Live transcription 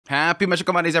Happy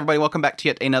Mushoku Mondays, everybody. Welcome back to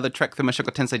yet another trek through Mushoku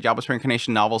Tensei Jobless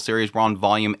Reincarnation novel series. We're on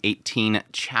Volume 18,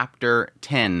 Chapter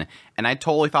 10. And I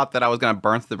totally thought that I was going to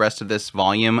burn through the rest of this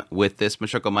volume with this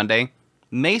Mushoku Monday.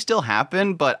 May still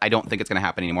happen, but I don't think it's going to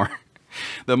happen anymore.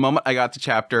 The moment I got to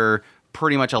chapter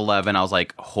pretty much 11, I was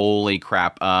like, holy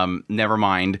crap, never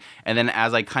mind. And then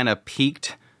as I kind of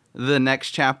peaked the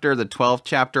next chapter, the 12th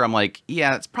chapter, I'm like,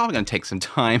 yeah, it's probably going to take some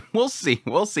time. We'll see.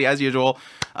 We'll see. As usual,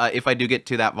 if I do get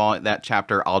to that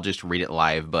chapter, I'll just read it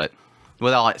live. But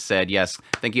with all that said, yes,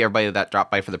 thank you everybody that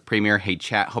dropped by for the premiere. Hey,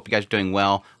 chat, hope you guys are doing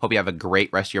well. Hope you have a great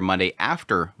rest of your Monday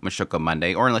after Mushoku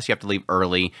Monday, or unless you have to leave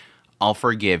early, I'll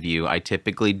forgive you. I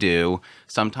typically do.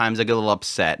 Sometimes I get a little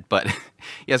upset, but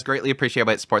yes, greatly appreciate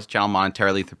everybody that supports the channel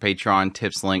monetarily through Patreon,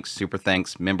 tips, links, super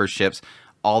thanks, memberships,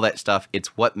 all that stuff.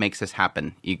 It's what makes this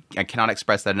happen. I cannot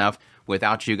express that enough.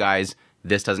 Without you guys,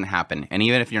 this doesn't happen. And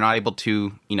even if you're not able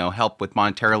to, help with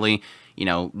monetarily,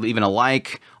 leaving a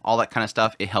like, all that kind of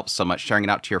stuff, it helps so much. Sharing it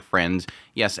out to your friends.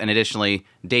 Yes, and additionally,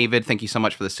 David, thank you so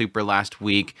much for the super last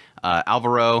week.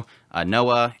 Alvaro,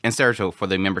 Noah, and Sergio for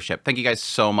the membership. Thank you guys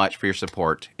so much for your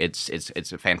support. It's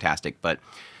fantastic. But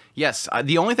yes,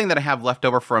 the only thing that I have left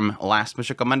over from last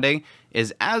Mushoku Monday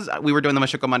is as we were doing the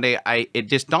Mushoku Monday, it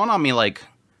just dawned on me like,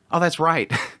 oh, that's right.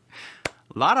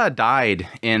 Lara died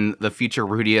in the future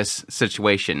Rudius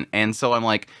situation. And so I'm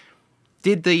like,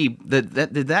 did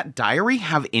that diary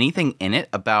have anything in it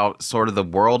about sort of the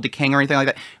world decaying or anything like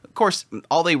that? Of course,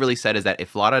 all they really said is that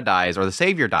if Lara dies or the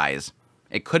Savior dies,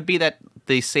 it could be that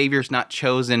the Savior's not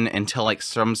chosen until like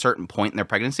some certain point in their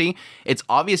pregnancy. It's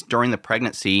obvious during the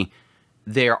pregnancy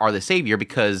they are the Savior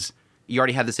because you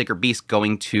already had the Sacred Beast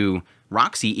going to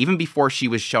Roxy even before she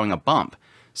was showing a bump.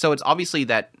 So it's obviously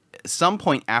that some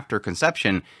point after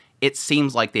conception, it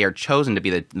seems like they are chosen to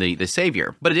be the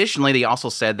Savior. But additionally, they also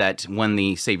said that when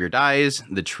the Savior dies,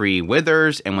 the tree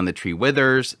withers, and when the tree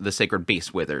withers, the Sacred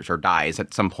Beast withers or dies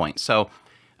at some point. So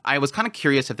I was kind of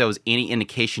curious if there was any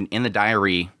indication in the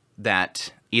diary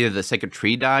that either the Sacred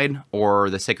Tree died or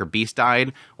the Sacred Beast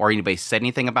died, or anybody said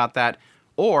anything about that.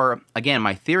 Or, again,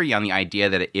 my theory on the idea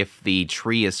that if the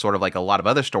tree is sort of like a lot of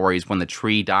other stories, when the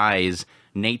tree dies,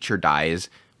 nature dies,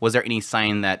 was there any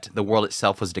sign that the world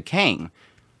itself was decaying?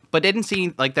 But it didn't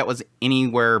seem like that was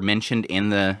anywhere mentioned in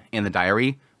the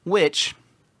diary, which,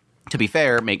 to be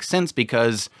fair, makes sense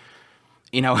because,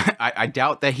 I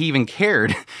doubt that he even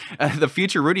cared. The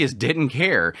future Rudius didn't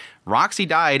care. Roxy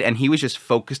died, and he was just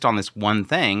focused on this one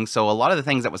thing, so a lot of the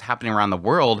things that was happening around the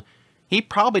world, he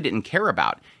probably didn't care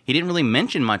about. He didn't really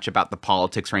mention much about the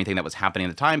politics or anything that was happening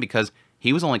at the time because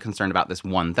he was only concerned about this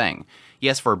one thing.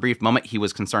 Yes, for a brief moment, he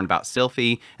was concerned about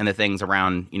Sylphie and the things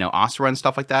around, Asura and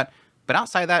stuff like that. But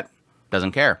outside of that,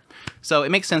 doesn't care. So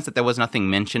it makes sense that there was nothing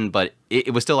mentioned, but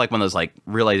it was still like one of those like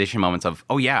realization moments of,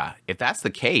 oh yeah, if that's the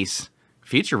case,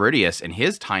 future Rudius and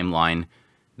his timeline,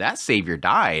 that Savior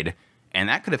died. And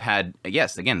that could have had,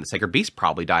 yes, again, the Sacred Beast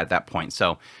probably died at that point.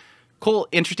 So cool,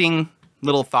 interesting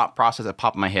little thought process that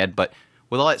popped in my head. But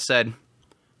with all that said,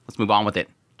 let's move on with it.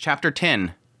 Chapter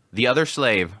 10. The Other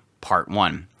Slave, Part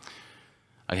 1.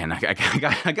 Again,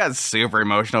 I got super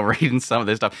emotional reading some of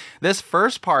this stuff. This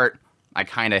first part, I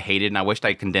kind of hated, and I wished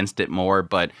I condensed it more,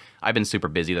 but I've been super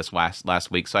busy this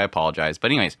last week, so I apologize.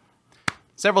 But anyways,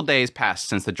 several days passed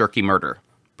since the Jerky murder.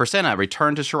 Persena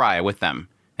returned to Shiraya with them,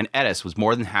 and Edis was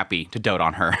more than happy to dote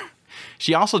on her.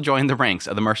 She also joined the ranks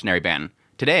of the mercenary band.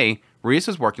 Today, Rudius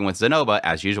was working with Zenoba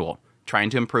as usual, trying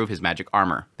to improve his magic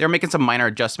armor. They were making some minor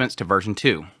adjustments to version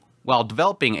 2. While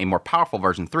developing a more powerful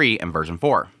version 3 and version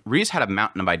 4. Rudius had a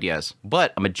mountain of ideas,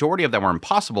 but a majority of them were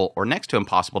impossible or next to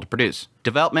impossible to produce.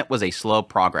 Development was a slow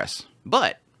progress,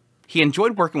 but he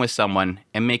enjoyed working with someone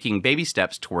and making baby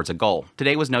steps towards a goal.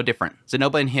 Today was no different.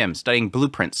 Zenoba and him studying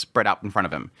blueprints spread out in front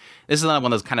of him. This is another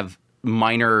one of those kind of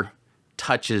minor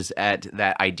touches at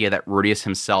that idea that Rudius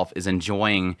himself is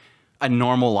enjoying a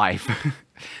normal life.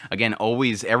 Again,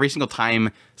 always, every single time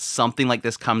something like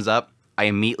this comes up, I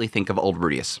immediately think of old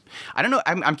Rudius. I don't know,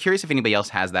 I'm curious if anybody else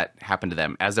has that happen to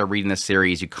them. As they're reading this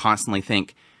series, you constantly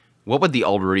think, what would the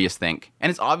old Rudius think? And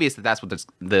it's obvious that that's what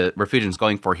the Refugian's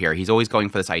going for here. He's always going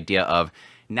for this idea of,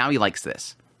 now he likes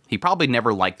this. He probably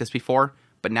never liked this before,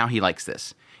 but now he likes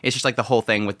this. It's just like the whole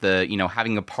thing with the,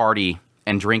 having a party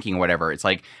and drinking or whatever. It's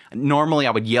like, normally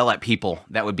I would yell at people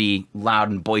that would be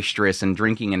loud and boisterous and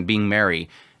drinking and being merry.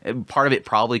 Part of it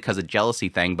probably because of jealousy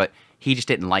thing, but he just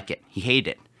didn't like it. He hated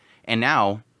it. And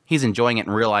now he's enjoying it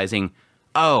and realizing,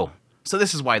 oh, so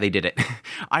this is why they did it.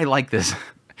 I like this.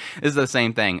 This is the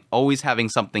same thing. Always having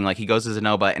something like he goes to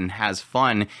Zenoba and has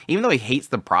fun, even though he hates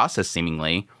the process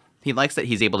seemingly. He likes that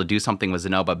he's able to do something with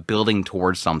Zenoba, building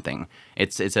towards something.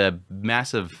 It's a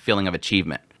massive feeling of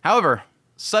achievement. However,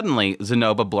 Suddenly,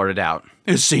 Zenoba blurted out,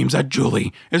 "It seems that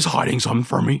Julie is hiding something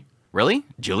from me." "Really?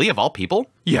 Julie of all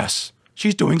people?" "Yes,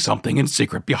 she's doing something in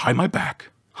secret behind my back."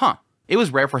 Huh. It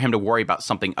was rare for him to worry about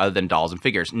something other than dolls and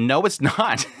figures. No, it's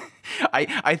not.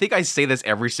 I think I say this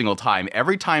every single time.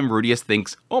 Every time Rudius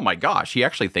thinks, oh my gosh, he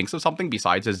actually thinks of something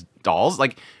besides his dolls.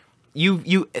 Like,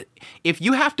 if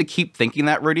you have to keep thinking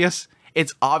that, Rudius,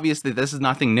 it's obvious that this is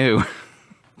nothing new.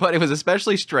 But it was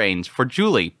especially strange for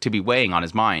Julie to be weighing on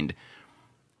his mind.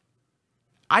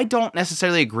 I don't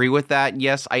necessarily agree with that.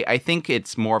 Yes, I think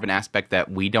it's more of an aspect that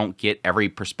we don't get every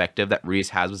perspective that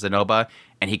Rudius has with Zenoba,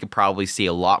 and he could probably see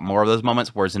a lot more of those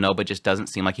moments where Zenoba just doesn't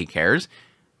seem like he cares.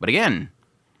 But again,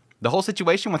 the whole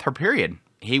situation with her period,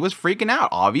 he was freaking out.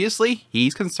 Obviously,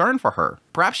 he's concerned for her.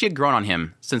 Perhaps she had grown on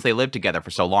him since they lived together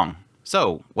for so long.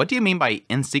 So, what do you mean by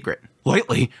in secret?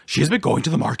 "Lately, she has been going to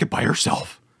the market by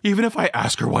herself. Even if I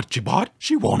ask her what she bought,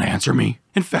 she won't answer me.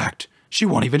 In fact, she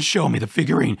won't even show me the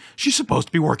figurine she's supposed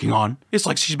to be working on. It's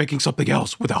like she's making something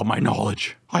else without my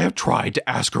knowledge. I have tried to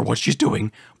ask her what she's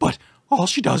doing, but all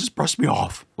she does is brush me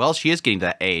off." Well, she is getting to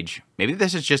that age. Maybe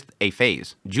this is just a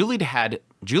phase. Julie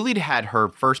had her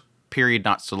first period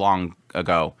not so long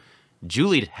ago.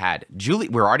 We're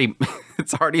already,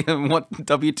 it's already what,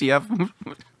 WTF?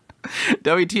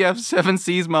 WTF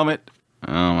 7C's moment.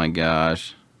 Oh my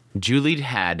gosh. Julie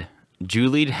had,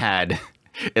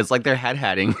 it's like they're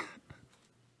had-hatting.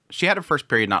 She had her first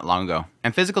period not long ago,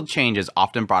 and physical changes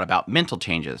often brought about mental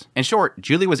changes. In short,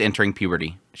 Julie was entering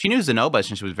puberty. She knew Zenoba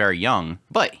since she was very young,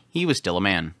 but he was still a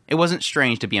man. It wasn't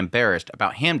strange to be embarrassed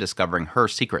about him discovering her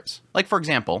secrets. Like, for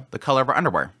example, the color of her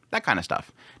underwear, that kind of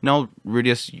stuff. No,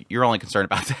 Rudius, you're only concerned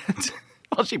about that.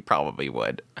 Well, she probably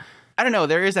would. I don't know,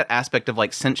 there is that aspect of,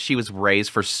 like, since she was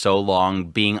raised for so long,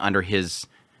 being under his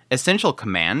essential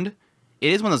command,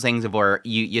 it is one of those things of where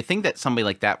you think that somebody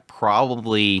like that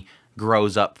probably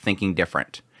grows up thinking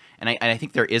different. And I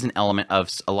think there is an element of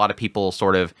a lot of people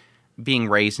sort of being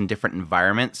raised in different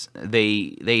environments.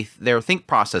 Their think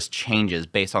process changes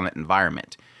based on that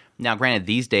environment. Now, granted,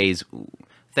 these days,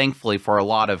 thankfully for a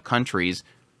lot of countries,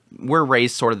 we're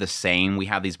raised sort of the same. We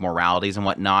have these moralities and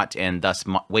whatnot, and thus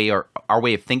our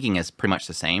way of thinking is pretty much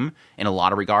the same in a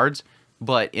lot of regards.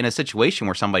 But in a situation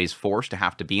where somebody's forced to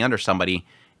have to be under somebody,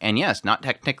 and yes, not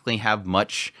technically have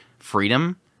much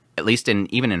freedom, at least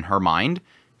even in her mind,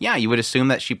 yeah, you would assume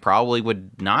that she probably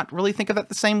would not really think of that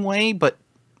the same way, but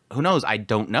who knows? I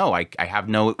don't know. I have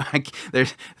no,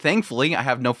 thankfully, I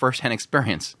have no firsthand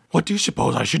experience. "What do you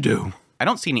suppose I should do?" I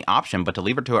don't see any option but to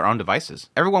leave her to her own devices.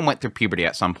 Everyone went through puberty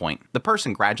at some point, the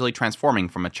person gradually transforming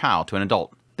from a child to an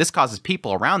adult. This causes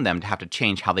people around them to have to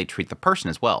change how they treat the person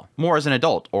as well, more as an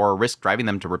adult, or risk driving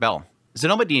them to rebel.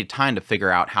 Zenoba needed time to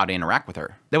figure out how to interact with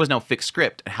her. There was no fixed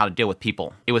script on how to deal with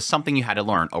people. It was something you had to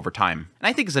learn over time. And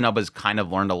I think Zenoba's kind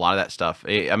of learned a lot of that stuff.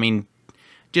 I mean,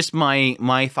 just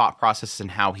my thought process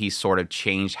and how he sort of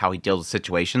changed how he deals with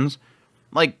situations.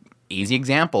 Like, easy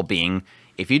example being,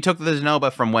 if you took the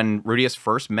Zenoba from when Rudius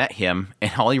first met him,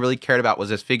 and all he really cared about was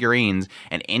his figurines,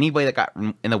 and anybody that got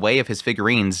in the way of his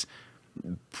figurines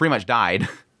pretty much died,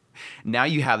 now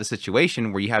you have the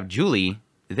situation where you have Julie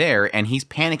there, and he's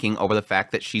panicking over the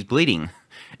fact that she's bleeding.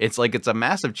 It's like, it's a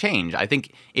massive change. I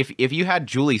think if you had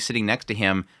Julie sitting next to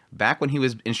him back when he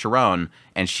was in Chiron,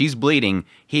 and she's bleeding,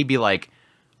 he'd be like,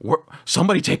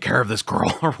 "Somebody take care of this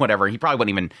girl," or whatever. He probably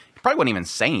wouldn't even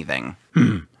say anything.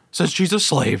 "Since she's a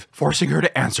slave, forcing her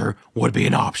to answer would be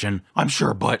an option, I'm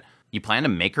sure, but..." You plan to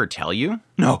make her tell you?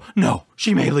 No,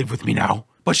 she may leave with me now,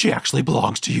 but she actually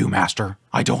belongs to you, Master.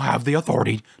 I don't have the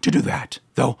authority to do that,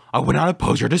 though I would not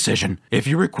oppose your decision if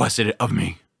you requested it of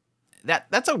me."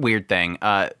 That's a weird thing.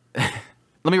 Let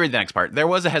me read the next part. There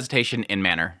was a hesitation in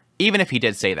manner, even if he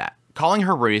did say that. Calling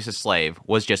her Rudius' slave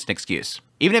was just an excuse.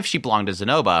 Even if she belonged to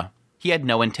Zenoba, he had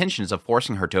no intentions of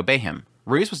forcing her to obey him.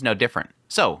 Rudius was no different,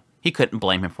 so he couldn't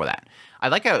blame him for that. I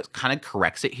like how it kind of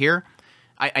corrects it here.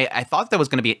 I thought there was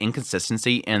going to be an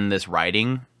inconsistency in this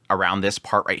writing around this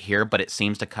part right here, but it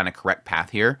seems to kind of correct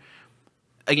path here.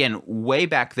 Again, way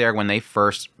back there when they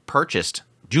first purchased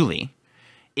Julie,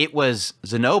 it was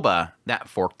Zenoba that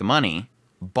forked the money,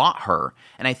 bought her,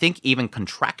 and I think even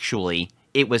contractually,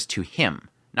 it was to him,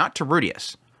 not to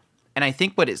Rudius. And I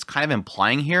think what it's kind of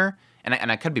implying here,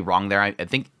 and I could be wrong there,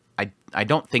 I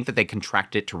don't think that they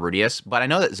contracted it to Rudius, but I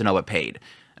know that Zenoba paid,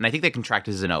 and I think they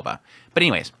contracted Zenoba. But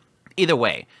anyways, either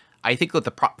way, I think that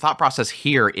the thought process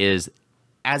here is,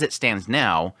 as it stands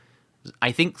now,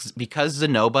 I think because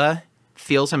Zenoba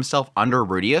feels himself under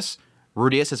Rudius,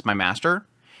 Rudius is my master,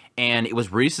 and it was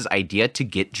Rudius' idea to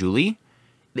get Julie.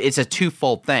 It's a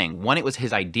twofold thing. One, it was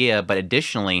his idea, but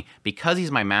additionally, because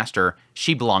he's my master,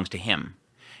 she belongs to him.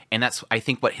 And that's, I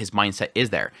think, what his mindset is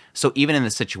there. So even in the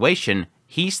situation,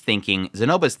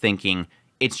 Zenoba's thinking,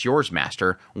 it's yours,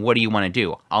 master. What do you want to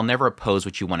do? I'll never oppose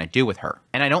what you want to do with her.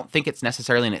 And I don't think it's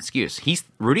necessarily an excuse.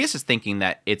 Rudius is thinking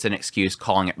that it's an excuse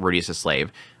calling it Rudius a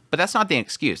slave, but that's not the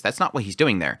excuse. That's not what he's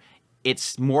doing there.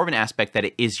 It's more of an aspect that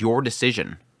it is your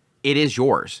decision. It is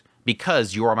yours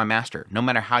because you are my master, no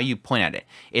matter how you point at it.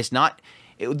 It's not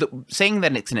saying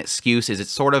that it's an excuse. It's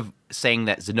sort of saying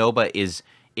that Zenoba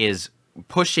is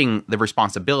pushing the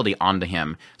responsibility onto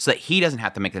him so that he doesn't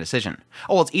have to make the decision.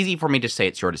 Oh, well, it's easy for me to say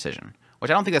it's your decision, which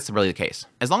I don't think that's really the case.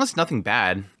 As long as it's nothing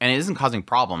bad and it isn't causing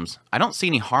problems, I don't see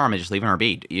any harm in just leaving her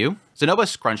be, do you? Zenoba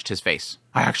scrunched his face.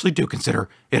 I actually do consider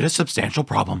it a substantial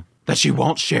problem that she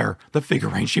won't share the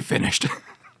figurine she finished.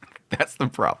 That's the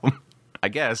problem. I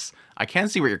guess. I can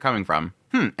see where you're coming from.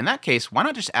 In that case, why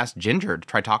not just ask Ginger to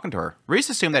try talking to her? Reese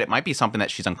assumed that it might be something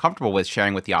that she's uncomfortable with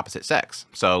sharing with the opposite sex,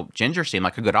 so Ginger seemed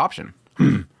like a good option.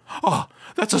 Oh,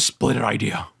 that's a splendid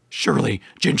idea. Surely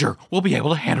Ginger will be able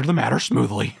to handle the matter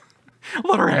smoothly.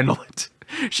 Let her handle it.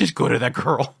 She's good at that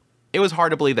girl. It was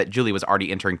hard to believe that Julie was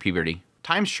already entering puberty.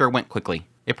 Time sure went quickly.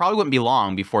 It probably wouldn't be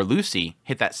long before Lucy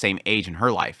hit that same age in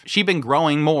her life. She'd been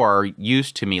growing more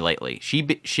used to me lately.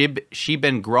 She'd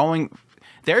been growing...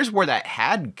 There's where that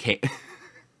had came...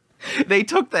 They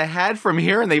took the had from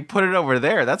here and they put it over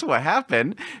there. That's what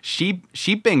happened. She'd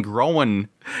been growing.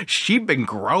 She'd been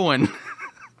growing.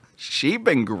 She'd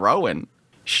been growing.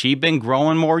 She'd been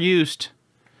growing more used.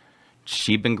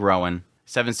 She'd been growing.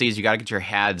 7 C's, you gotta get your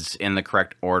hads in the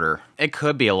correct order. It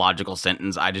could be a logical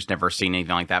sentence. I just never seen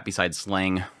anything like that besides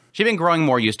slang. She'd been growing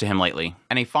more used to him lately,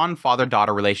 and a fond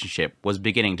father-daughter relationship was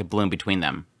beginning to bloom between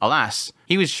them. Alas,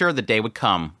 he was sure the day would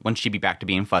come when she'd be back to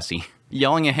being fussy.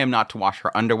 Yelling at him not to wash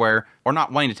her underwear, or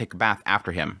not wanting to take a bath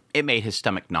after him. It made his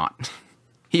stomach knot.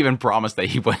 He even promised that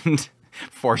he wouldn't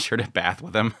force her to bath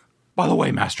with him. By the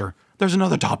way, Master, there's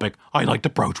another topic I'd like to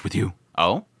broach with you.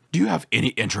 Oh? Do you have any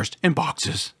interest in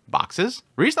boxes? Boxes?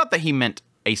 Reese thought that he meant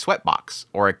a sweat box,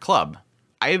 or a club.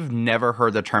 I've never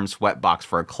heard the term sweat box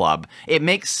for a club. It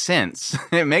makes sense.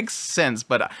 It makes sense,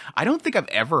 but I don't think I've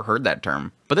ever heard that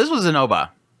term. But this was Zenoba.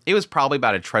 It was probably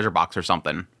about a treasure box or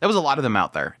something. There was a lot of them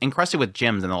out there, encrusted with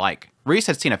gems and the like. Reese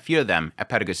had seen a few of them at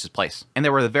Pedagus's place, and they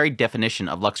were the very definition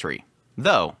of luxury.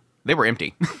 Though, they were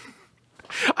empty.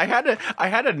 I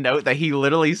had a note that he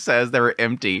literally says they were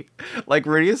empty. Like,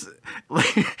 Rudius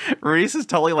is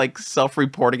totally, like,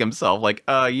 self-reporting himself. Like,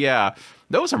 yeah,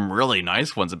 there were some really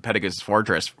nice ones at Pedagus's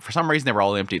fortress. For some reason, they were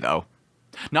all empty, though.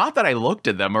 Not that I looked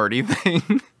at them or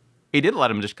anything. He did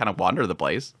let him just kind of wander the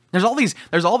place. There's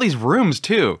all these rooms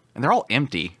too, and they're all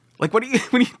empty. Like, what are you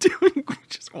doing?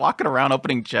 Just walking around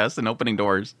opening chests and opening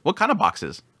doors. What kind of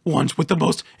boxes? Ones with the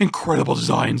most incredible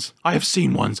designs. I have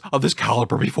seen ones of this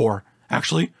caliber before.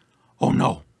 Actually, oh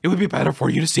no, it would be better for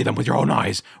you to see them with your own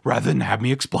eyes rather than have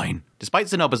me explain. Despite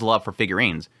Zenoba's love for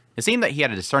figurines, it seemed that he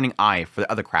had a discerning eye for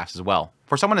the other crafts as well.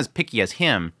 For someone as picky as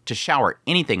him to shower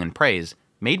anything in praise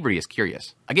made Rudius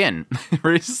curious. Again,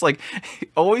 Rudius is like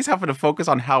always having to focus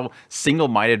on how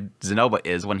single-minded Zenoba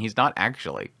is when he's not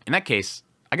actually. In that case,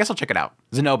 I guess I'll check it out.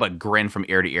 Zenoba grinned from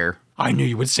ear to ear. I knew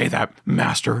you would say that,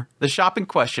 Master. The shop in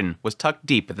question was tucked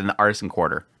deep within the artisan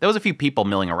quarter. There was a few people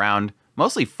milling around,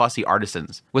 mostly fussy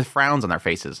artisans, with frowns on their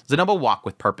faces. Zenoba walked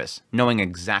with purpose, knowing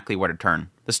exactly where to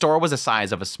turn. The store was the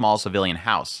size of a small civilian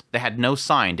house that had no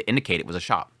sign to indicate it was a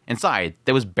shop. Inside,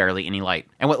 there was barely any light,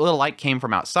 and what little light came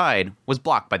from outside was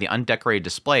blocked by the undecorated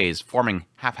displays forming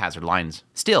haphazard lines.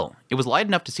 Still, it was light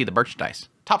enough to see the merchandise.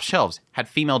 Top shelves had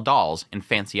female dolls in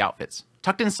fancy outfits,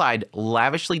 tucked inside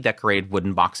lavishly decorated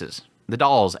wooden boxes. The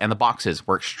dolls and the boxes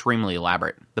were extremely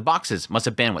elaborate. The boxes must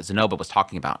have been what Zenoba was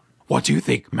talking about. What do you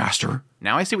think, Master?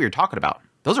 Now I see what you're talking about.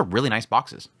 Those are really nice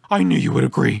boxes. I knew you would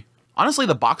agree. Honestly,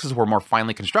 the boxes were more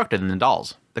finely constructed than the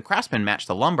dolls. The craftsman matched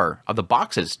the lumber of the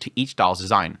boxes to each doll's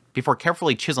design, before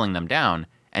carefully chiseling them down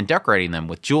and decorating them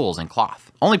with jewels and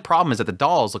cloth. Only problem is that the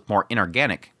dolls look more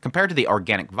inorganic compared to the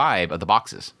organic vibe of the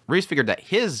boxes. Reese figured that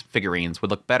his figurines would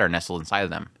look better nestled inside of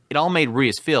them. It all made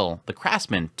Reese feel the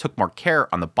craftsman took more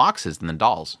care on the boxes than the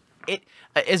dolls.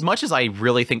 As much as I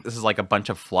really think this is like a bunch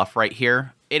of fluff right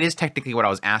here, it is technically what I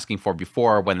was asking for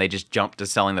before when they just jumped to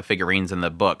selling the figurines in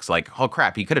the books. Like, oh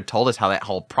crap, you could have told us how that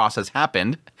whole process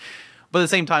happened. But at the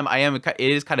same time, it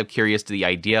is kind of curious to the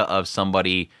idea of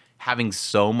somebody having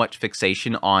so much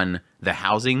fixation on the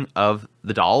housing of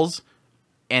the dolls,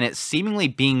 and it's seemingly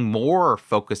being more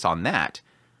focused on that.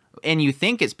 And you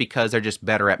think it's because they're just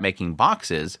better at making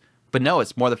boxes, But no,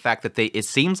 it's more the fact that it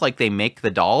seems like they make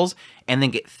the dolls and then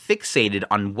get fixated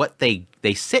on what they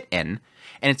sit in.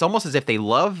 And it's almost as if they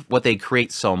love what they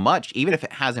create so much, even if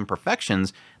it has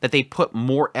imperfections, that they put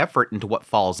more effort into what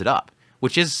follows it up,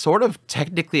 which is sort of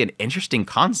technically an interesting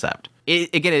concept.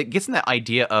 Again, it gets in that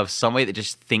idea of somebody that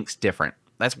just thinks different.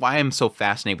 That's why I'm so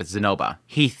fascinated with Zenoba.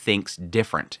 He thinks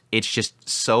different. It's just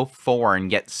so foreign,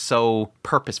 yet so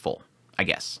purposeful, I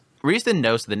guess. Reese then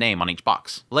knows the name on each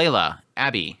box. Layla,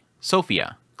 Abby,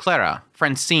 Sophia, Clara,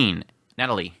 Francine,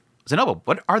 Natalie. Zenoba,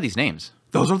 what are these names?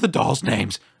 Those are the dolls'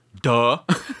 names. Duh.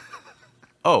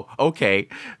 Oh, okay.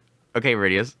 Okay,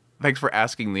 Radius. Thanks for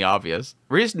asking the obvious.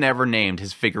 Radius never named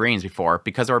his figurines before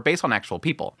because they were based on actual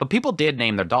people, but people did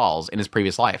name their dolls in his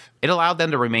previous life. It allowed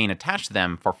them to remain attached to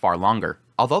them for far longer.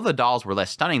 Although the dolls were less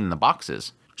stunning than the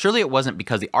boxes, surely it wasn't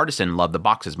because the artisan loved the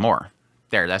boxes more.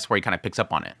 There, that's where he kind of picks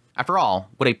up on it. After all,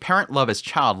 would a parent love his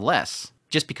child less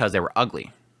just because they were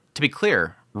ugly? To be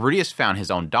clear, Rudius found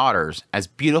his own daughters as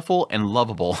beautiful and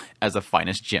lovable as the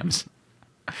finest gems.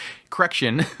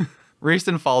 Correction. Rudius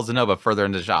then follows Zenoba further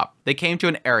into the shop. They came to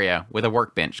an area with a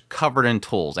workbench covered in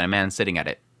tools and a man sitting at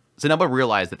it. Zenoba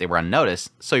realized that they were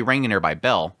unnoticed, so he rang a nearby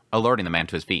bell, alerting the man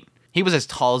to his feet. He was as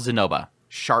tall as Zenoba,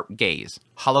 sharp gaze,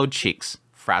 hollowed cheeks,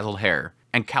 frazzled hair,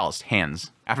 and calloused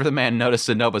hands. After the man noticed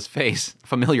Zenoba's face,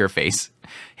 familiar face,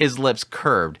 his lips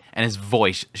curved and his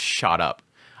voice shot up.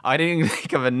 I didn't even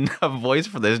think of enough voice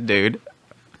for this dude.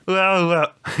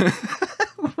 Well.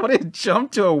 What a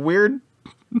jump to a weird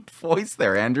voice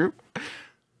there, Andrew.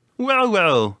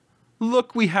 Well.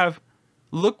 Look we have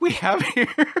here.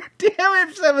 Damn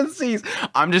it, 7 C's.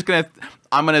 I'm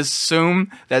gonna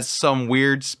assume that's some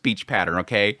weird speech pattern,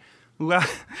 okay?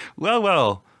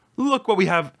 Well. Look what we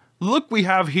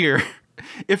have here.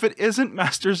 If it isn't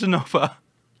Master Zenoba.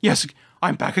 Yes,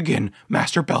 I'm back again,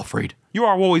 Master Belfried. You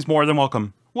are always more than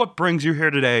welcome. What brings you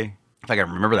here today? If I can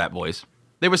remember that voice.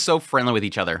 They were so friendly with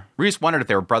each other. Reese wondered if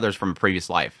they were brothers from a previous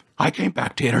life. I came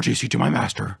back to introduce you to my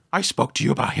master. I spoke to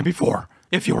you about him before,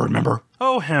 if you'll remember.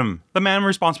 Oh, him. The man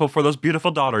responsible for those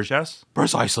beautiful daughters, yes?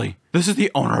 Precisely. This is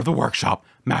the owner of the workshop,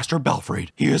 Master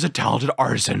Belfried. He is a talented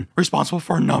artisan, responsible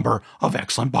for a number of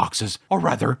excellent boxes, or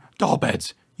rather, doll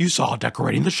beds, you saw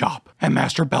decorating the shop. And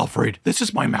Master Belfried, this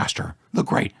is my master, the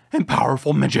great and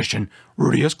powerful magician,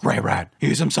 Rudius Greyrat.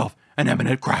 He is himself an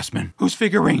eminent craftsman, whose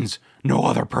figurines no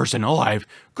other person alive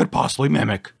could possibly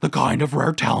mimic, the kind of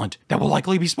rare talent that will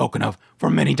likely be spoken of for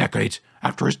many decades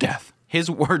after his death. His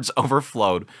words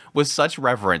overflowed with such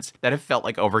reverence that it felt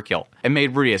like overkill and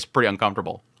made Rudius pretty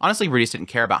uncomfortable. Honestly, Rudius didn't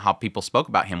care about how people spoke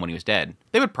about him when he was dead.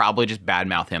 They would probably just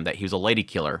badmouth him that he was a lady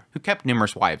killer who kept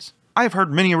numerous wives. I have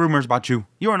heard many rumors about you.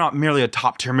 You are not merely a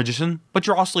top-tier magician, but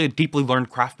you're also a deeply learned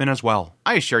craftsman as well.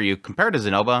 I assure you, compared to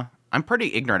Zenoba, I'm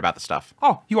pretty ignorant about the stuff.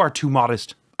 Oh, you are too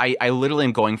modest. I literally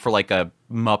am going for like a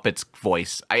Muppets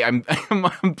voice. I'm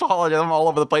apologizing. I'm all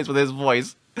over the place with his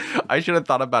voice. I should have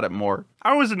thought about it more.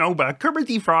 I was Zenoba, Kermit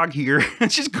the Frog here.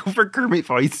 Let's just go for Kermit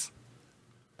voice.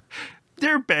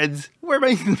 Their beds, where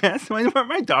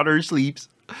my daughter sleeps.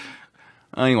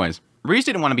 Anyways, Reese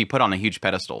didn't want to be put on a huge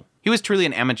pedestal. He was truly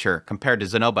an amateur compared to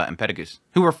Zenoba and Pedicus,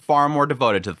 who were far more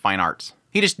devoted to the fine arts.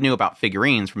 He just knew about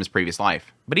figurines from his previous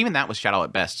life, but even that was shallow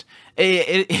at best.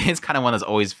 It's kind of one of those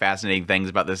always fascinating things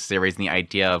about this series, and the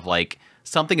idea of like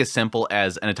something as simple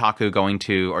as an otaku going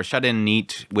to, or shut-in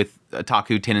neat with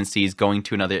otaku tendencies going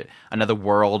to another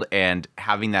world and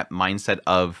having that mindset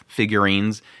of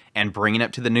figurines and bringing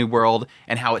it to the new world,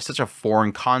 and how it's such a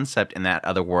foreign concept in that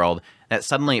other world that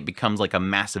suddenly it becomes like a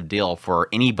massive deal for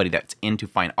anybody that's into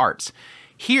fine arts.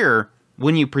 Here,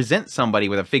 when you present somebody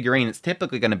with a figurine, it's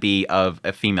typically going to be of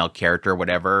a female character or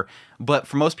whatever, but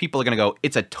for most people are going to go,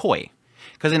 it's a toy.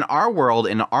 Because in our world,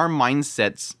 in our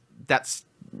mindsets, that's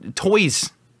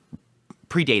toys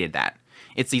predated that.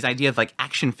 It's these ideas of like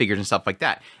action figures and stuff like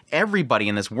that. Everybody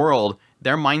in this world,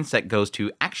 their mindset goes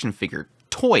to action figure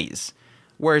toys.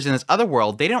 Whereas in this other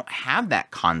world, they don't have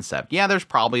that concept. Yeah, there's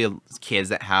probably kids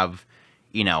that have,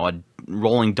 you know, a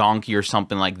rolling donkey or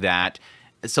something like that.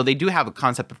 So they do have a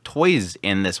concept of toys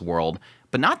in this world,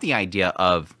 but not the idea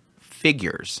of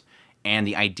figures and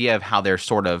the idea of how they're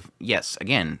sort of, yes,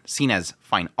 again, seen as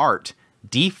fine art,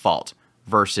 default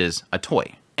versus a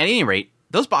toy. At any rate,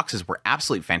 those boxes were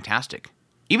absolutely fantastic.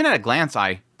 Even at a glance,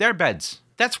 They're beds.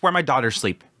 That's where my daughters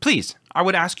sleep. Please, I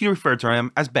would ask you to refer to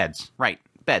them as beds. Right,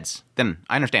 beds. Then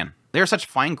I understand. They are such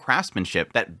fine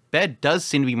craftsmanship that bed does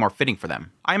seem to be more fitting for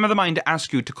them. I am of the mind to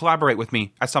ask you to collaborate with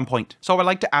me at some point, so I'd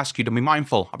like to ask you to be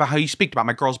mindful about how you speak about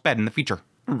my girl's bed in the future.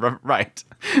 Right.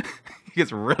 He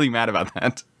gets really mad about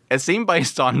that. As seen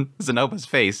based on Zenoba's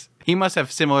face, he must have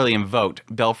similarly invoked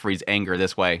Belfried's anger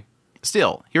this way.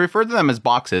 Still, he referred to them as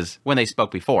boxes when they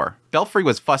spoke before. Belfry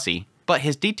was fussy, but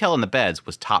his detail in the beds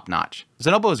was top-notch.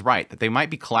 Zenoba was right that they might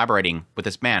be collaborating with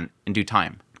this man in due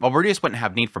time. While Rudius wouldn't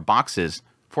have need for boxes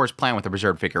for his plan with the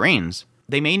reserved figurines,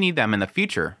 they may need them in the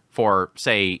future for,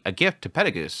 say, a gift to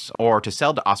Petagus or to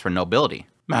sell to Osran nobility.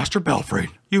 Master Belfry,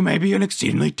 you may be an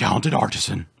exceedingly talented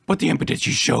artisan, but the impetus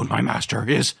you showed my master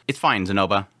is... It's fine,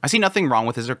 Zenoba. I see nothing wrong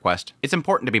with his request. It's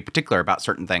important to be particular about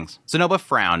certain things. Zenoba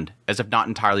frowned, as if not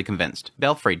entirely convinced.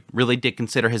 Belfry really did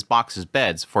consider his boxes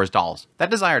beds for his dolls. That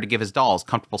desire to give his dolls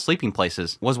comfortable sleeping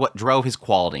places was what drove his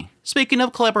quality. Speaking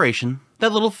of collaboration,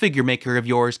 that little figure maker of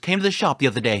yours came to the shop the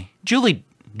other day. Julie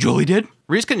did?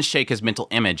 Reese couldn't shake his mental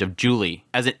image of Julie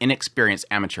as an inexperienced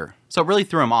amateur, so it really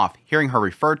threw him off hearing her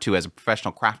referred to as a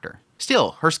professional crafter.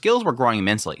 Still, her skills were growing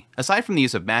immensely. Aside from the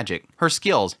use of magic, her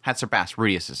skills had surpassed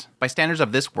Rudius's. By standards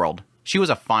of this world, she was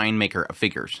a fine maker of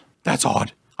figures. That's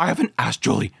odd. I haven't asked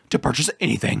Julie to purchase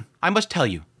anything. I must tell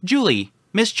you,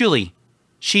 Miss Julie,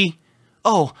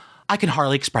 I can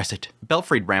hardly express it.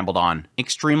 Belfried rambled on,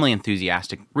 extremely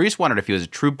enthusiastic. Rudius wondered if he was a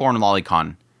true-born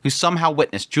lolicon who somehow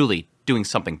witnessed Julie doing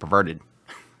something perverted.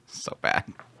 So bad.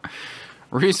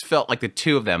 Rudius felt like the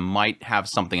two of them might have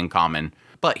something in common,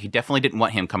 but he definitely didn't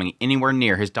want him coming anywhere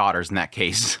near his daughters in that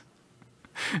case.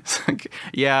 Like,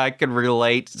 yeah, I could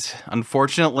relate,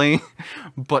 unfortunately,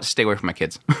 but stay away from my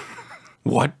kids.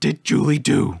 What did Julie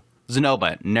do?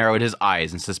 Zenoba narrowed his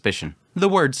eyes in suspicion. The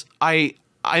words, I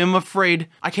am afraid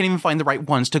I can't even find the right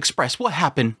ones to express what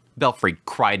happened. Belfry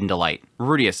cried in delight.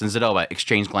 Rudius and Zenoba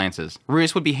exchanged glances.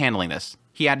 Rudius would be handling this.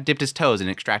 He had dipped his toes in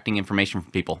extracting information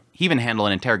from people. He even handled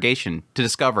an interrogation to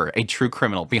discover a true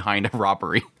criminal behind a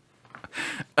robbery.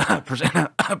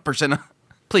 Persona.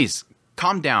 Please,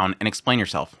 calm down and explain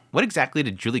yourself. What exactly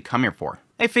did Julie come here for?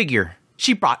 A figure.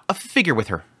 She brought a figure with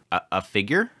her. A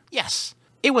figure? Yes.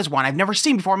 It was one I've never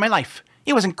seen before in my life.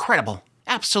 It was incredible.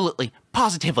 Absolutely,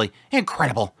 positively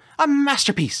incredible. A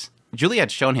masterpiece. Julie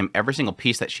had shown him every single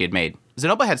piece that she had made.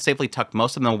 Zenoba had safely tucked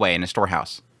most of them away in a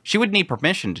storehouse. She would need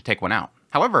permission to take one out.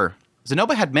 However,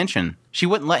 Zenoba had mentioned she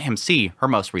wouldn't let him see her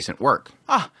most recent work.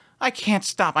 I can't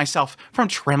stop myself from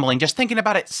trembling just thinking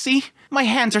about it. See? My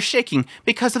hands are shaking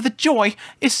because of the joy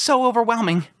is so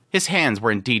overwhelming. His hands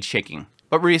were indeed shaking,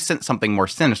 but Rudius sensed something more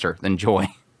sinister than joy.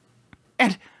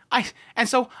 And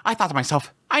so I thought to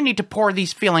myself, I need to pour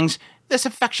these feelings, this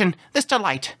affection, this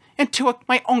delight, into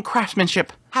my own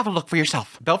craftsmanship. Have a look for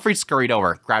yourself. Belfry scurried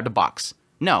over, grabbed a box.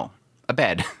 No, a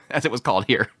bed, as it was called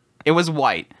here. It was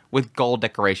white, with gold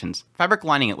decorations. Fabric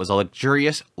lining it was a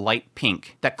luxurious light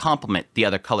pink that complemented the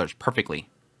other colors perfectly.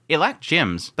 It lacked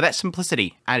gems, but that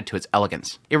simplicity added to its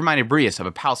elegance. It reminded Rudius of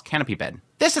a palace canopy bed.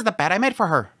 This is the bed I made for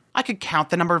her. I could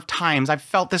count the number of times I've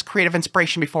felt this creative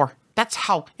inspiration before. That's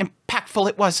how impactful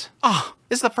it was.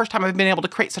 This is the first time I've been able to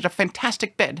create such a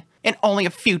fantastic bed in only a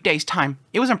few days' time.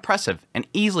 It was impressive and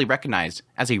easily recognized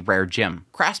as a rare gem.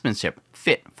 Craftsmanship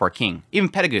fit for a king. Even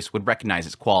Petagus would recognize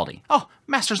its quality. Oh,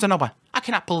 Master Zenoba, I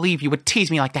cannot believe you would tease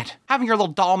me like that. Having your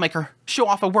little doll maker show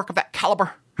off a work of that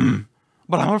caliber.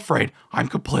 But I'm afraid I'm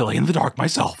completely in the dark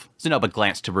myself. Zenoba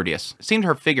glanced to Rudius. It seemed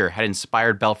her figure had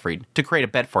inspired Belfried to create a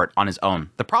bed for it on his own.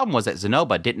 The problem was that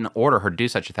Zenoba didn't order her to do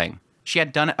such a thing. She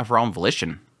had done it of her own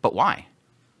volition. But why?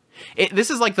 This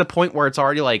is like the point where it's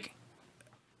already like,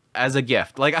 as a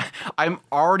gift. Like, I'm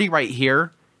already right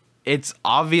here. It's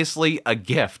obviously a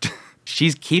gift.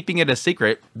 She's keeping it a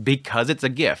secret because it's a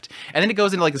gift. And then it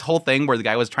goes into like this whole thing where the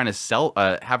guy was trying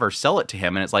to have her sell it to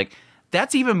him. And it's like,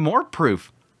 that's even more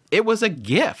proof. It was a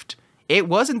gift. It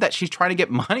wasn't that she's trying to get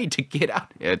money to get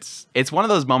out. It's one of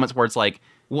those moments where it's like,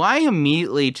 why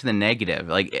immediately to the negative?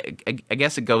 Like, I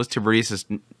guess it goes to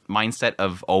Rudius' mindset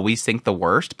of always think the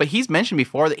worst, but he's mentioned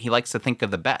before that he likes to think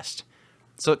of the best.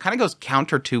 So it kind of goes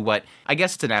counter to what, I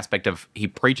guess it's an aspect of he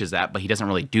preaches that, but he doesn't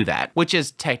really do that, which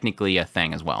is technically a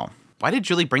thing as well. Why did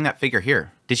Julie bring that figure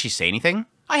here? Did she say anything?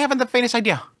 I haven't the faintest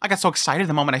idea. I got so excited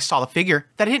the moment I saw the figure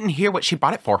that I didn't hear what she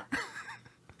brought it for.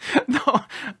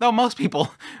 Though most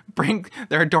people bring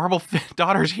their adorable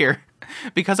daughters here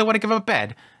because they want to give them a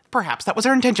bed. Perhaps that was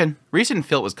her intention. Reese didn't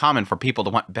feel it was common for people to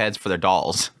want beds for their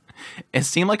dolls. It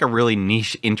seemed like a really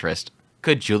niche interest.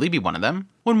 Could Julie be one of them?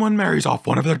 When one marries off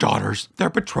one of their daughters, their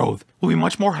betrothed will be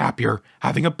much more happier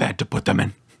having a bed to put them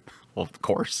in. Well, of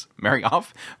course. Marry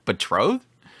off? Betrothed?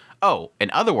 Oh, in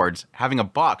other words, having a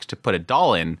box to put a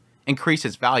doll in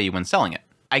increases its value when selling it.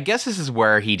 I guess this is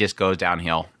where he just goes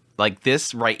downhill. Like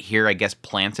this right here, I guess,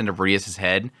 plants into Rudius'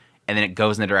 head, and then it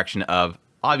goes in the direction of,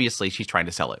 obviously, she's trying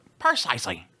to sell it.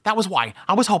 Precisely. That was why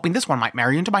I was hoping this one might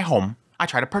marry into my home. I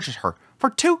tried to purchase her for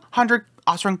 200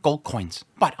 Osran gold coins,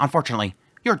 but unfortunately,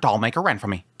 your doll maker ran from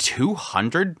me.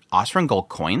 200 Osran gold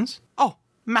coins? Oh,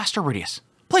 Master Rudius,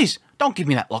 please don't give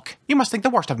me that look. You must think the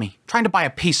worst of me, trying to buy a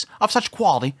piece of such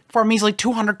quality for a measly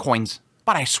 200 coins.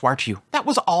 But I swear to you, that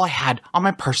was all I had on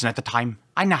my person at the time.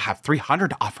 I now have 300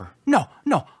 to offer. No,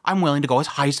 I'm willing to go as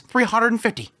high as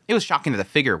 350. It was shocking that the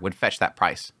figure would fetch that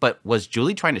price. But was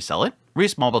Julie trying to sell it?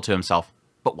 Reese mumbled to himself.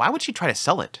 But why would she try to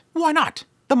sell it? Why not?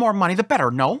 The more money, the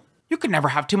better, no? You could never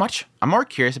have too much. I'm more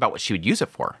curious about what she would use it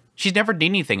for. She's never needed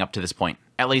anything up to this point.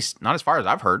 At least, not as far as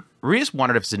I've heard. Reese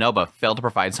wondered if Zenobia failed to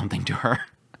provide something to her,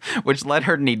 which led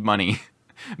her to need money.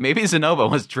 Maybe Zenobia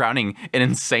was drowning in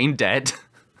insane debt.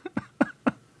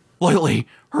 Lately,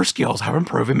 her skills have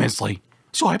improved immensely,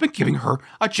 so I've been giving her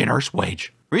a generous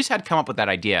wage. Reese had come up with that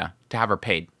idea to have her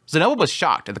paid. Zenobia was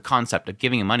shocked at the concept of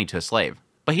giving money to a slave,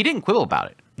 but he didn't quibble about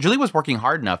it. Julie was working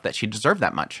hard enough that she deserved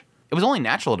that much. It was only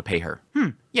natural to pay her.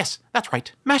 Yes, that's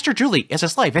right. Master Julie is a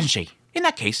slave, isn't she? In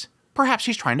that case, perhaps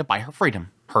she's trying to buy her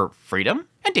freedom. Her freedom?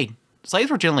 Indeed.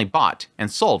 Slaves were generally bought and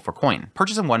sold for coin,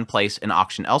 purchased in one place and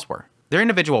auctioned elsewhere. Their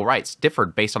individual rights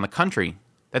differed based on the country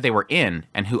that they were in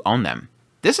and who owned them.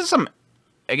 This is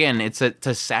it's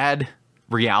a sad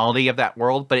reality of that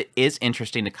world, but it is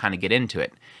interesting to kind of get into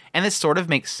it. And this sort of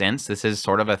makes sense. This is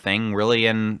sort of a thing really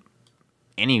in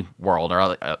any world,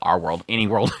 or our world, any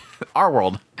world, our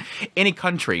world, any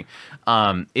country.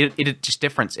 It just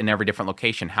difference in every different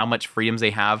location, how much freedoms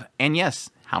they have, and yes,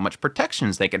 how much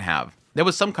protections they can have. There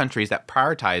was some countries that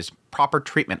prioritized proper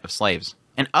treatment of slaves,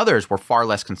 and others were far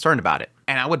less concerned about it.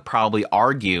 And I would probably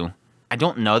argue, I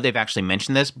don't know they've actually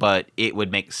mentioned this, but it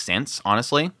would make sense,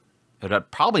 honestly. It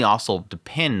would probably also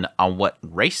depend on what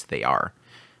race they are.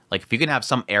 Like, if you can have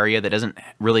some area that doesn't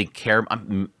really care,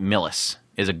 Milis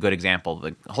is a good example,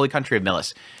 the holy country of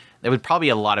Milis. There would probably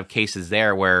be a lot of cases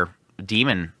there where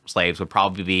demon slaves would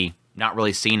probably be not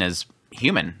really seen as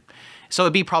human. So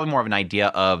it'd be probably more of an idea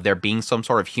of there being some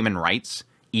sort of human rights,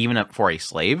 even for a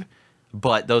slave,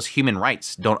 but those human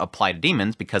rights don't apply to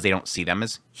demons because they don't see them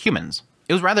as humans.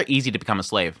 It was rather easy to become a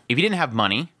slave. If you didn't have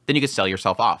money, then you could sell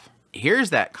yourself off. Here's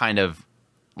that kind of,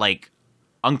 like,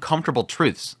 uncomfortable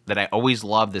truths that I always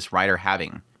loved this writer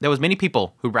having. There was many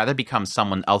people who'd rather become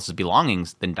someone else's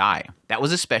belongings than die. That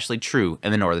was especially true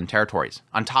in the Northern Territories.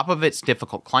 On top of its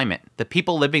difficult climate, the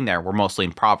people living there were mostly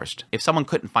impoverished. If someone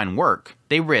couldn't find work,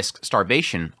 they risked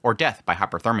starvation or death by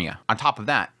hypothermia. On top of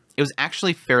that, it was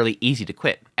actually fairly easy to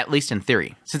quit, at least in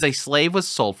theory. Since a slave was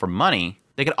sold for money,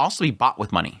 they could also be bought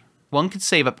with money. One could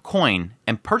save up coin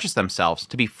and purchase themselves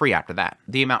to be free after that.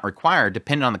 The amount required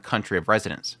depended on the country of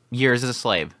residence, years as a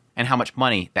slave, and how much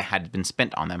money that had been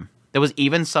spent on them. There was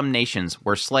even some nations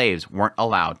where slaves weren't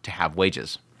allowed to have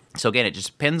wages. So again, it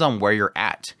just depends on where you're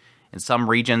at. In some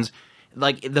regions,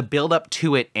 like the build up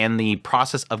to it and the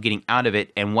process of getting out of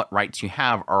it and what rights you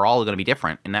have are all going to be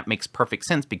different. And that makes perfect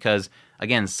sense because,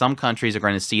 again, some countries are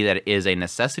going to see that it is a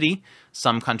necessity.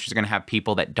 Some countries are going to have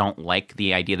people that don't like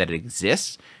the idea that it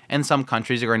exists. And some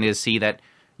countries are going to see that,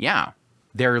 yeah,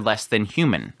 they're less than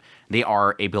human. They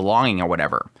are a belonging or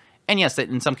whatever. And yes,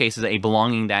 in some cases, a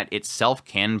belonging that itself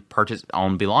can purchase its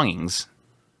own belongings.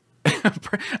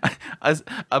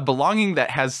 a belonging that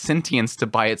has sentience to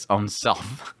buy its own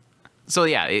self. So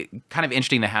yeah, it kind of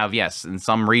interesting to have, yes, in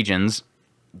some regions,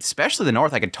 especially the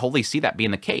North, I could totally see that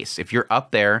being the case. If you're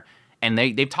up there, and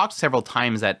they've talked several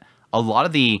times that a lot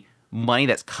of the money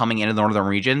that's coming into the Northern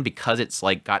region, because it's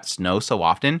like got snow so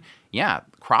often, yeah,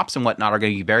 crops and whatnot are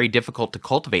going to be very difficult to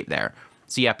cultivate there.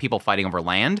 So you have people fighting over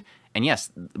land. And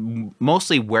yes,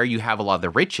 mostly where you have a lot of the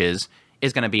riches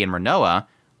is going to be in Renoa,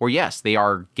 where yes, they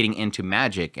are getting into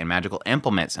magic and magical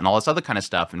implements and all this other kind of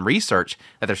stuff and research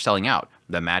that they're selling out.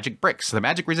 The magic bricks, the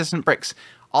magic resistant bricks,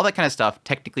 all that kind of stuff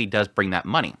technically does bring that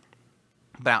money.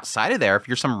 But outside of there, if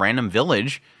you're some random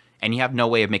village and you have no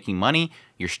way of making money,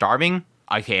 you're starving,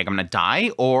 okay, I'm going to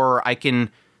die, or I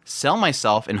can sell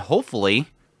myself and hopefully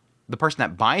the person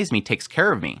that buys me takes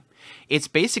care of me. It's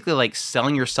basically like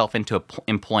selling yourself into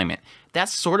employment.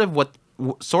 That's sort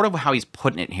of how he's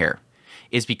putting it here.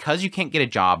 Is because you can't get a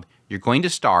job, you're going to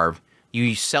starve,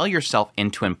 you sell yourself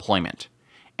into employment.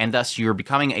 And thus you're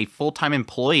becoming a full-time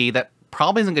employee that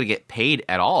probably isn't going to get paid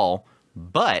at all,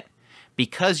 but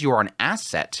because you're an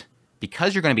asset,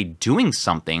 because you're going to be doing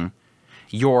something,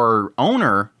 your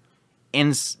owner,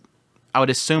 in I would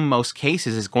assume most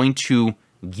cases, is going to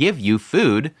give you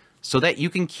food so that you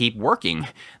can keep working.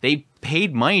 They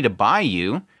paid money to buy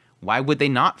you. Why would they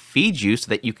not feed you so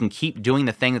that you can keep doing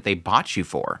the thing that they bought you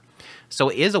for? So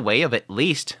it is a way of at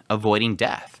least avoiding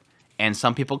death. And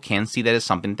some people can see that as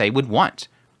something they would want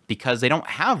because they don't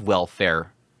have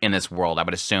welfare in this world, I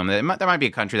would assume. There might be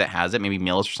a country that has it, maybe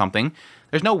meals or something.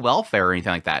 There's no welfare or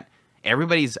anything like that.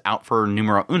 Everybody's out for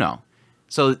numero uno.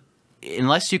 So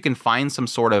unless you can find some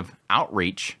sort of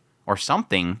outreach or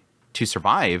something to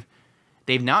survive,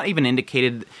 they've not even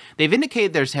indicated. They've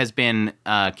indicated there has been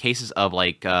cases of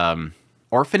like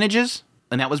orphanages,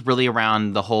 and that was really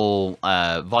around the whole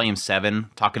Volume 7,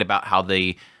 talking about how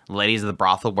the ladies of the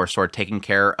brothel were sort of taking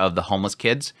care of the homeless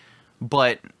kids,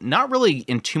 but not really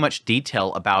in too much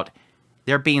detail about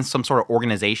there being some sort of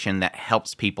organization that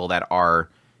helps people that are,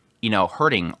 you know,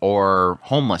 hurting or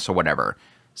homeless or whatever.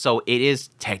 So it is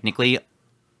technically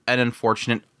an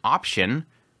unfortunate option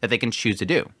that they can choose to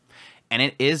do. And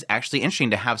it is actually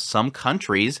interesting to have some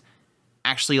countries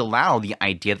actually allow the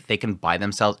idea that they can buy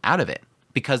themselves out of it,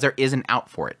 because there is an out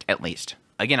for it, at least.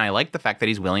 Again, I like the fact that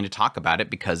he's willing to talk about it,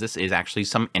 because this is actually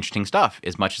some interesting stuff,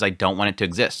 as much as I don't want it to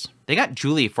exist. They got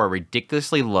Julie for a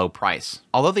ridiculously low price.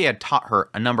 Although they had taught her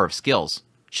a number of skills,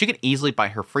 she could easily buy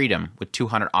her freedom with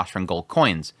 200 Austrian gold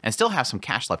coins and still have some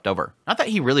cash left over. Not that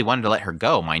he really wanted to let her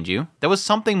go, mind you. There was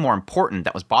something more important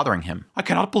that was bothering him. I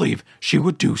cannot believe she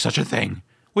would do such a thing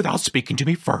without speaking to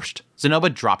me first.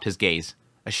 Zenoba dropped his gaze,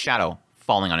 a shadow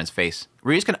falling on his face.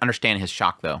 Ryu's can understand his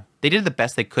shock, though. They did the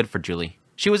best they could for Julie.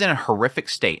 She was in a horrific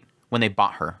state when they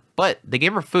bought her, but they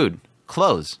gave her food,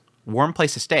 clothes, warm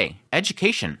place to stay,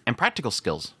 education, and practical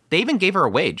skills. They even gave her a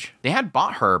wage. They had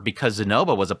bought her because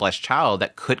Zenoba was a blessed child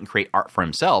that couldn't create art for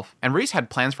himself, and Reese had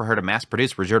plans for her to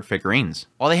mass-produce reserved figurines.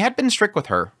 While they had been strict with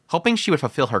her, hoping she would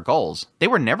fulfill her goals, they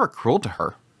were never cruel to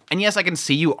her. And yes, I can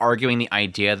see you arguing the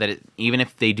idea that even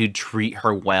if they do treat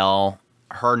her well,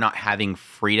 her not having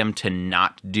freedom to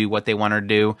not do what they want her to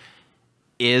do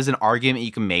is an argument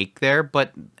you can make there,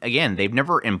 but again, they've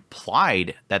never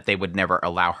implied that they would never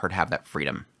allow her to have that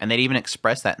freedom, and they'd even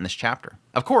express that in this chapter.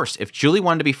 Of course, if Julie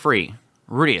wanted to be free,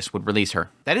 Rudius would release her.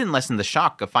 That didn't lessen the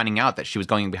shock of finding out that she was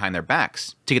going behind their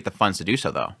backs to get the funds to do so,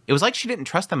 though. It was like she didn't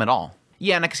trust them at all.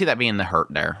 Yeah, and I can see that being the hurt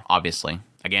there, obviously.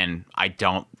 Again,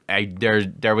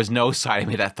 there was no side of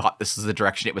me that thought this is the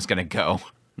direction it was going to go.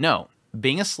 No.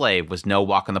 Being a slave was no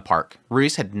walk in the park.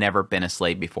 Rudius had never been a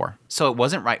slave before, so it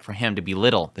wasn't right for him to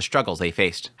belittle the struggles they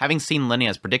faced. Having seen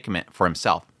Linnea's predicament for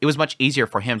himself, it was much easier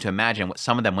for him to imagine what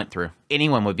some of them went through.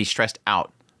 Anyone would be stressed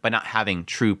out by not having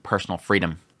true personal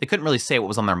freedom. They couldn't really say what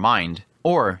was on their mind,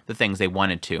 or the things they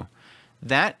wanted to.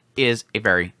 That is a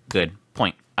very good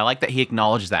point. I like that he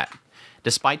acknowledged that.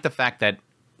 Despite the fact that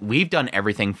we've done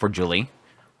everything for Julie,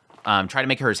 tried to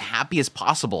make her as happy as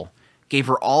possible, gave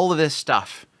her all of this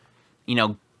stuff, you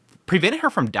know, prevented her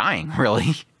from dying,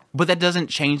 really. But that doesn't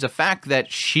change the fact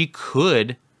that she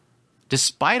could,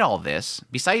 despite all this,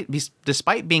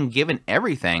 despite being given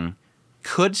everything,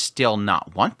 could still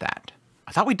not want that.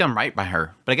 I thought we'd done right by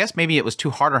her, but I guess maybe it was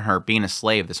too hard on her being a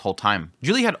slave this whole time.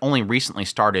 Julie had only recently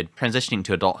started transitioning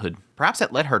to adulthood. Perhaps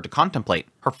that led her to contemplate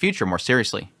her future more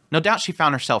seriously. No doubt she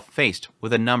found herself faced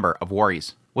with a number of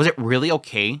worries. Was it really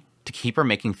okay to keep her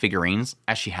making figurines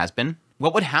as she has been?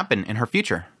 What would happen in her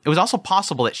future? It was also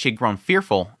possible that she had grown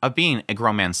fearful of being a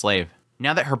grown man's slave,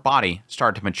 now that her body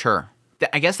started to mature.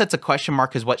 I guess that's a question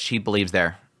mark is what she believes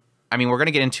there. I mean, we're going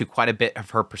to get into quite a bit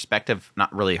of her perspective,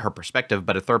 not really her perspective,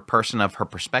 but a third person of her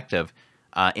perspective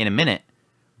in a minute.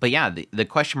 But yeah, the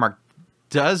question mark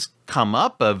does come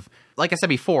up of, like I said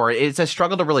before, it's a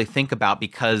struggle to really think about,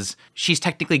 because she's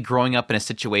technically growing up in a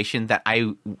situation that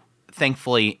I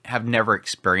thankfully have never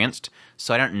experienced.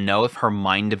 So I don't know if her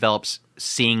mind develops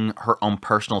seeing her own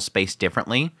personal space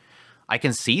differently. I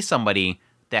can see somebody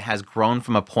that has grown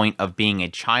from a point of being a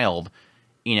child,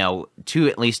 you know, to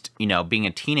at least, you know, being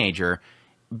a teenager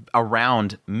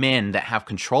around men that have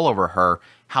control over her,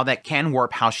 how that can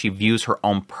warp how she views her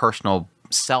own personal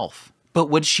self. But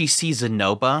would she see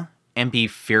Zenoba and be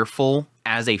fearful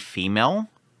as a female?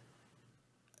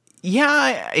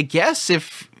 Yeah, I guess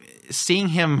if seeing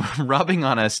him rubbing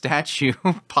on a statue,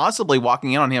 possibly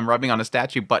walking in on him rubbing on a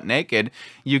statue butt naked,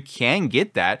 you can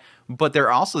get that. But there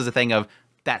also is a thing of,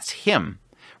 that's him.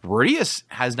 Rudius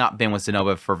has not been with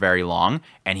Zenoba for very long,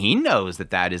 and he knows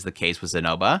that that is the case with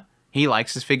Zenoba. He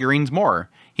likes his figurines more.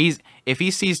 If he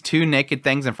sees two naked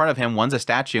things in front of him, one's a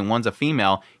statue and one's a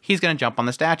female, he's going to jump on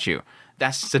the statue.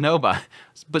 That's Zenoba.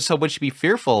 But so would she be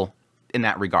fearful in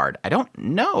that regard? I don't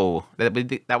know that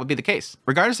would be the case.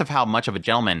 Regardless of how much of a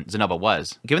gentleman Zenoba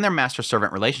was, given their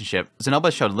master-servant relationship,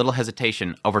 Zenoba showed little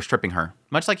hesitation over stripping her,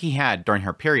 much like he had during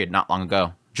her period not long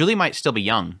ago. Julie might still be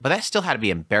young, but that still had to be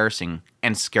embarrassing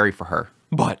and scary for her.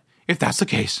 But if that's the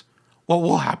case, what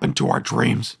will happen to our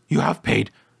dreams? You have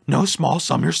paid no small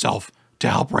sum yourself to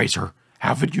help raise her,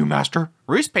 haven't you, Master?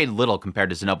 Roos paid little compared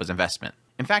to Zenoba's investment.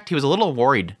 In fact, he was a little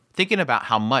worried, thinking about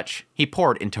how much he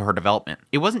poured into her development.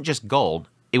 It wasn't just gold,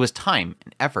 it was time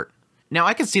and effort. Now,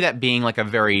 I can see that being like a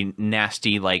very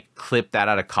nasty, like, clip that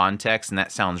out of context, and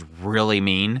that sounds really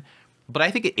mean. But I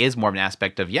think it is more of an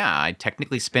aspect of, yeah, I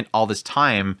technically spent all this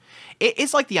time.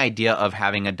 It's like the idea of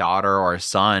having a daughter or a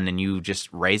son and you just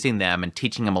raising them and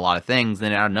teaching them a lot of things.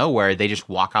 Then out of nowhere, they just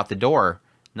walk out the door,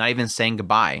 not even saying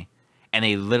goodbye. And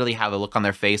they literally have a look on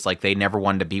their face like they never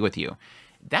wanted to be with you.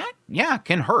 That, yeah,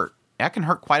 can hurt. That can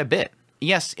hurt quite a bit.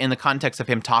 Yes, in the context of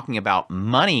him talking about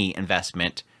money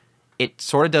investment, it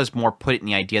sort of does more put it in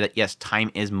the idea that, yes, time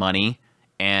is money.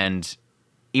 And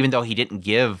even though he didn't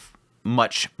give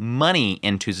much money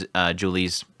into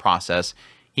Julie's process,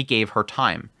 he gave her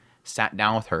time, sat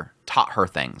down with her, taught her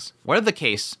things. Whatever the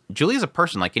case, Julie is a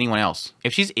person like anyone else.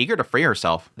 If she's eager to free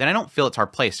herself, then I don't feel it's our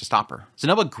place to stop her.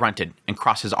 Zenoba grunted and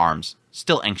crossed his arms,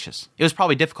 still anxious. It was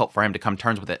probably difficult for him to come to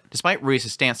terms with it. Despite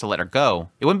Ruiz' stance to let her go,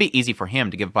 it wouldn't be easy for him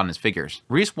to give up on his figures.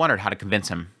 Ruiz wondered how to convince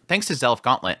him. Thanks to Zelf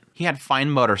Gauntlet, he had fine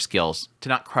motor skills to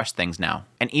not crush things now.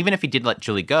 And even if he did let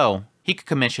Julie go, he could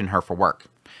commission her for work.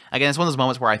 Again, it's one of those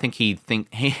moments where I think he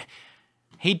thinks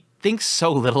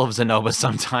so little of Zenoba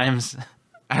sometimes.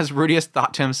 As Rudius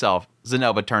thought to himself,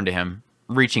 Zenoba turned to him,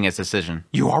 reaching his decision.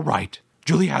 You are right.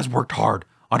 Julie has worked hard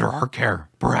under our care.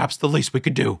 Perhaps the least we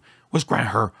could do was grant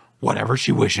her whatever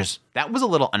she wishes. That was a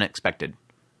little unexpected.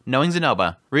 Knowing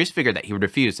Zenoba, Rudius figured that he would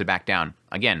refuse to back down.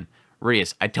 Again,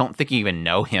 Rudius, I don't think you even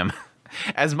know him.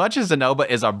 As much as Zenoba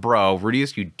is a bro,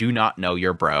 Rudius, you do not know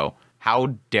your bro.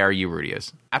 How dare you,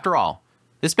 Rudius? After all,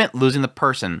 this meant losing the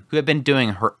person who had been doing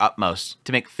her utmost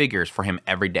to make figures for him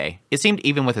every day. It seemed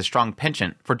even with his strong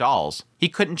penchant for dolls, he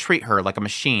couldn't treat her like a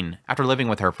machine after living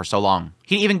with her for so long.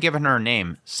 He'd even given her a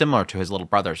name similar to his little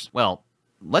brother's. Well,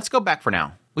 let's go back for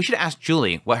now. We should ask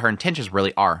Julie what her intentions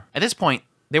really are. At this point,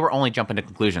 they were only jumping to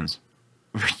conclusions.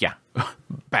 Yeah,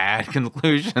 bad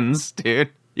conclusions,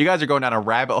 dude. You guys are going down a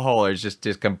rabbit hole or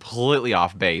just completely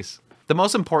off base. The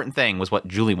most important thing was what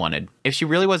Julie wanted. If she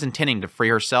really was intending to free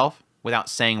herself, without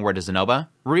saying a word to Zenoba,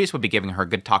 Rudius would be giving her a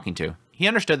good talking to. He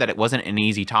understood that it wasn't an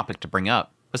easy topic to bring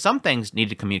up, but some things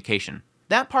needed communication.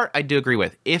 That part I do agree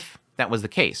with, if that was the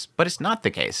case, but it's not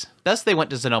the case. Thus they went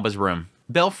to Zenoba's room.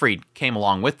 Belfried came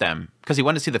along with them, because he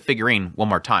wanted to see the figurine one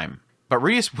more time. But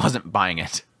Rudius wasn't buying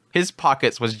it. His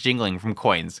pockets was jingling from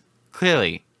coins.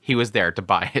 Clearly, he was there to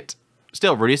buy it.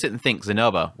 Still, Rudius didn't think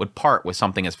Zenoba would part with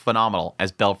something as phenomenal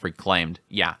as Belfried claimed.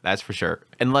 Yeah, that's for sure.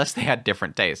 Unless they had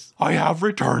different tastes. I have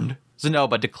returned,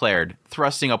 Zenoba declared,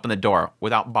 thrusting open the door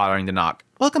without bothering to knock.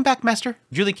 Welcome back, master.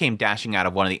 Julie came dashing out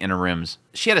of one of the inner rooms.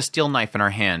 She had a steel knife in her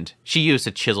hand. She used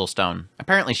a chisel stone.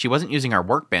 Apparently, she wasn't using her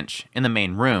workbench in the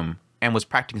main room and was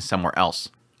practicing somewhere else.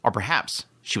 Or perhaps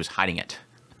she was hiding it.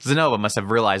 Zenoba must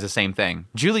have realized the same thing.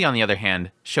 Julie, on the other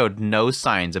hand, showed no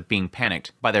signs of being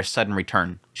panicked by their sudden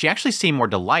return. She actually seemed more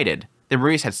delighted than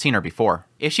Ruiz had seen her before.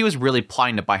 If she was really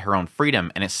plotting to buy her own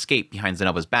freedom and escape behind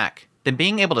Zenoba's back, then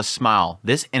being able to smile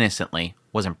this innocently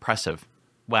was impressive.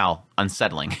 Well,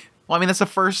 unsettling. Well, I mean, that's the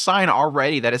first sign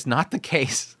already that it's not the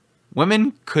case.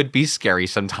 Women could be scary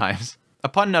sometimes.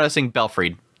 Upon noticing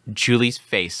Belfried, Julie's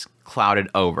face clouded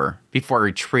over before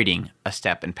retreating a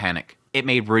step in panic. It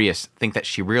made Rudius think that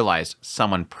she realized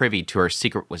someone privy to her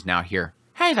secret was now here.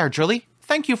 Hey there, Julie.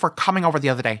 Thank you for coming over the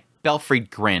other day.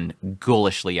 Belfried grinned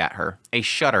ghoulishly at her. A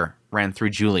shudder ran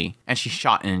through Julie, and she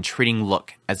shot an entreating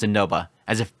look at Zenoba,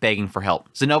 as if begging for help.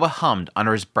 Zenoba hummed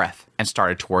under his breath and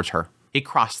started towards her. He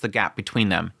crossed the gap between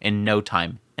them in no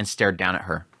time and stared down at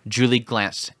her. Julie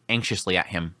glanced anxiously at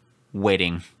him,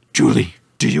 waiting. Julie,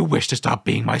 do you wish to stop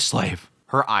being my slave?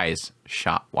 Her eyes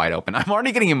shot wide open. I'm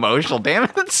already getting emotional, damn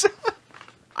it.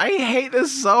 I hate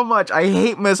this so much. I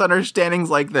hate misunderstandings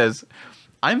like this.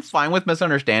 I'm fine with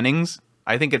misunderstandings.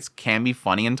 I think it can be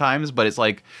funny in times, but it's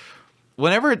like,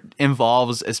 whenever it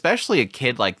involves, especially a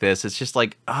kid like this, it's just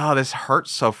like, oh, this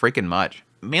hurts so freaking much.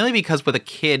 Mainly because with a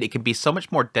kid, it can be so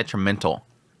much more detrimental.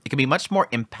 It can be much more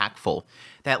impactful.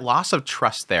 That loss of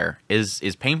trust there is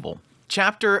painful.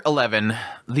 Chapter 11,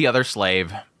 The Other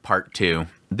Slave, Part 2.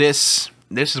 This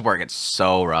is where it gets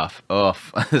so rough. Ugh,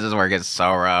 this is where it gets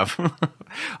so rough.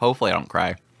 Hopefully I don't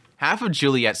cry. Half of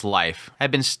Juliet's life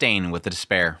had been stained with the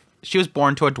despair. She was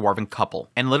born to a dwarven couple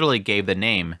and literally gave the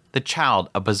name the Child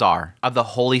of Bazaar, of the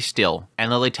Holy Still,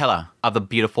 and Lilitella of the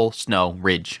Beautiful Snow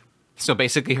Ridge. So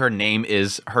basically her name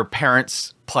is her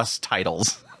parents plus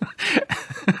titles.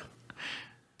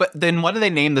 But then what do they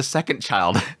name the second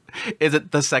child? Is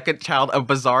it the second child of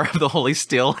Bazaar of the Holy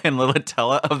Still and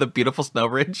Lilitella of the Beautiful Snow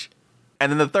Ridge?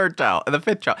 And then the third child, and the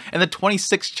fifth child, and the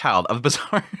 26th child of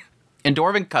Bazaar. In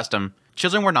Dwarven custom,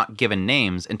 Children were not given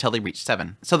names until they reached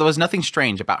 7, so there was nothing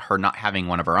strange about her not having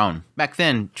one of her own. Back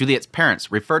then, Juliet's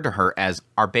parents referred to her as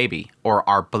our baby or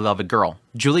our beloved girl.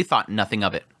 Julie thought nothing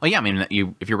of it. Well, yeah, I mean,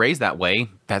 if you're raised that way,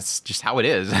 that's just how it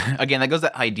is. Again, that goes to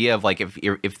that idea of like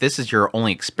if this is your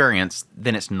only experience,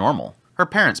 then it's normal. Her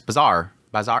parents, Bazar?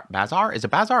 Is it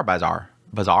Bazar or Bazar?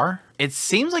 Bazar? It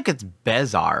seems like it's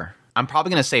Bezar. I'm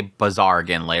probably going to say Bazar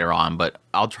again later on, but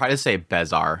I'll try to say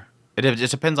Bezar. It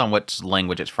just depends on which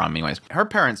language it's from anyways. Her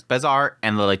parents, Bezar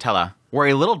and Lilitella, were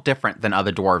a little different than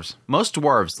other dwarves. Most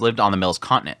dwarves lived on the Mills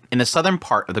continent, in the southern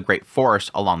part of the Great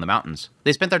Forest along the mountains.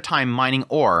 They spent their time mining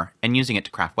ore and using it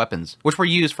to craft weapons, which were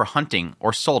used for hunting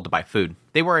or sold to buy food.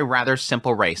 They were a rather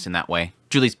simple race in that way.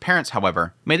 Julie's parents,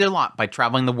 however, made their lot by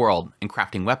traveling the world and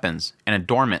crafting weapons and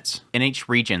adornments in each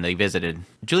region they visited.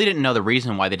 Julie didn't know the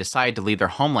reason why they decided to leave their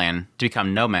homeland to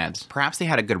become nomads. Perhaps they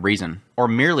had a good reason, or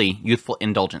merely youthful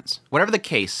indulgence. Whatever the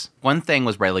case, one thing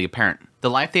was readily apparent. The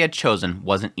life they had chosen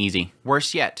wasn't easy.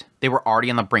 Worse yet, they were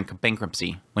already on the brink of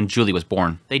bankruptcy when Julie was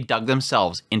born. They dug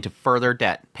themselves into further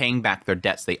debt, paying back their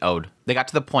debts they owed. They got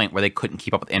to the point where they couldn't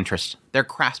keep up with interest. Their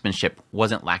craftsmanship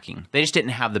wasn't lacking. They just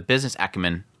didn't have the business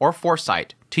acumen or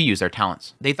foresight to use their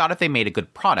talents. They thought if they made a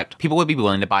good product, people would be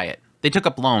willing to buy it. They took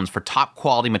up loans for top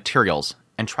quality materials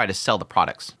and tried to sell the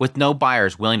products. With no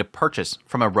buyers willing to purchase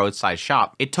from a roadside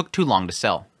shop, it took too long to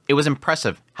sell. It was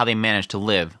impressive how they managed to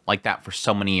live like that for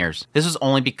so many years. This was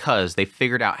only because they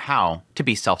figured out how to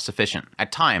be self-sufficient.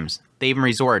 At times, they even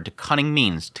resorted to cunning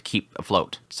means to keep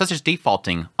afloat, such as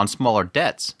defaulting on smaller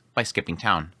debts by skipping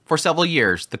town. For several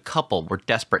years, the couple were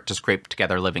desperate to scrape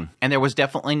together a living, and there was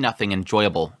definitely nothing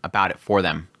enjoyable about it for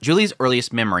them. Julie's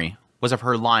earliest memory was of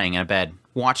her lying in a bed,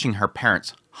 watching her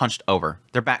parents hunched over,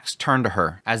 their backs turned to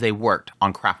her as they worked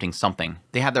on crafting something.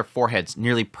 They had their foreheads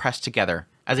nearly pressed together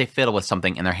as they fiddled with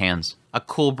something in their hands. A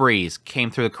cool breeze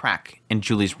came through the crack in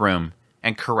Julie's room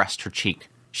and caressed her cheek.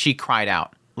 She cried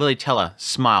out. Lilitella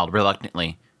smiled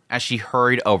reluctantly as she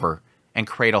hurried over and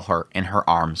cradled her in her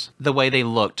arms. The way they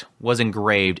looked was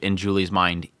engraved in Julie's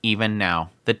mind even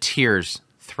now, the tears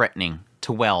threatening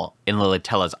to well in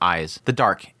Lilitella's eyes, the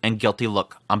dark and guilty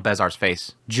look on Bezar's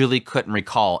face. Julie couldn't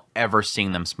recall ever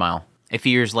seeing them smile. A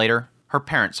few years later, her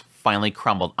parents finally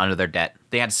crumbled under their debt.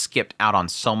 They had skipped out on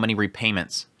so many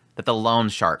repayments that the loan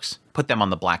sharks put them on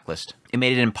the blacklist. It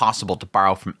made it impossible to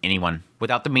borrow from anyone.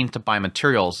 Without the means to buy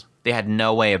materials, they had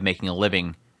no way of making a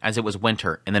living, as it was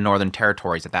winter in the Northern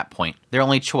Territories at that point. Their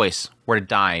only choice were to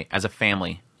die as a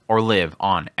family or live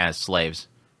on as slaves.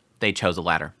 They chose the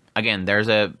latter. Again, there's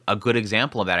a good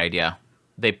example of that idea.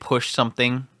 They pushed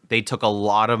something, they took a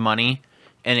lot of money,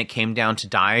 and it came down to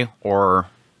die or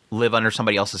live under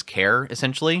somebody else's care,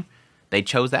 essentially. They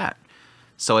chose that.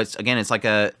 So it's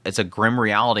a grim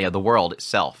reality of the world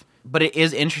itself. But it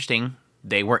is interesting.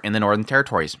 They were in the Northern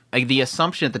Territories. Like, the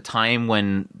assumption at the time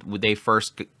when they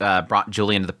first brought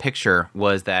Julie into the picture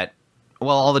was that,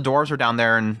 well, all the dwarves were down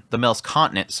there in the Mills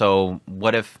continent. So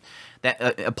what if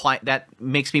that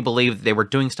makes me believe they were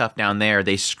doing stuff down there.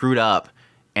 They screwed up,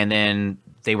 and then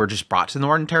they were just brought to the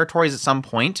Northern Territories at some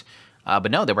point.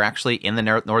 But no, they were actually in the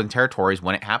Northern Territories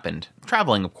when it happened.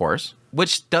 Traveling, of course.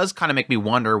 Which does kind of make me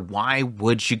wonder, why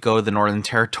would you go to the Northern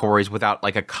Territories without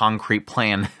like a concrete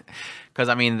plan? Because,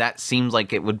 I mean, that seems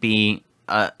like it would be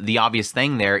the obvious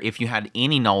thing there if you had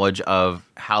any knowledge of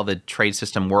how the trade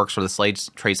system works or the slave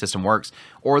trade system works,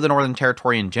 or the Northern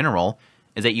Territory in general,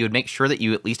 is that you would make sure that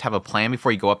you at least have a plan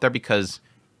before you go up there, because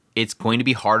it's going to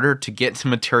be harder to get to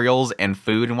materials and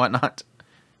food and whatnot.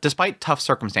 Despite tough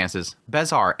circumstances,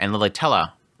 Bezar and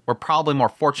Lilitella were probably more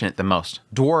fortunate than most.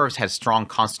 Dwarves had strong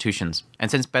constitutions,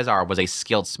 and since Bezar was a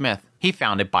skilled smith, he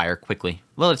found a buyer quickly.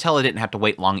 Lilitella didn't have to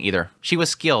wait long either. She was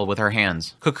skilled with her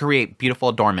hands, could create beautiful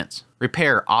adornments,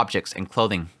 repair objects and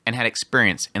clothing, and had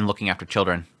experience in looking after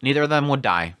children. Neither of them would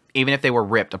die, even if they were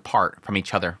ripped apart from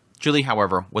each other. Julie,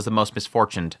 however, was the most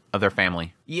misfortunate of their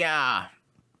family. Yeah,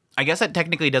 I guess that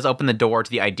technically does open the door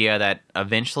to the idea that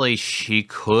eventually she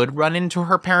could run into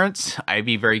her parents. I'd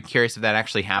be very curious if that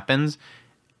actually happens.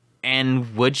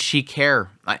 And would she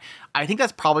care? I think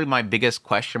that's probably my biggest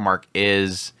question mark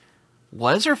is,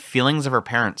 what is her feelings of her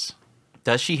parents?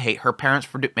 Does she hate her parents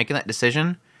for making that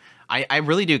decision? I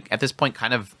really do, at this point,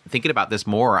 kind of thinking about this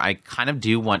more, I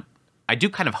do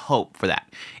kind of hope for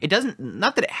that. It doesn't,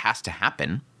 not that it has to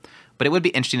happen, but it would be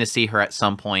interesting to see her at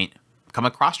some point come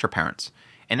across her parents.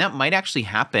 And that might actually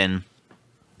happen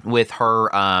with her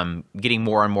getting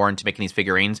more and more into making these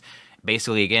figurines.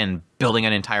 Basically, again, building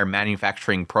an entire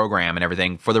manufacturing program and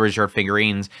everything for the reserve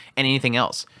figurines and anything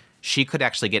else. She could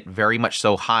actually get very much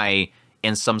so high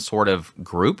in some sort of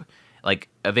group. Like,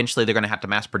 eventually they're going to have to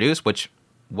mass produce, which,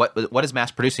 what does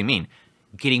mass producing mean?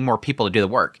 getting more people to do the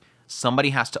work. Somebody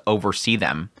has to oversee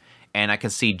them. And I can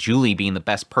see Julie being the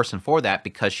best person for that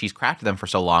because she's crafted them for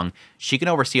so long. She can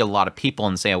oversee a lot of people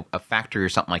in, say, a factory or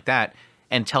something like that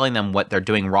and telling them what they're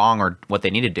doing wrong or what they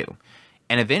need to do.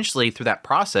 And eventually, through that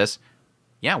process,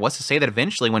 yeah, what's to say that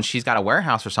eventually when she's got a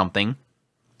warehouse or something,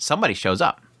 somebody shows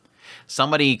up.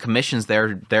 Somebody commissions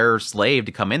their slave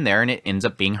to come in there and it ends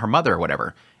up being her mother or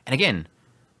whatever. And again,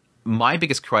 my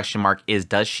biggest question mark is,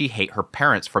 does she hate her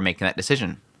parents for making that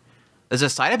decision? There's a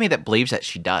side of me that believes that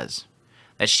she does.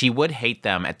 That she would hate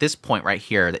them at this point right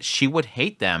here, that she would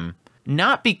hate them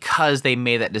not because they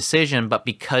made that decision, but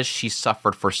because she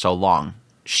suffered for so long.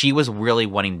 She was really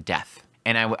wanting death.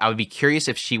 And I would be curious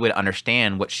if she would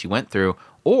understand what she went through,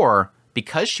 or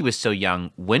because she was so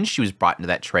young when she was brought into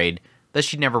that trade, that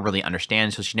she'd never really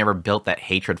understand, so she never built that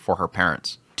hatred for her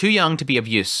parents. Too young to be of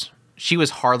use. She was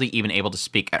hardly even able to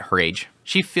speak at her age.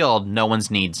 She filled no one's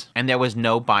needs, and there was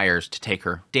no buyers to take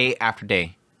her. Day after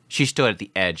day, she stood at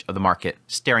the edge of the market,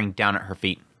 staring down at her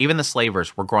feet. Even the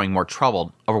slavers were growing more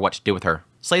troubled over what to do with her.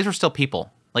 Slaves were still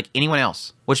people, like anyone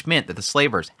else, which meant that the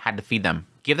slavers had to feed them,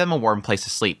 give them a warm place to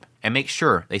sleep, and make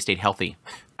sure they stayed healthy.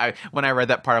 When I read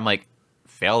that part, I'm like,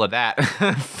 failed at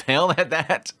that. Failed at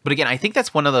that. But again, I think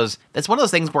that's one of those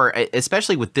things where,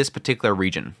 especially with this particular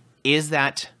region, is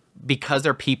that because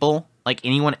they're people like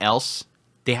anyone else,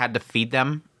 they had to feed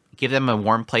them, give them a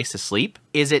warm place to sleep?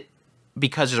 Is it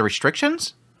because there's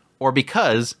restrictions? Or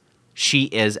because she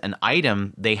is an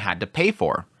item they had to pay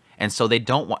for? And so they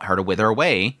don't want her to wither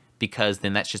away, because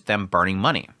then that's just them burning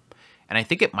money. And I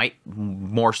think it might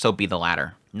more so be the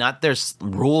latter. Not there's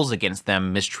rules against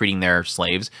them mistreating their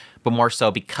slaves, but more so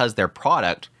because their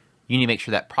product, you need to make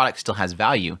sure that product still has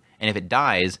value. And if it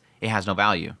dies, it has no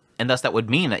value. And thus that would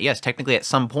mean that, yes, technically at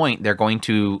some point, they're going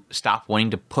to stop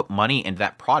wanting to put money into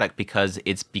that product because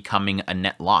it's becoming a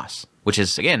net loss. Which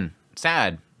is, again,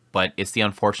 sad, but it's the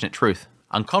unfortunate truth.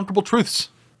 Uncomfortable truths.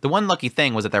 The one lucky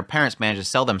thing was that their parents managed to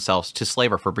sell themselves to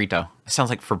slaver Fabrito. It sounds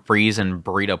like Febreze and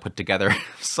burrito put together.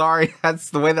 Sorry,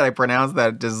 that's the way that I pronounce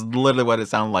that. Is literally what it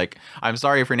sounded like. I'm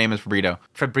sorry if your name is Fabrito.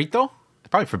 Fabrito?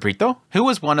 Probably Fabrito? Who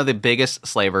was one of the biggest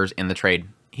slavers in the trade.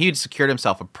 He had secured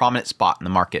himself a prominent spot in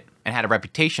the market and had a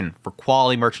reputation for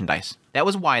quality merchandise. That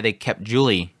was why they kept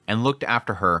Julie and looked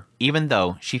after her, even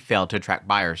though she failed to attract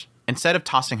buyers, instead of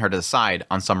tossing her to the side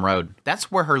on some road.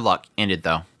 That's where her luck ended,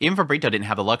 though. Even Fabrito didn't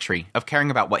have the luxury of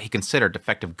caring about what he considered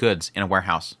defective goods in a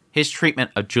warehouse. His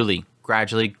treatment of Julie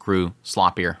gradually grew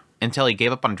sloppier, until he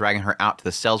gave up on dragging her out to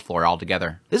the sales floor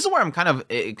altogether. This is where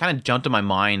it kind of jumped in my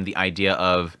mind the idea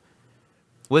of,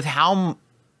 with how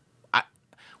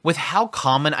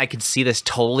common I could see this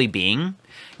totally being,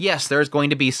 yes, there's going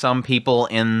to be some people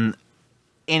in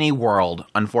any world,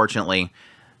 unfortunately,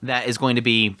 that is going to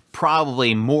be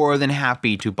probably more than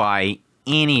happy to buy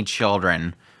any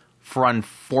children for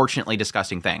unfortunately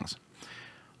disgusting things.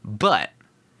 But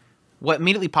what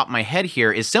immediately popped in my head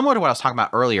here is similar to what I was talking about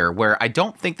earlier, where I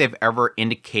don't think they've ever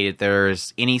indicated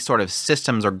there's any sort of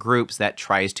systems or groups that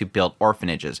tries to build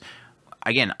orphanages.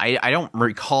 Again, I don't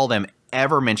recall them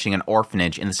ever mentioning an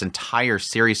orphanage in this entire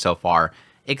series so far,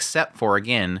 except for,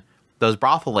 again, those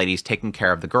brothel ladies taking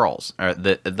care of the girls, or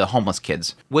the homeless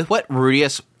kids. With what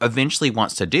Rudius eventually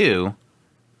wants to do,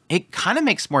 it kind of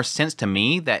makes more sense to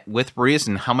me that with Rudius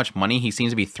and how much money he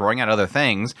seems to be throwing at other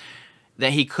things,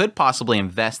 that he could possibly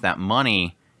invest that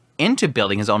money into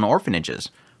building his own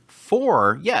orphanages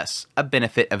for, yes, a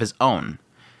benefit of his own.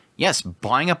 Yes,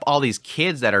 buying up all these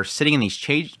kids that are sitting in these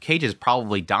cages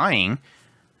probably dying,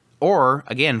 or,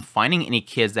 again, finding any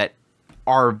kids that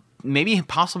are maybe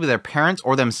possibly their parents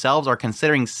or themselves are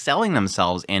considering selling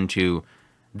themselves into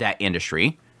that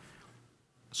industry.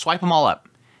 Swipe them all up.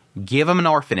 Give them an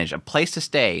orphanage, a place to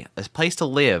stay, a place to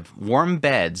live, warm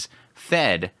beds,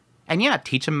 fed, and yeah,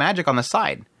 teach them magic on the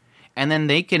side. And then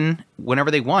they can, whenever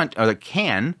they want, or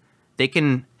they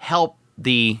can help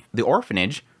the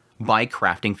orphanage by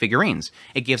crafting figurines.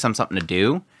 It gives them something to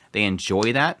do. They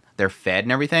enjoy that. They're fed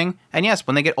and everything. And yes,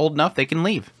 when they get old enough, they can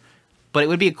leave. But it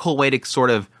would be a cool way to sort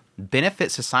of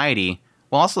benefit society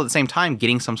while also at the same time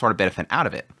getting some sort of benefit out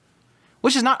of it.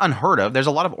 Which is not unheard of. There's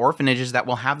a lot of orphanages that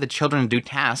will have the children do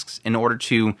tasks in order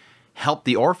to help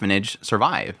the orphanage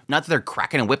survive. Not that they're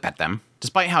cracking a whip at them.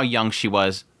 Despite how young she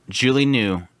was, Julie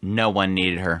knew no one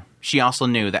needed her. She also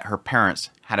knew that her parents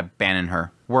had abandoned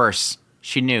her. Worse,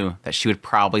 she knew that she would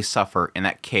probably suffer in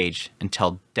that cage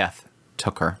until death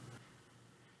took her.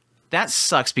 That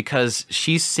sucks because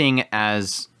she's seeing it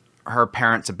as her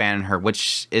parents abandoned her,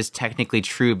 which is technically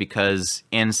true because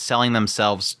in selling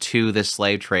themselves to the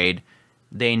slave trade,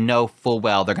 they know full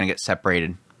well they're going to get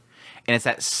separated. And it's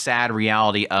that sad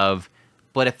reality of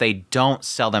But if they don't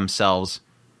sell themselves,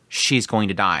 she's going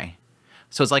to die.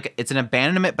 So it's like, it's an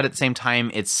abandonment, but at the same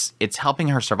time, it's helping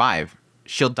her survive.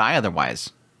 She'll die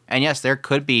otherwise. And yes, there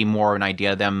could be more of an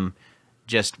idea of them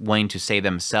just wanting to save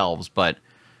themselves, but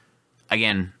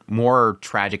again, more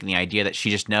tragic in the idea that she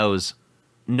just knows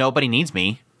nobody needs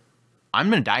me. I'm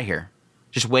going to die here.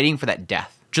 Just waiting for that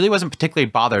death. Julie wasn't particularly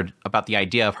bothered about the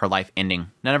idea of her life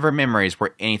ending. None of her memories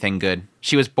were anything good.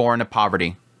 She was born to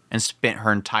poverty and spent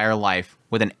her entire life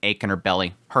with an ache in her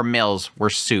belly. Her meals were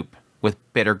soup with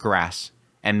bitter grass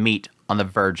and meat on the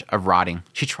verge of rotting.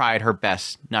 She tried her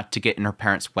best not to get in her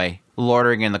parents' way,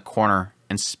 loitering in the corner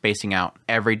and spacing out.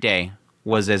 Every day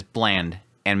was as bland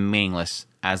and meaningless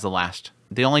as the last.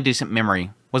 The only decent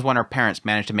memory was when her parents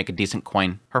managed to make a decent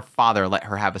coin. Her father let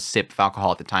her have a sip of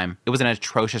alcohol at the time. It was an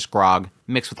atrocious grog,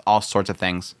 mixed with all sorts of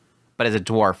things. But as a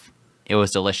dwarf, it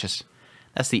was delicious.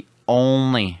 That's the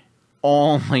only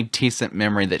decent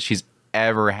memory that she's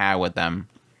ever had with them.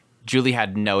 Julie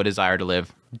had no desire to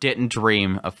live, didn't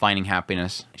dream of finding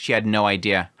happiness. She had no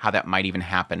idea how that might even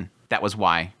happen. That was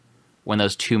why, when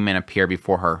those two men appeared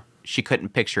before her, she couldn't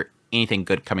picture anything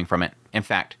good coming from it. In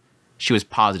fact, she was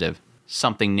positive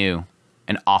something new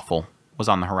and awful was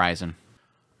on the horizon.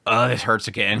 Oh, this hurts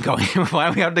again. Why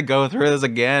do we have to go through this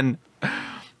again?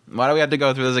 Why do we have to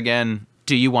go through this again?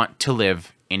 Do you want to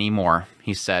live anymore?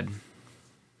 He said.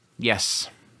 Yes,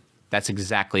 that's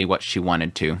exactly what she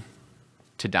wanted to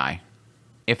die.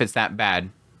 If it's that bad,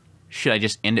 should I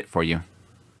just end it for you?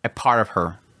 A part of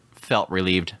her felt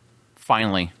relieved.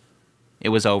 Finally, it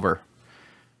was over.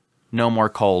 No more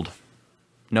cold.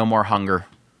 No more hunger.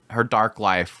 Her dark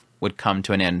life would come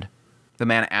to an end. The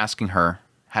man asking her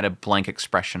had a blank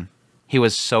expression. He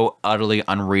was so utterly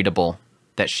unreadable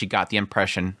that she got the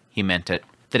impression he meant it.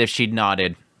 That if she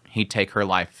nodded, he'd take her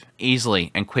life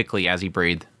easily and quickly as he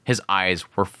breathed. His eyes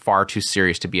were far too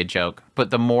serious to be a joke.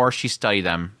 But the more she studied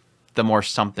them, the more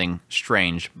something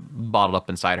strange bottled up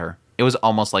inside her. It was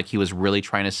almost like he was really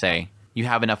trying to say, you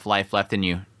have enough life left in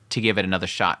you to give it another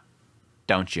shot,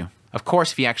 don't you? Of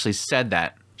course, if he actually said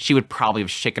that, she would probably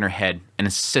have shaken her head and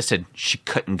insisted she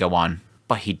couldn't go on.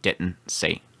 But he didn't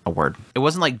say a word. It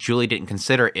wasn't like Julie didn't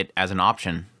consider it as an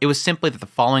option. It was simply that the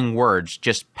following words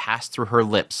just passed through her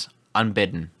lips,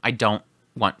 unbidden. I don't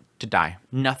want to die.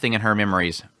 Nothing in her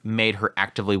memories made her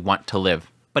actively want to live.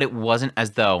 But it wasn't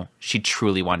as though she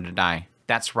truly wanted to die.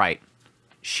 That's right.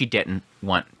 She didn't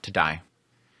want to die.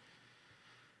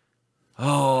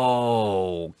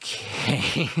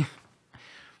 Okay.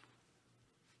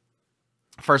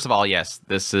 First of all, yes,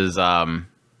 this is a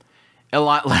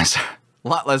lot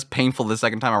less painful the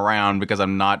second time around because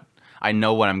I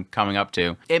know what I'm coming up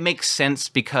to. It makes sense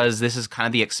because this is kind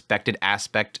of the expected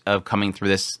aspect of coming through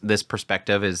this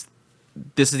perspective.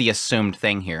 This is the assumed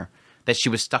thing here, that she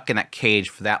was stuck in that cage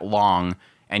for that long,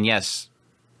 and yes,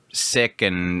 sick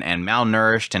and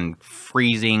malnourished and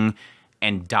freezing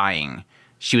and dying.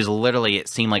 She was literally, it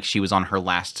seemed like she was on her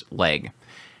last leg.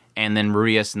 And then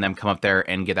Rudius and them come up there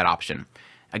and get that option.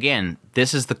 Again,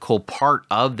 this is the cool part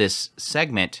of this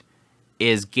segment,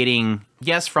 is getting,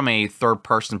 yes, from a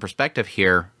third-person perspective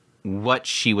here, what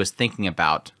she was thinking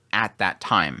about at that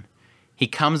time. He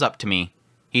comes up to me.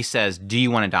 He says, do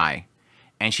you want to die?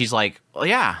 And she's like, well,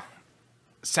 yeah,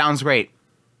 sounds great.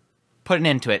 Put an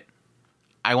end to it.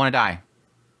 I want to die.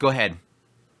 Go ahead.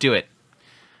 Do it.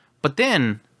 But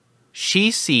then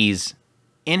she sees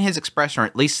in his expression, or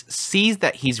at least sees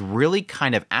that he's really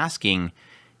kind of asking,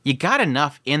 you got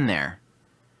enough in there.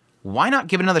 Why not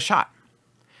give it another shot?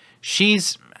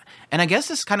 And I guess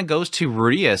this kind of goes to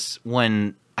Rudius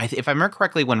when, if I remember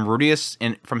correctly, when Rudius,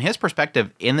 from his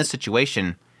perspective in this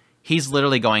situation, he's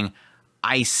literally going,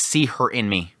 I see her in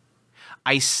me.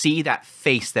 I see that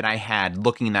face that I had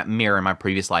looking in that mirror in my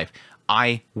previous life.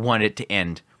 I wanted it to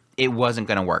end. It wasn't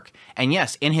going to work. And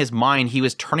yes, in his mind, he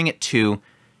was turning it to,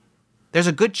 there's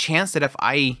a good chance that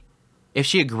if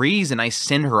she agrees and I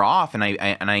send her off and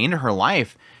I end her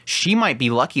life, she might be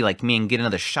lucky like me and get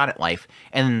another shot at life.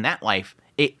 And in that life,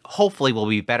 it hopefully will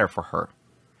be better for her.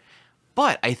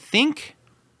 But I think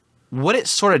what it's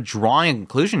sort of drawing a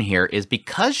conclusion here is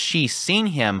because she's seen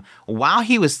him while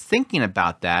he was thinking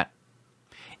about that,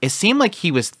 it seemed like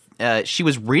she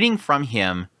was reading from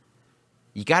him,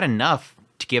 you got enough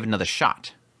to give another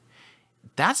shot.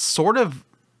 That's sort of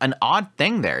an odd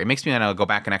thing there. It makes me want to go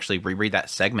back and actually reread that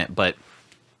segment, but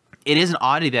it is an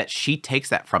oddity that she takes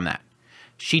that from that.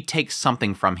 She takes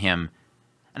something from him.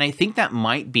 And I think that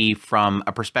might be from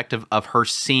a perspective of her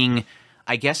seeing,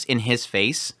 I guess, in his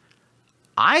face,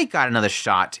 I got another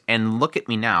shot and look at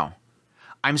me now.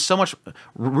 I'm so much,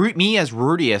 me as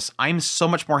Rudius, I'm so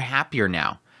much more happier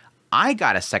now. I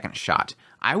got a second shot.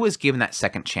 I was given that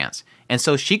second chance. And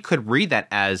so she could read that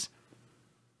as,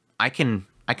 I can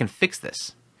fix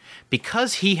this.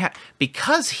 Because he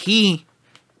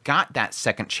got that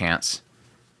second chance,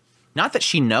 not that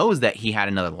she knows that he had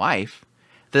another life,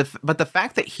 but the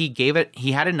fact that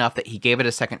he had enough that he gave it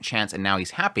a second chance and now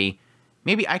he's happy,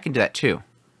 maybe I can do that too.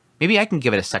 Maybe I can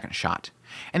give it a second shot.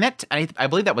 And that, I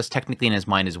believe that was technically in his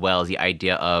mind as well, as the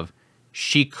idea of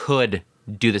she could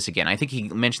do this again. I think he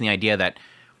mentioned the idea that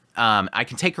I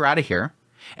can take her out of here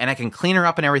and I can clean her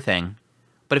up and everything,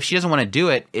 but if she doesn't want to do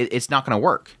it, it's not going to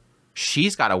work.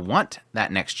 She's got to want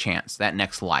that next chance, that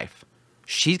next life.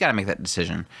 She's got to make that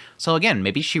decision. So again,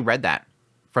 maybe she read that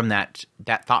from that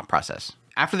thought process.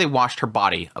 After they washed her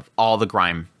body of all the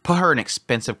grime, put her in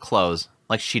expensive clothes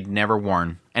like she'd never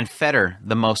worn, and fed her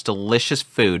the most delicious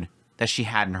food that she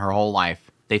had in her whole life,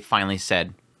 they finally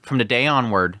said, "From today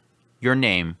onward, your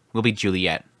name will be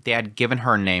Juliet." They had given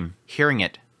her a name. Hearing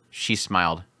it, she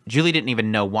smiled. Julie didn't even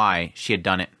know why she had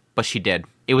done it, but she did.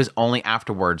 It was only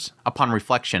afterwards, upon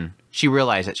reflection, she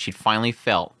realized that she'd finally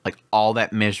felt like all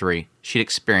that misery she'd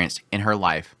experienced in her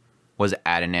life was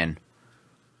at an end.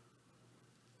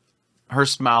 Her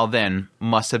smile then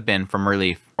must have been from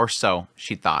relief, or so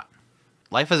she thought.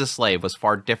 Life as a slave was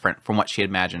far different from what she had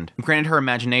imagined. Granted, her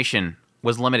imagination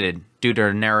was limited due to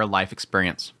her narrow life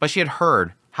experience, but she had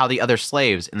heard how the other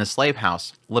slaves in the slave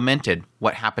house lamented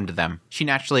what happened to them. She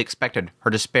naturally expected her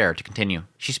despair to continue.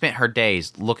 She spent her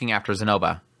days looking after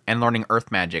Zenoba and learning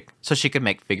earth magic so she could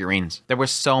make figurines. There were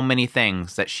so many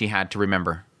things that she had to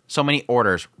remember. So many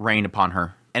orders rained upon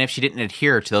her, and if she didn't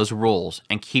adhere to those rules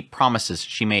and keep promises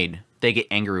she made, they'd get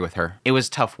angry with her. It was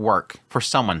tough work for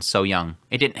someone so young.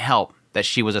 It didn't help that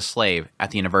she was a slave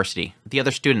at the university. The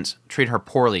other students treated her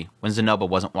poorly when Zenoba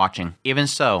wasn't watching. Even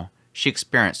so, she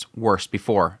experienced worse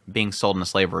before being sold into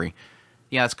slavery.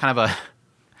 Yeah, it's kind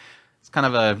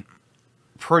of a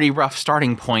pretty rough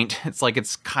starting point. It's like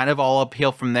it's kind of all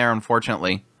uphill from there,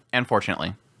 unfortunately. And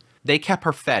fortunately. They kept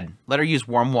her fed, let her use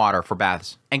warm water for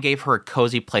baths, and gave her a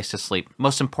cozy place to sleep.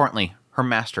 Most importantly, her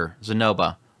master,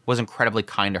 Zenoba, was incredibly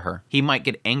kind to her. He might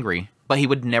get angry, but he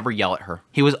would never yell at her.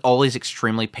 He was always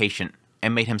extremely patient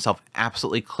and made himself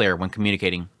absolutely clear when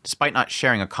communicating, despite not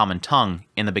sharing a common tongue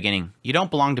in the beginning. "You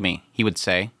don't belong to me," he would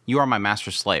say. "You are my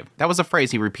master's slave." That was a phrase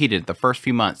he repeated the first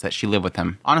few months that she lived with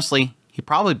him. Honestly, he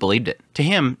probably believed it. To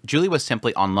him, Julie was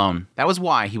simply on loan. That was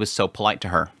why he was so polite to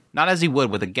her. Not as he would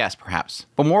with a guest, perhaps,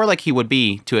 but more like he would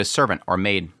be to a servant or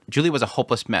maid. Julie was a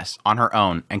hopeless mess on her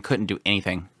own and couldn't do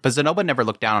anything. But Zenoba never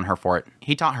looked down on her for it.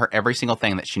 He taught her every single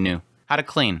thing that she knew. How to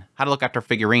clean, how to look after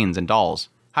figurines and dolls,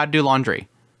 how to do laundry,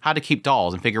 how to keep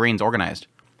dolls and figurines organized,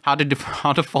 how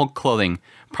to fold clothing,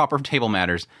 proper table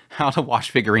manners, how to wash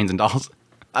figurines and dolls.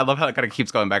 I love how it kind of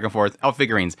keeps going back and forth. Oh,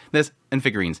 figurines, this and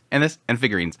figurines, and this and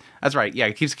figurines. That's right. Yeah,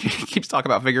 it keeps talking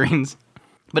about figurines.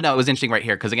 But no, it was interesting right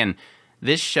here because again,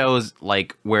 this shows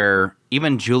like where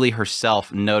even Julie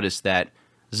herself noticed that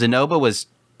Zenoba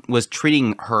was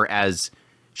treating her as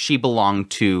she belonged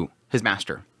to his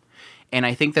master. And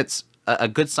I think that's a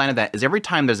good sign of that is every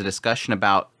time there's a discussion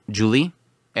about Julie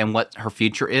and what her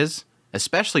future is,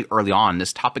 especially early on,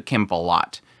 this topic came up a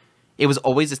lot. It was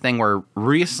always this thing where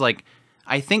Rios is like,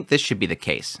 I think this should be the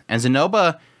case. And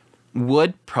Zenoba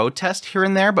would protest here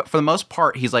and there, but for the most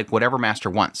part, he's like, whatever master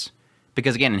wants.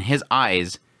 Because again, in his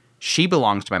eyes, she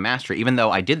belongs to my master, even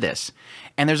though I did this.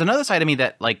 And there's another side of me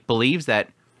that like believes that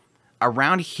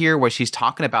around here where she's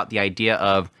talking about the idea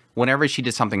of whenever she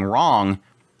did something wrong,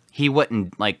 he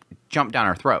wouldn't like jump down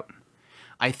her throat.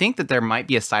 I think that there might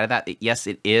be a side of that yes,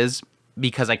 it is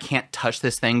because I can't touch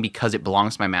this thing because it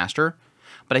belongs to my master.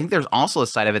 But I think there's also a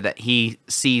side of it that he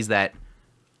sees that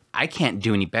I can't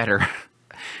do any better.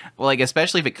 Well, like,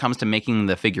 especially if it comes to making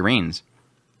the figurines.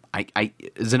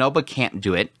 Zenoba can't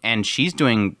do it, and she's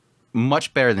doing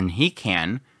much better than he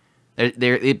can.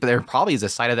 There probably is a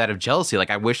side of that of jealousy. Like,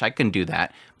 I wish I can do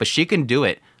that, but she can do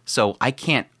it, so I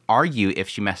can't argue if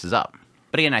she messes up.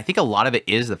 But again, I think a lot of it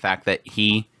is the fact that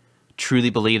he truly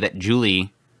believed that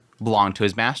Julie belonged to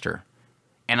his master.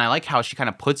 And I like how she kind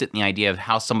of puts it in the idea of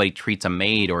how somebody treats a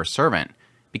maid or a servant,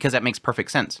 because that makes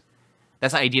perfect sense.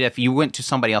 That's the idea that if you went to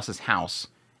somebody else's house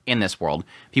in this world,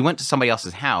 if you went to somebody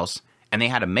else's house and they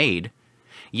had a maid,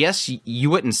 yes,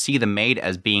 you wouldn't see the maid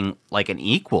as being like an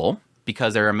equal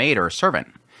because they're a maid or a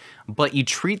servant, but you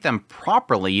treat them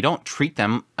properly. You don't treat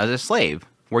them as a slave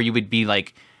where you would be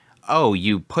like, oh,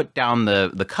 you put down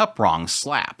the cup wrong,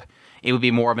 slap. It would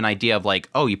be more of an idea of like,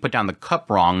 oh, you put down the cup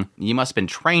wrong, you must have been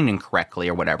trained incorrectly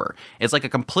or whatever. It's like a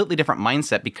completely different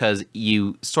mindset because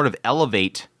you sort of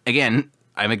elevate, again,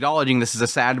 I'm acknowledging this is a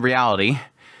sad reality,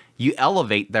 you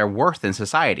elevate their worth in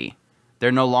society.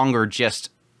 They're no longer just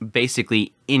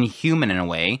basically inhuman in a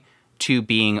way to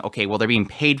being, okay, well, they're being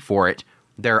paid for it.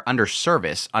 They're under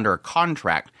service, under a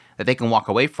contract that they can walk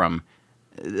away from.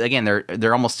 Again,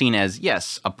 they're almost seen as,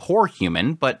 yes, a poor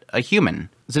human, but a human.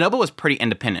 Zenoba was pretty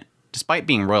independent, despite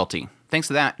being royalty. Thanks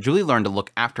to that, Julie learned to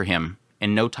look after him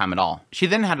in no time at all. She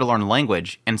then had to learn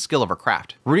language and skill of her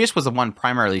craft. Rudius was the one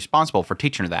primarily responsible for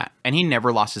teaching her that, and he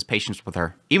never lost his patience with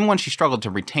her, even when she struggled to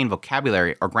retain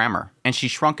vocabulary or grammar, and she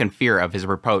shrunk in fear of his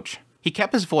reproach. He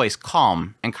kept his voice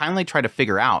calm and kindly tried to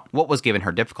figure out what was giving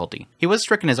her difficulty. He was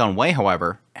strict in his own way,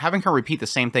 however, having her repeat the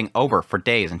same thing over for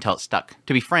days until it stuck.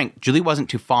 To be frank, Julie wasn't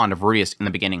too fond of Rudius in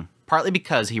the beginning, partly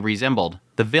because he resembled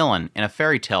the villain in a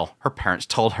fairy tale her parents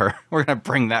told her. We're gonna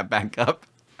bring that back up.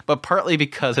 But partly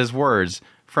because his words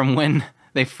from when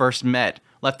they first met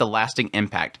left a lasting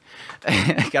impact.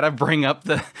 I gotta bring up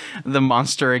the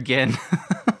monster again.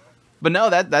 But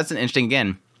no, that's an interesting,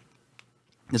 again,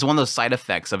 it's one of those side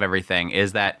effects of everything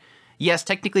is that, yes,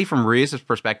 technically from Rudius'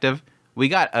 perspective, we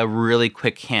got a really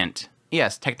quick hint.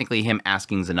 Yes, technically him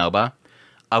asking Zenoba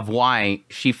of why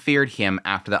she feared him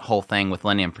after that whole thing with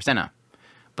Lenny and Priscilla.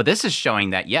 But this is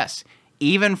showing that, yes,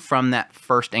 even from that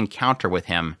first encounter with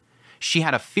him, she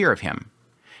had a fear of him.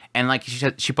 And like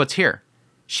she puts here,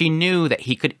 she knew that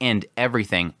he could end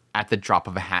everything at the drop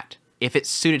of a hat. If it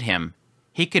suited him,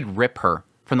 he could rip her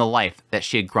from the life that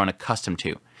she had grown accustomed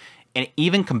to. And it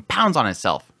even compounds on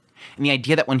itself. And the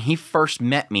idea that when he first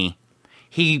met me,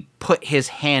 he put his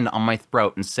hand on my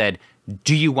throat and said,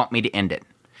 "Do you want me to end it?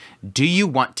 Do you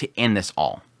want to end this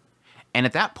all?" And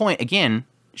at that point, again,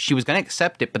 she was going to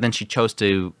accept it, but then she chose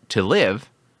to live.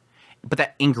 But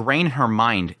that ingrained in her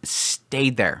mind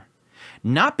stayed there.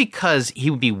 Not because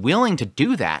he would be willing to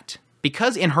do that,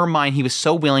 because in her mind he was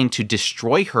so willing to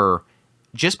destroy her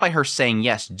just by her saying,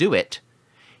 yes, do it.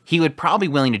 He would probably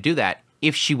be willing to do that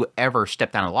if she would ever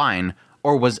step down a line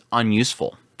or was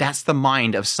unuseful. That's the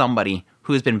mind of somebody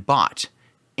who has been bought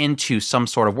into some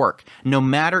sort of work. No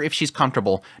matter if she's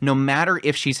comfortable, no matter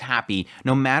if she's happy,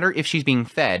 no matter if she's being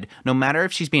fed, no matter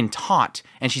if she's being taught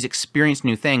and she's experienced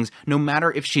new things, no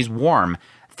matter if she's warm,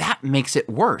 that makes it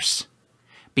worse.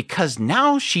 Because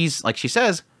now she's, like she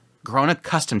says, grown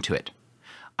accustomed to it.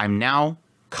 I'm now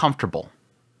comfortable.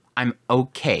 I'm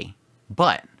okay.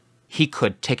 But he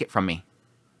could take it from me.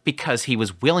 Because he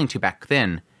was willing to back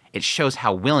then, it shows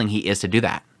how willing he is to do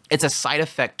that. It's a side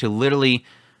effect to literally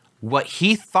what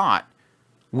he thought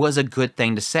was a good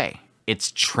thing to say.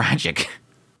 It's tragic.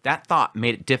 That thought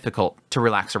made it difficult to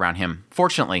relax around him.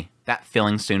 Fortunately, that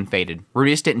feeling soon faded.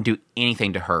 Rudius didn't do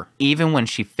anything to her, even when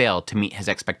she failed to meet his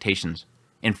expectations.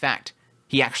 In fact,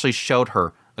 he actually showed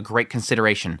her a great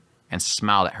consideration and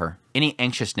smiled at her. Any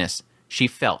anxiousness she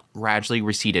felt gradually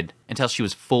receded until she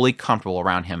was fully comfortable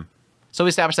around him. So we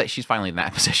established that she's finally in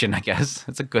that position, I guess.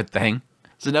 It's a good thing.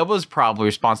 Zenoba was probably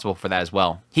responsible for that as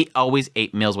well. He always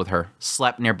ate meals with her,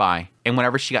 slept nearby, and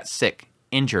whenever she got sick,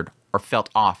 injured, or felt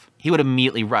off, he would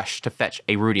immediately rush to fetch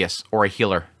a Rudius or a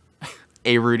healer.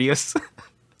 A Rudius?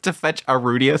 To fetch a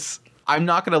Rudius? I'm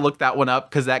not going to look that one up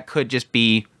because that could just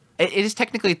be... It is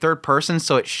technically third person,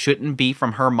 so it shouldn't be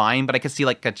from her mind, but I could see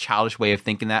like a childish way of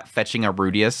thinking that, fetching a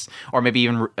Rudius, or maybe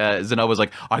even Zenoba's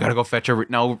like, I gotta go fetch a...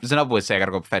 No, Zenoba would say I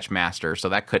gotta go fetch Master, so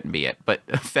that couldn't be it, but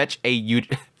fetch a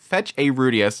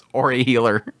Rudius or a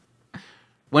healer.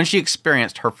 When she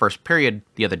experienced her first period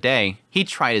the other day, he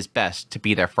tried his best to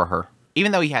be there for her,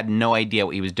 even though he had no idea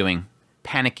what he was doing,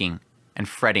 panicking and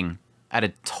fretting at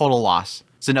a total loss.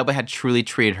 Zenoba had truly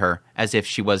treated her as if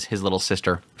she was his little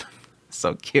sister.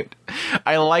 So cute.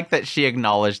 I like that she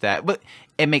acknowledged that, but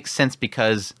it makes sense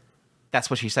because that's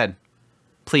what she said.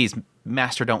 Please,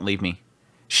 Master, don't leave me.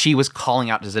 She was calling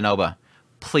out to Zenoba,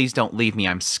 please don't leave me,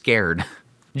 I'm scared.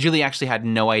 Julie actually had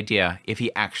no idea if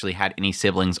he actually had any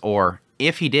siblings or,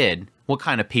 if he did, what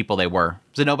kind of people they were.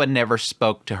 Zenoba never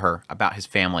spoke to her about his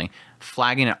family,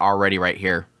 flagging it already right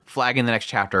here, flagging the next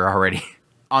chapter already.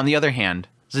 On the other hand,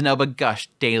 Zenoba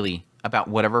gushed daily about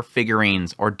whatever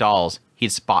figurines or dolls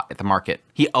he'd spot at the market.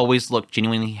 He always looked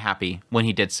genuinely happy when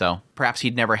he did so. Perhaps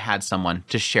he'd never had someone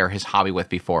to share his hobby with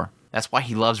before. That's why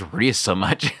he loves Rudius so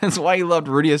much. That's why he loved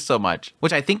Rudius so much.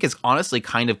 Which I think is honestly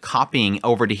kind of copying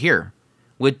over to here.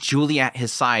 With Julie at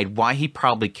his side, why he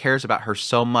probably cares about her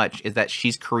so much is that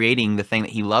she's creating the thing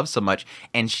that he loves so much,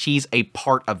 and she's a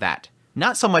part of that.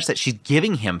 Not so much that she's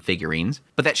giving him figurines,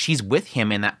 but that she's with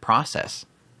him in that process.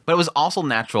 But it was also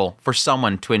natural for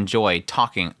someone to enjoy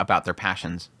talking about their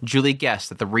passions. Julie guessed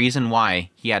that the reason why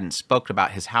he hadn't spoken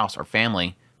about his house or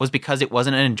family was because it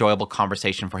wasn't an enjoyable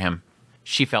conversation for him.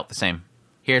 She felt the same.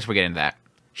 Here's where we get into that.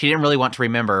 She didn't really want to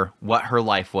remember what her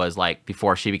life was like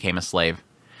before she became a slave.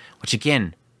 Which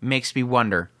again, makes me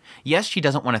wonder, Yes, she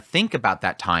doesn't want to think about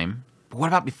that time, but what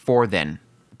about before then?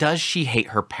 Does she hate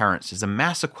her parents is a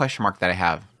massive question mark that I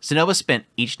have. Zenobia spent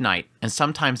each night, and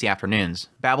sometimes the afternoons,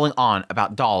 babbling on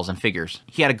about dolls and figures.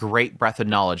 He had a great breadth of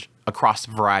knowledge across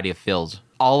a variety of fields,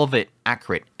 all of it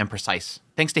accurate and precise.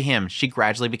 Thanks to him, she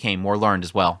gradually became more learned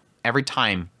as well. Every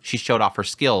time she showed off her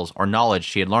skills or knowledge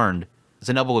she had learned,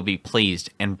 Zenobia would be pleased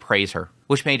and praise her,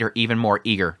 which made her even more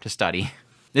eager to study.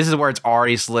 This is where it's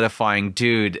already solidifying,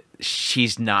 dude,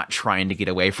 she's not trying to get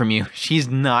away from you. She's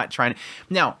not trying to...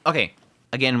 Now, okay,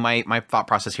 again, my thought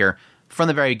process here, from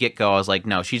the very get-go, I was like,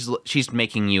 no, she's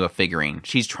making you a figurine.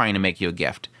 She's trying to make you a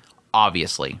gift,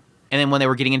 obviously. And then when they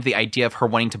were getting into the idea of her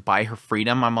wanting to buy her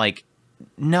freedom, I'm like,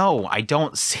 no, I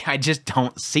just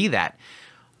don't see that.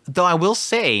 Though I will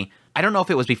say, I don't know if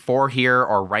it was before here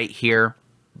or right here,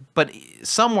 but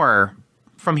somewhere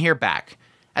from here back,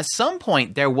 at some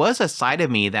point there was a side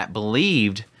of me that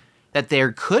believed that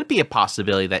there could be a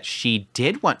possibility that she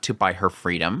did want to buy her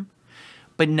freedom,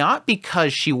 but not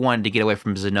because she wanted to get away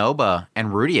from Zenobia and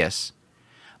Rudius,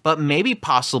 but maybe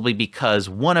possibly because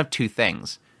one of two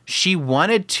things. She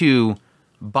wanted to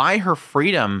buy her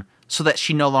freedom so that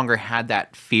she no longer had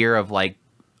that fear of like,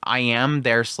 I am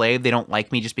their slave, they don't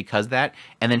like me just because of that,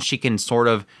 and then she can sort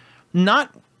of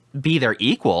not be their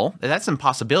equal. That's an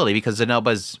impossibility because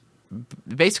Zenobia's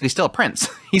basically still a prince.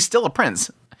 He's still a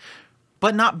prince,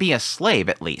 but not be a slave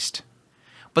at least.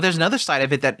 But there's another side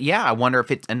of it that, yeah, I wonder if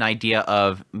it's an idea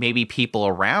of maybe people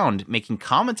around making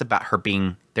comments about her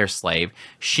being their slave.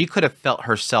 She could have felt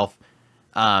herself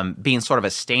being sort of a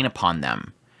stain upon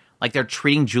them. Like they're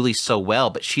treating Julie so well,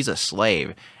 but she's a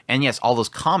slave. And yes, all those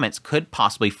comments could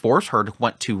possibly force her to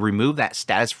want to remove that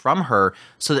status from her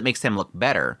so that it makes them look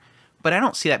better. But I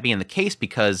don't see that being the case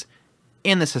because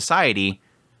in the society,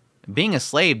 being a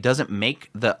slave doesn't make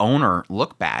the owner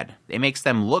look bad. It makes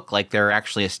them look like they're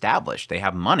actually established. They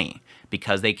have money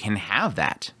because they can have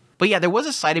that. But yeah, there was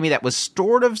a side of me that was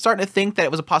sort of starting to think that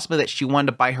it was a possibility that she wanted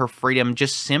to buy her freedom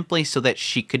just simply so that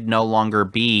she could no longer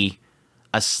be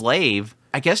a slave.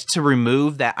 I guess to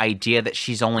remove that idea that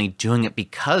she's only doing it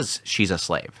because she's a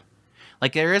slave.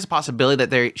 Like there is a possibility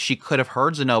that she could have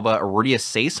heard Zenobia or Rudius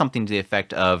say something to the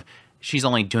effect of she's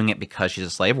only doing it because she's a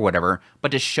slave or whatever,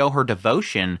 but to show her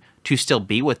devotion to still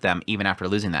be with them even after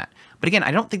losing that. But again,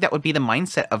 I don't think that would be the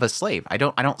mindset of a slave. I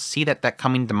don't see that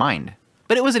coming to mind.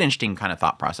 But it was an interesting kind of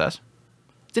thought process.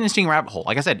 It's an interesting rabbit hole.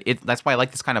 Like I said, that's why I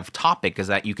like this kind of topic, is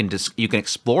that you can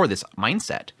explore this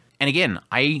mindset. And again,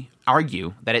 I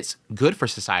argue that it's good for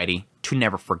society to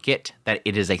never forget that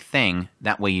it is a thing.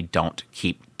 That way you don't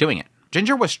keep doing it.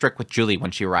 Ginger was strict with Julie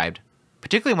when she arrived,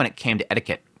 particularly when it came to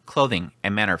etiquette, clothing,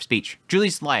 and manner of speech.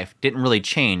 Julie's life didn't really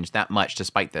change that much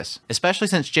despite this, especially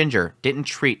since Ginger didn't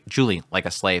treat Julie like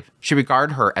a slave. She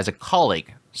regarded her as a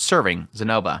colleague serving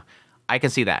Zenobia. I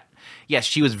can see that. Yes,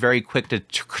 she was very quick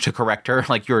to correct her,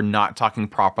 like, you're not talking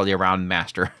properly around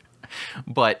master.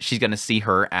 But she's going to see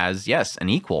her as, yes, an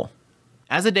equal.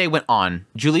 As the day went on,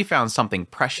 Julie found something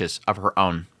precious of her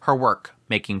own, her work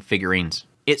making figurines.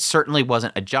 It certainly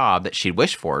wasn't a job that she'd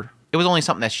wished for. It was only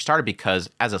something that she started because,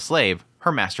 as a slave,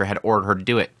 her master had ordered her to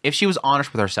do it. If she was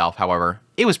honest with herself, however,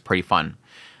 it was pretty fun.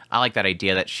 I like that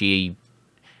idea that to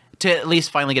at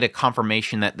least finally get a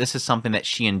confirmation that this is something that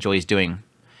she enjoys doing.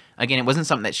 Again, it wasn't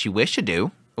something that she wished to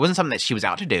do. It wasn't something that she was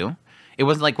out to do. It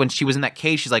wasn't like when she was in that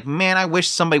cage, she's like, man, I wish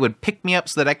somebody would pick me up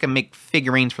so that I can make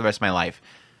figurines for the rest of my life.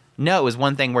 No, it was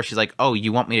one thing where she's like, oh,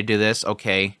 you want me to do this?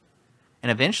 Okay.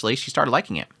 And eventually she started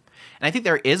liking it. And I think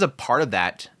there is a part of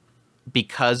that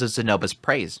because of Zenobia's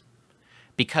praise.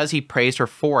 Because he praised her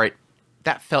for it,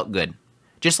 that felt good.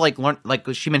 Just like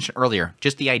she mentioned earlier,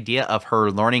 just the idea of her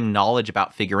learning knowledge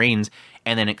about figurines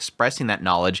and then expressing that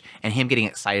knowledge and him getting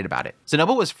excited about it.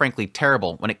 Zenobia was frankly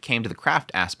terrible when it came to the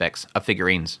craft aspects of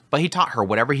figurines, but he taught her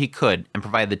whatever he could and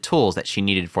provided the tools that she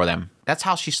needed for them. That's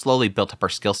how she slowly built up her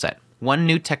skill set, one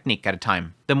new technique at a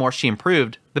time. The more she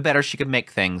improved, the better she could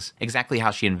make things exactly how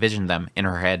she envisioned them in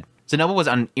her head. Zenobia was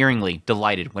unerringly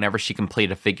delighted whenever she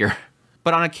completed a figure.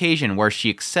 But on occasion where she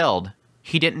excelled,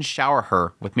 he didn't shower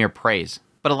her with mere praise,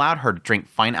 but allowed her to drink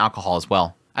fine alcohol as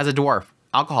well. As a dwarf,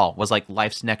 alcohol was like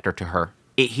life's nectar to her.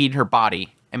 It heated her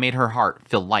body and made her heart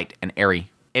feel light and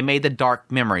airy. It made the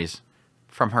dark memories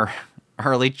from her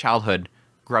early childhood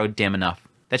grow dim enough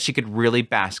that she could really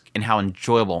bask in how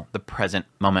enjoyable the present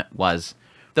moment was.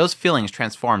 Those feelings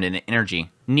transformed into energy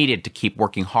needed to keep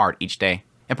working hard each day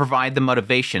and provide the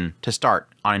motivation to start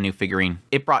on a new figurine.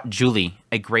 It brought Julie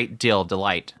a great deal of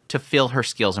delight to feel her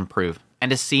skills improve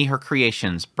and to see her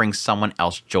creations bring someone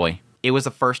else joy. It was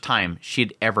the first time she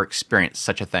had ever experienced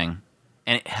such a thing,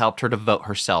 and it helped her devote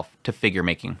herself to figure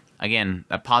making. Again,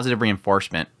 a positive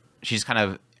reinforcement She's kind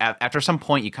of, after some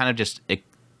point, you kind of just,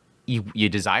 you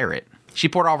desire it. She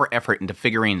poured all of her effort into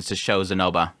figurines to show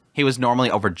Zenoba. He was normally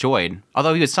overjoyed,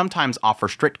 although he would sometimes offer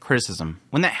strict criticism.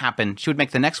 When that happened, she would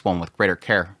make the next one with greater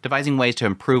care, devising ways to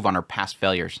improve on her past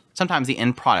failures. Sometimes the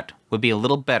end product would be a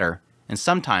little better, and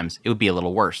sometimes it would be a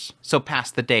little worse. So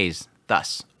passed the days,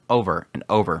 thus, over and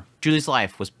over. Julie's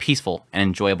life was peaceful and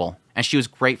enjoyable, and she was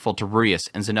grateful to Rudeus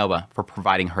and Zenoba for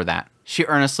providing her that. She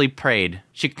earnestly prayed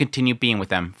she could continue being with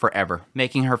them forever,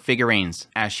 making her figurines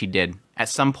as she did. At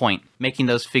some point, making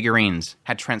those figurines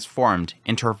had transformed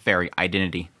into her very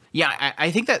identity. Yeah,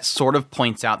 I think that sort of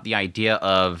points out the idea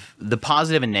of the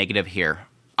positive and negative here.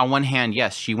 On one hand,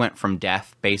 yes, she went from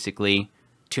death, basically,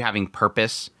 to having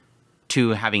purpose, to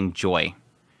having joy.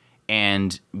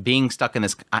 And being stuck in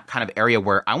this kind of area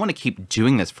where I want to keep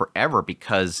doing this forever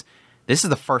because this is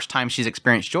the first time she's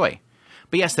experienced joy.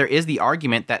 But yes, there is the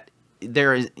argument that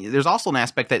there's also an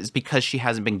aspect that is because she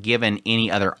hasn't been given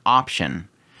any other option.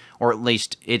 Or at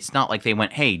least it's not like they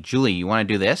went, hey, Julie, you want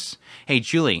to do this? Hey,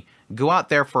 Julie, go out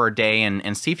there for a day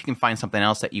and see if you can find something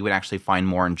else that you would actually find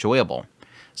more enjoyable.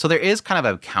 So there is kind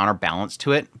of a counterbalance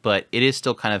to it, but it is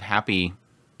still kind of happy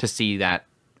to see that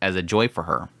as a joy for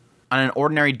her. On an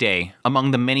ordinary day, among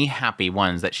the many happy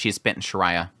ones that she spent in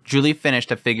Shiraya, Julie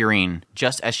finished a figurine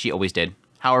just as she always did.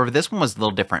 However, this one was a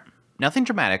little different. Nothing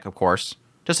dramatic, of course,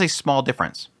 just a small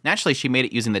difference. Naturally, she made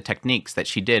it using the techniques that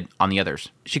she did on the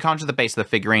others. She conjured the base of the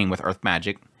figurine with earth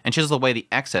magic, and chiseled away the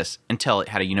excess until it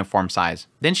had a uniform size.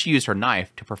 Then she used her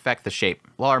knife to perfect the shape,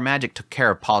 while her magic took care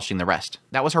of polishing the rest.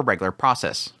 That was her regular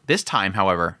process. This time,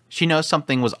 however, she knows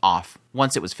something was off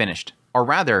once it was finished. Or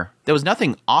rather, there was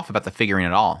nothing off about the figurine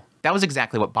at all. That was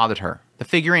exactly what bothered her. The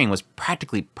figurine was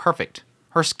practically perfect.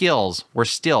 Her skills were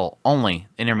still only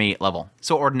intermediate level,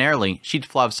 so ordinarily she'd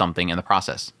flub something in the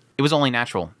process. It was only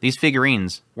natural. These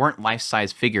figurines weren't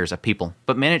life-size figures of people,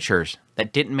 but miniatures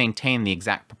that didn't maintain the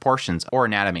exact proportions or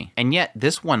anatomy. And yet,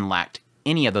 this one lacked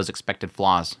any of those expected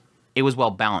flaws. It was well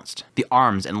balanced. The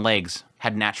arms and legs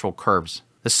had natural curves.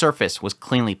 The surface was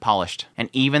cleanly polished, and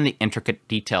even the intricate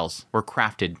details were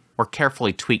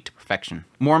carefully tweaked to perfection.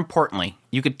 More importantly,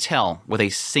 you could tell with a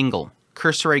single,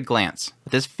 cursory glance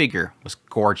that this figure was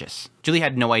gorgeous. Julie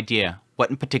had no idea what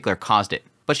in particular caused it,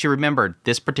 but she remembered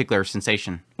this particular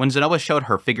sensation. When Zenoba showed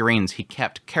her figurines he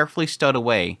kept carefully stowed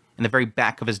away in the very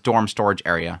back of his dorm storage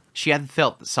area, she had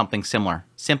felt something similar.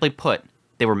 Simply put,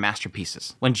 they were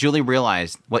masterpieces. When Julie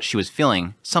realized what she was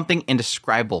feeling, something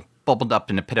indescribable bubbled up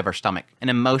in the pit of her stomach, an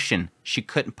emotion she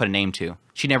couldn't put a name to.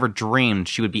 She never dreamed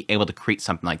she would be able to create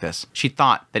something like this. She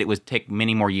thought that it would take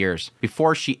many more years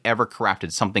before she ever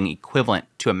crafted something equivalent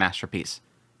to a masterpiece.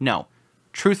 No,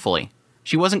 truthfully,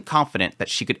 she wasn't confident that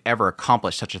she could ever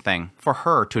accomplish such a thing. For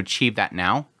her to achieve that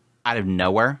now, out of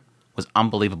nowhere, was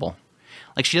unbelievable.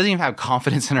 Like, she doesn't even have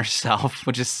confidence in herself,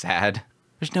 which is sad.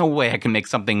 There's no way I can make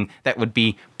something that would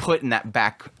be put in that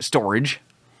back storage.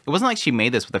 It wasn't like she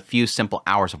made this with a few simple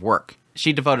hours of work.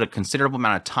 She devoted a considerable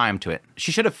amount of time to it.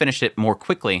 She should have finished it more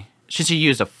quickly, since she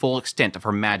used a full extent of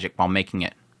her magic while making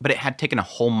it. But it had taken a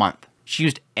whole month. She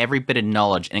used every bit of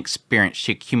knowledge and experience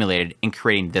she accumulated in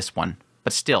creating this one.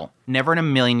 But still, never in a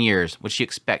million years would she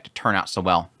expect to turn out so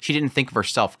well. She didn't think of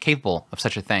herself capable of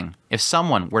such a thing. If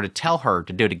someone were to tell her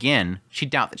to do it again, she'd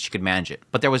doubt that she could manage it.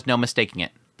 But there was no mistaking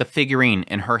it. The figurine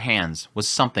in her hands was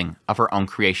something of her own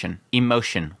creation.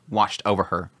 Emotion washed over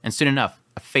her, and soon enough,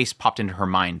 a face popped into her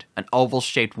mind, an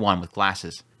oval-shaped one with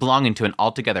glasses, belonging to an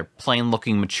altogether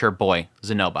plain-looking mature boy,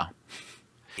 Zenoba.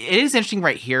 It is interesting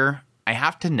right here, I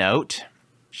have to note,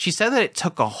 she said that it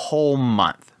took a whole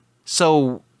month.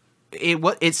 So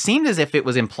it seemed as if it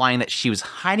was implying that she was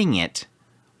hiding it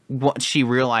once she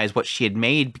realized what she had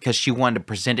made because she wanted to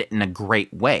present it in a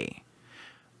great way.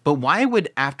 But why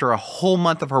would, after a whole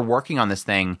month of her working on this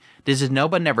thing, did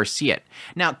Zenoba never see it?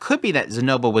 Now, it could be that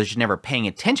Zenoba was never paying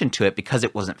attention to it because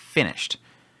it wasn't finished.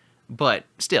 But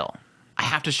still, I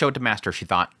have to show it to Master, she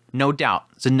thought. No doubt,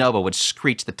 Zenoba would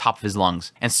screech at the top of his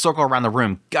lungs and circle around the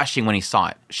room, gushing when he saw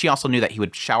it. She also knew that he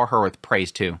would shower her with praise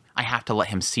too. I have to let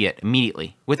him see it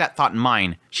immediately. With that thought in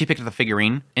mind, she picked up the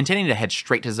figurine, intending to head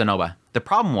straight to Zenoba. The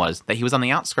problem was that he was on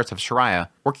the outskirts of Shiraya,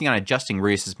 working on adjusting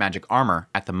Rudeus' magic armor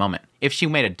at the moment. If she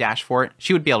made a dash for it,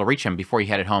 she would be able to reach him before he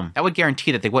headed home. That would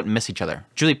guarantee that they wouldn't miss each other.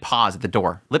 Julie paused at the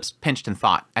door, lips pinched in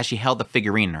thought, as she held the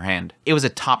figurine in her hand. It was a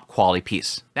top-quality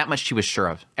piece. That much she was sure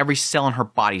of. Every cell in her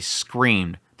body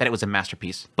screamed that it was a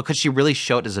masterpiece. But could she really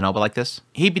show it to Zenoba like this?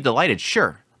 He'd be delighted,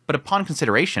 sure. But upon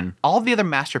consideration, all the other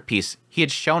masterpieces he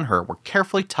had shown her were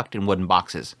carefully tucked in wooden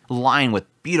boxes, lined with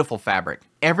beautiful fabric.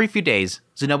 Every few days,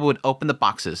 Zenoba would open the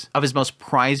boxes of his most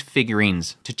prized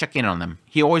figurines to check in on them.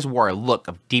 He always wore a look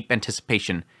of deep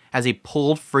anticipation as he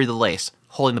pulled free the lace,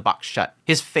 holding the box shut.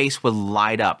 His face would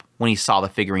light up when he saw the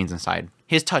figurines inside.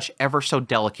 His touch ever so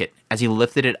delicate as he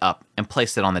lifted it up and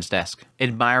placed it on his desk,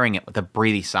 admiring it with a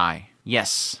breathy sigh.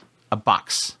 Yes, a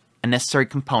box, a necessary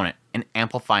component in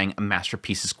amplifying a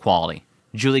masterpiece's quality.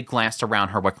 Julie glanced around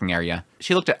her working area.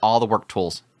 She looked at all the work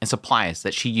tools and supplies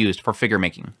that she used for figure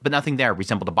making, but nothing there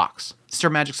resembled a box. Since her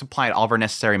magic supplied all of her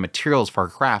necessary materials for her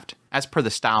craft, as per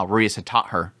the style Rudius had taught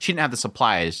her, she didn't have the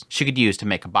supplies she could use to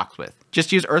make a box with.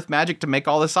 Just use earth magic to make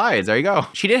all the sides, there you go.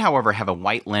 She did, however, have a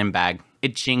white linen bag.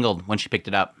 It jingled when she picked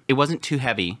it up. It wasn't too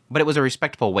heavy, but it was a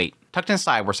respectable weight. Tucked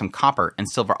inside were some copper and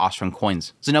silver Austrian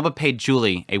coins. Zenobia paid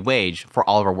Julie a wage for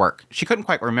all of her work. She couldn't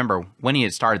quite remember when he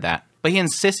had started that, but he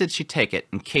insisted she take it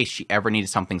in case she ever needed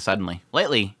something suddenly.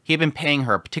 Lately, he had been paying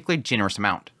her a particularly generous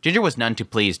amount. Ginger was none too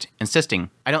pleased, insisting,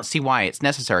 "I don't see why it's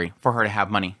necessary for her to have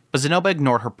money." But Zenobia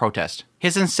ignored her protest.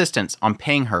 His insistence on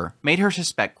paying her made her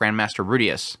suspect Grandmaster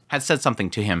Rudius had said something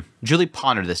to him. Julie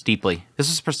pondered this deeply. This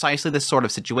was precisely the sort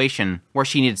of situation where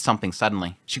she needed something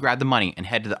suddenly. She grabbed the money and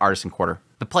headed to the artisan quarter.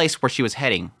 The place where she was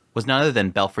heading was none other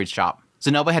than Belfried's shop.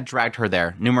 Zenobia had dragged her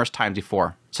there numerous times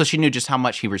before, so she knew just how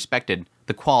much he respected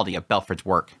the quality of Belfried's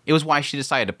work. It was why she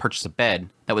decided to purchase a bed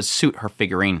that would suit her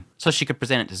figurine, so she could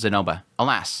present it to Zenobia.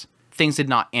 Alas, things did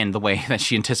not end the way that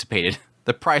she anticipated.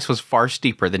 The price was far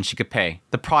steeper than she could pay.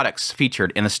 The products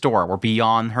featured in the store were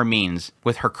beyond her means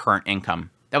with her current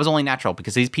income. That was only natural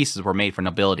because these pieces were made for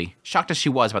nobility. Shocked as she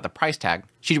was about the price tag,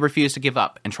 she refused to give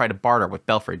up and tried to barter with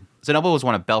Belfried. Zenobia was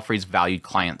one of Belfried's valued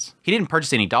clients. He didn't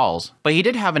purchase any dolls, but he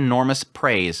did have enormous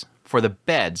praise for the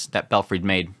beds that Belfried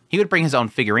made. He would bring his own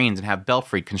figurines and have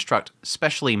Belfried construct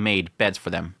specially made beds for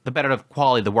them. The better the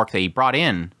quality of the work that he brought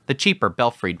in, the cheaper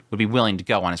Belfried would be willing to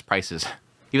go on his prices.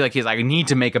 He's like, I need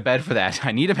to make a bed for that.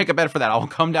 I need to make a bed for that. I will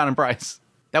come down in price.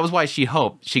 That was why she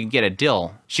hoped she could get a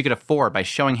deal she could afford by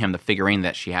showing him the figurine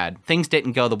that she had. Things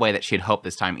didn't go the way that she had hoped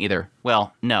this time either.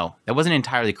 Well, no, that wasn't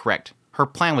entirely correct. Her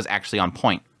plan was actually on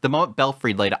point. The moment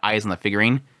Belfried laid eyes on the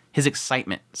figurine, his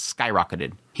excitement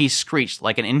skyrocketed. He screeched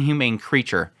like an inhumane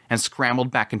creature and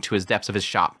scrambled back into his depths of his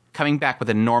shop, coming back with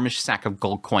an enormous sack of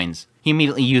gold coins. He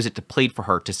immediately used it to plead for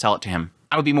her to sell it to him.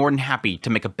 "I would be more than happy to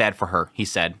make a bed for her," he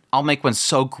said. "I'll make one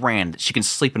so grand that she can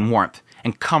sleep in warmth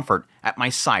and comfort at my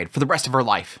side for the rest of her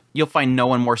life. You'll find no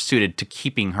one more suited to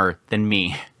keeping her than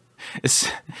me,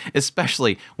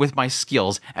 especially with my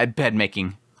skills at bed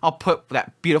making. I'll put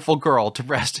that beautiful girl to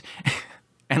rest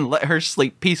and let her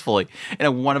sleep peacefully in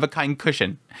a one-of-a-kind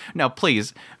cushion. Now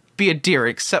please, be a dear,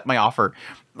 accept my offer."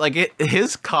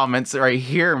 His comments right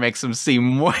here makes him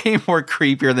seem way more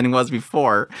creepier than he was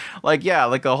before.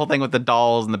 The whole thing with the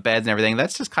dolls and the beds and everything,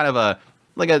 that's just kind of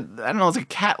I don't know, it's a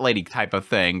cat lady type of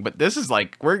thing. But this is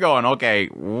we're going, okay,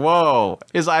 whoa.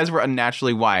 His eyes were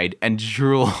unnaturally wide and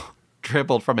drool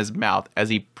dribbled from his mouth as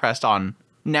he pressed on.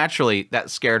 Naturally, that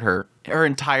scared her. Her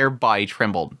entire body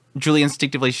trembled. Julie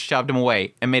instinctively shoved him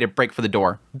away and made a break for the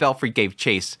door. Belfried gave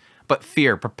chase, but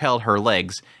fear propelled her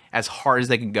legs as hard as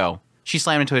they could go. She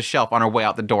slammed into a shelf on her way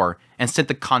out the door and sent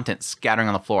the contents scattering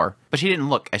on the floor, but she didn't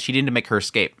look as she needed to make her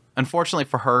escape. Unfortunately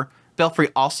for her,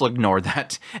 Belfried also ignored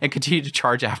that and continued to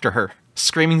charge after her,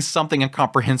 screaming something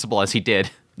incomprehensible as he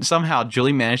did. Somehow,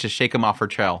 Julie managed to shake him off her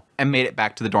trail and made it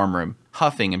back to the dorm room.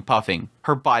 Huffing and puffing,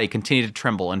 her body continued to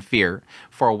tremble in fear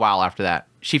for a while after that.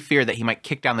 She feared that he might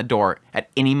kick down the door at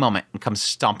any moment and come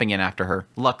stomping in after her.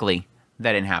 Luckily,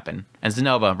 that didn't happen, and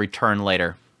Zenobia returned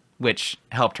later, which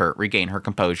helped her regain her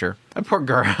composure. That poor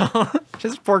girl.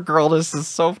 This poor girl just is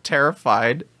so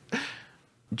terrified.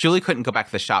 Julie couldn't go back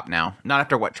to the shop now, not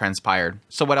after what transpired.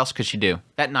 So what else could she do?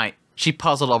 That night, she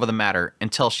puzzled over the matter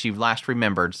until she last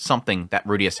remembered something that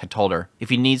Rudius had told her.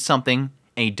 If you need something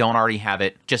and you don't already have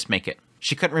it, just make it.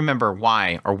 She couldn't remember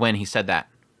why or when he said that,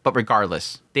 but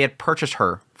regardless, they had purchased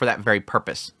her for that very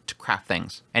purpose, to craft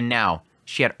things. And now,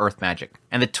 she had earth magic,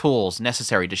 and the tools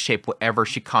necessary to shape whatever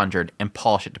she conjured and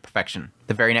polish it to perfection.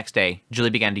 The very next day, Julie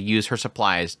began to use her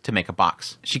supplies to make a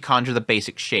box. She conjured the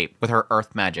basic shape with her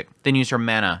earth magic, then used her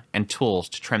mana and tools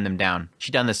to trim them down.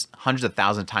 She'd done this hundreds of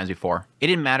thousands of times before. It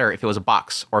didn't matter if it was a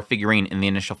box or a figurine in the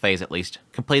initial phase at least.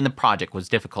 Completing the project was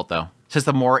difficult though, since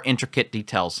the more intricate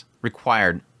details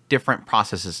required different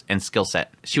processes and skill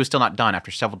set. She was still not done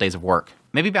after several days of work.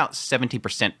 Maybe about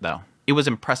 70% though. It was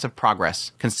impressive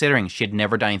progress, considering she had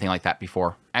never done anything like that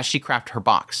before. As she crafted her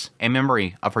box, a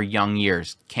memory of her young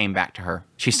years came back to her.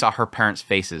 She saw her parents'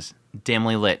 faces,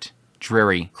 dimly lit,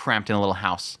 dreary, cramped in a little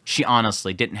house. She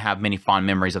honestly didn't have many fond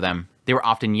memories of them. They were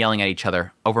often yelling at each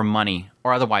other over money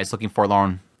or otherwise looking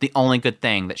forlorn. The only good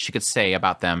thing that she could say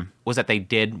about them was that they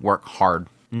did work hard.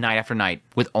 Night after night,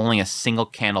 with only a single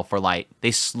candle for light,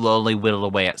 they slowly whittled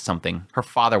away at something. Her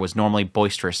father was normally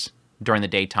boisterous during the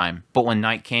daytime, but when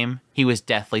night came, he was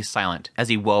deathly silent as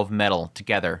he wove metal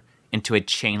together into a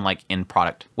chain-like end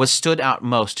product. What stood out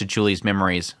most to Julie's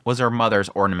memories was her mother's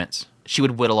ornaments. She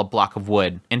would whittle a block of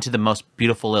wood into the most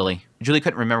beautiful lily. Julie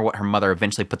couldn't remember what her mother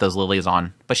eventually put those lilies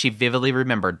on, but she vividly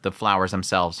remembered the flowers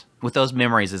themselves. With those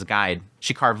memories as a guide,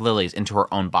 she carved lilies into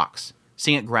her own box.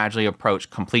 Seeing it gradually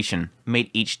approach completion made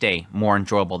each day more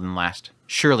enjoyable than last.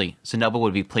 Surely, Zenoba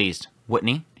would be pleased, wouldn't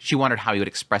he? She wondered how he would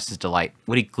express his delight.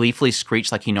 Would he gleefully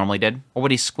screech like he normally did? Or would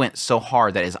he squint so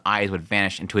hard that his eyes would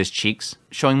vanish into his cheeks,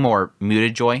 showing more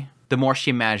muted joy? The more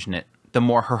she imagined it, the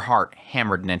more her heart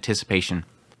hammered in anticipation.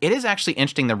 It is actually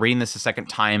interesting that reading this a second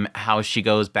time, how she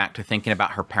goes back to thinking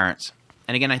about her parents.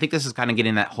 And again, I think this is kind of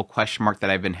getting that whole question mark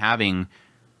that I've been having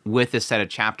with this set of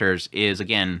chapters is,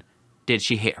 again, did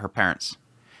she hate her parents?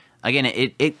 Again,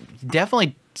 it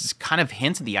definitely kind of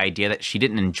hints at the idea that she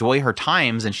didn't enjoy her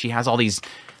times and she has all these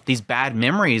bad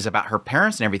memories about her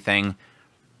parents and everything,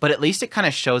 but at least it kind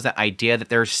of shows that idea that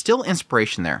there's still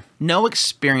inspiration there. No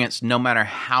experience, no matter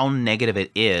how negative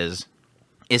it is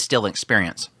still an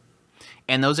experience.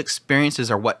 And those experiences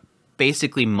are what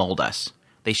basically mold us.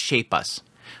 They shape us.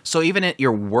 So even at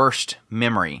your worst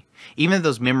memory, even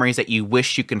those memories that you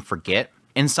wish you can forget,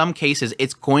 in some cases,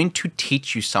 it's going to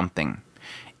teach you something.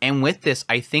 And with this,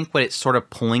 I think what it's sort of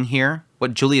pulling here,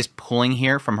 what Julie is pulling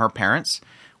here from her parents,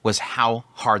 was how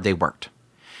hard they worked.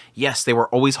 Yes, they were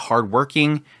always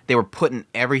hardworking. They were putting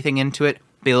everything into it.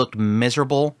 They looked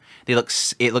miserable.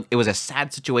 It was a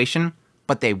sad situation,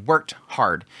 but they worked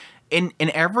hard. In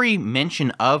every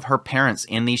mention of her parents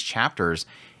in these chapters,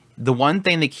 the one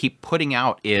thing they keep putting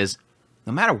out is,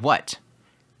 no matter what,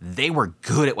 they were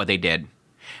good at what they did.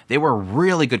 They were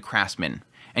really good craftsmen.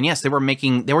 And yes, they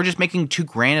were just making too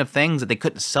grand of things that they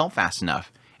couldn't sell fast enough.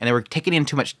 And they were taking in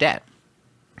too much debt.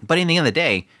 But in the end of the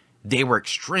day, they were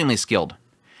extremely skilled.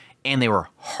 And they were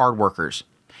hard workers.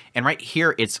 And right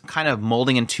here, it's kind of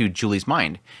molding into Julie's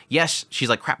mind. Yes, she's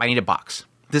like, crap, I need a box.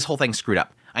 This whole thing's screwed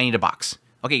up. I need a box.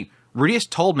 Okay, Rudius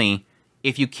told me,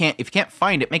 if you can't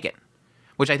find it, make it.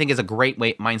 Which I think is a great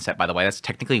mindset, by the way. That's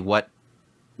technically what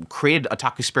created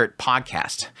Otaku Spirit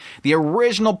podcast. The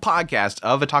original podcast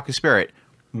of Otaku Spirit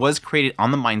was created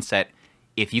on the mindset,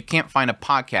 if you can't find a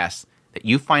podcast that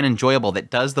you find enjoyable, that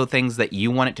does the things that you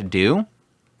want it to do,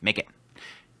 make it.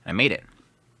 And I made it.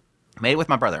 I made it with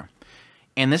my brother.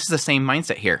 And this is the same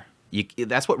mindset here.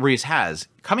 That's what Rudius has.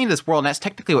 Coming to this world, and that's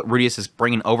technically what Rudius is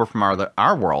bringing over from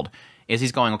our world, is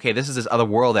he's going, okay, this is this other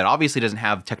world that obviously doesn't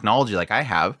have technology like I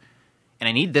have, and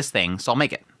I need this thing, so I'll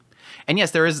make it. And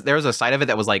yes, there is a side of it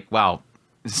that was like, wow,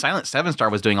 Silent 7 Star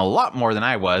was doing a lot more than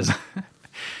I was.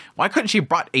 Why couldn't she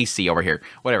brought AC over here?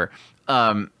 Whatever.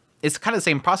 It's kind of the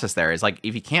same process there. It's like,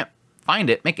 if you can't find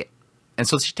it, make it. And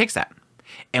so she takes that.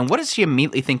 And what does she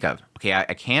immediately think of? Okay,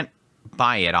 I can't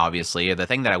buy it, obviously. The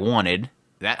thing that I wanted,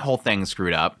 that whole thing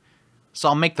screwed up. So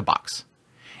I'll make the box.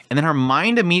 And then her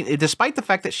mind immediately, despite the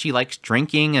fact that she likes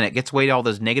drinking and it gets away to all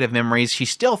those negative memories, she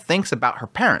still thinks about her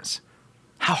parents.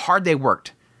 How hard they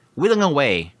worked. Whittling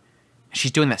away.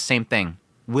 She's doing that same thing.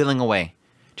 Whittling away.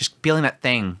 Just feeling that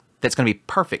thing that's going to be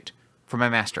perfect for my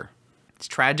master. It's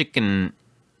tragic and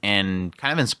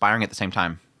kind of inspiring at the same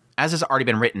time. As has already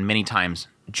been written many times,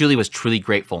 Julie was truly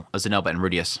grateful of Zenoba and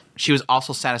Rudius. She was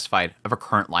also satisfied of her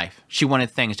current life. She wanted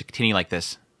things to continue like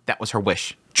this. That was her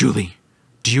wish. Julie,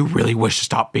 do you really wish to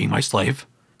stop being my slave?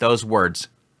 Those words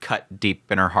cut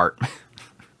deep in her heart.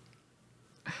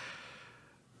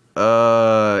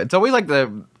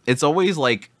 It's always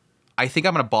like, I think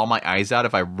I'm going to bawl my eyes out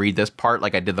if I read this part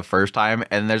like I did the first time.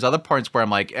 And there's other points where I'm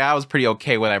like, yeah, I was pretty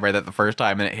okay when I read that the first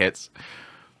time and it hits.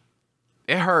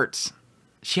 It hurts.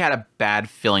 She had a bad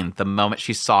feeling the moment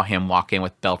she saw him walk in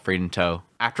with Belfried in tow.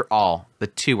 After all, the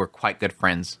two were quite good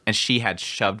friends, and she had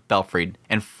shoved Belfried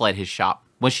and fled his shop.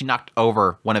 When she knocked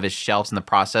over one of his shelves in the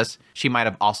process, she might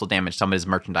have also damaged some of his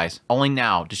merchandise. Only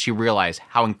now did she realize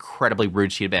how incredibly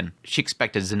rude she had been. She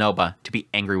expected Zenoba to be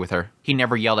angry with her. He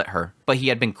never yelled at her, but he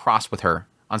had been cross with her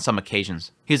on some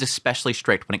occasions. He was especially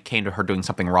strict when it came to her doing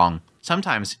something wrong.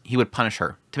 Sometimes he would punish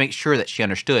her to make sure that she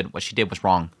understood what she did was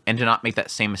wrong and to not make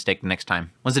that same mistake the next time.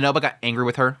 When Zenoba got angry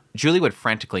with her, Julie would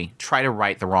frantically try to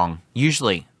right the wrong.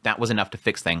 Usually, that was enough to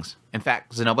fix things. In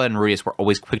fact, Zenoba and Rudius were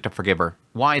always quick to forgive her.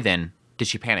 Why then did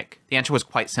she panic? The answer was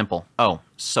quite simple. Oh,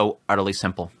 so utterly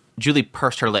simple. Julie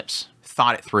pursed her lips,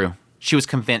 thought it through. She was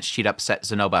convinced she'd upset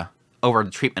Zenoba over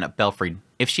the treatment of Belfried.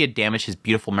 If she had damaged his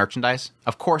beautiful merchandise,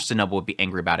 of course Zenoba would be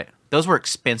angry about it. Those were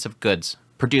expensive goods,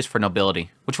 produced for nobility,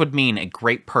 which would mean a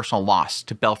great personal loss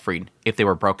to Belfried if they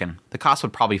were broken. The cost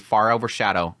would probably far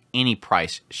overshadow any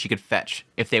price she could fetch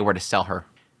if they were to sell her.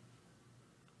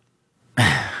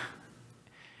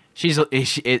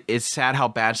 It's sad how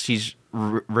bad she's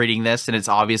reading this, and it's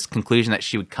obvious conclusion that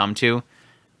she would come to,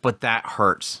 but that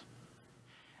hurts.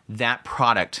 That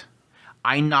product,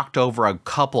 I knocked over a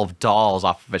couple of dolls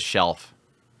off of a shelf.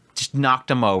 Just knocked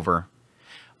them over.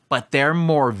 But they're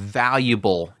more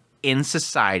valuable in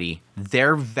society.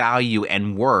 Their value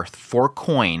and worth for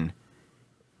coin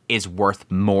is worth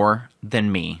more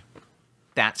than me.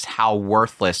 That's how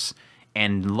worthless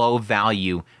and low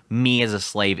value me as a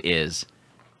slave is.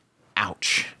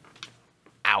 Ouch.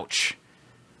 Ouch.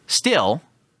 Still,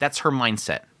 that's her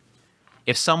mindset.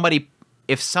 If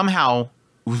somehow,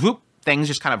 whoop, things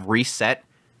just kind of reset,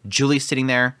 Julie's sitting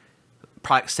there,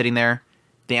 product sitting there,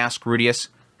 they ask Rudius,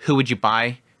 who would you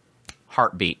buy?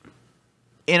 Heartbeat.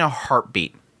 In a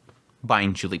heartbeat,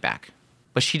 buying Julie back.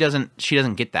 But she doesn't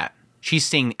get that. She's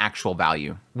seeing actual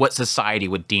value, what society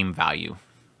would deem value.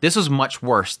 This was much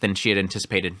worse than she had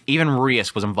anticipated. Even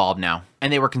Rudius was involved now,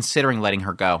 and they were considering letting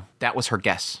her go. That was her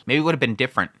guess. Maybe it would have been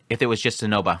different if it was just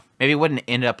Zenoba. Maybe it wouldn't have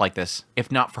ended up like this,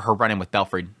 if not for her run-in with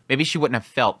Belfried. Maybe she wouldn't have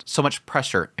felt so much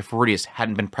pressure if Rudius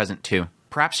hadn't been present too.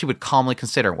 Perhaps she would calmly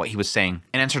consider what he was saying,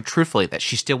 and answer truthfully that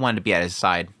she still wanted to be at his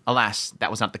side. Alas, that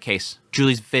was not the case.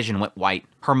 Julie's vision went white,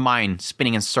 her mind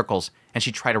spinning in circles, and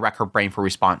she tried to rack her brain for a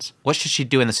response. What should she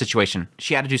do in the situation?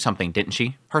 She had to do something, didn't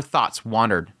she? Her thoughts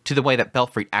wandered to the way that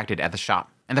Belfried acted at the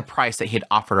shop, and the price that he had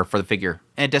offered her for the figure.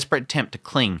 In a desperate attempt to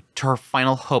cling to her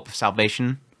final hope of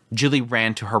salvation, Julie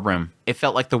ran to her room. It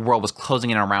felt like the world was closing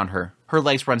in around her. Her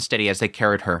legs were unsteady as they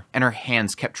carried her, and her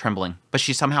hands kept trembling. But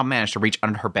she somehow managed to reach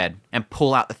under her bed and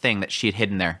pull out the thing that she had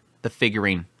hidden there. The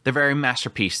figurine. The very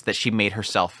masterpiece that she made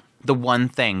herself. The one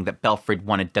thing that Belfried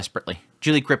wanted desperately.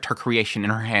 Julie gripped her creation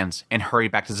in her hands and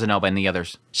hurried back to Zenoba and the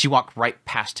others. She walked right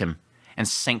past him and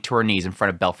sank to her knees in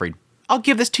front of Belfried. I'll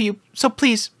give this to you, so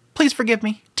please forgive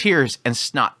me. Tears and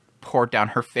snot poured down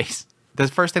her face. The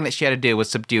first thing that she had to do was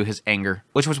subdue his anger,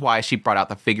 which was why she brought out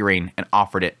the figurine and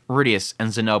offered it. Rudius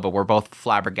and Zenoba were both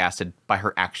flabbergasted by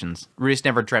her actions. Rudius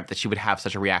never dreamt that she would have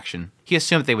such a reaction. He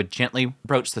assumed that they would gently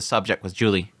broach the subject with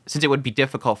Julie, since it would be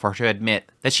difficult for her to admit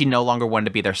that she no longer wanted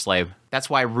to be their slave. That's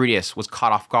why Rudius was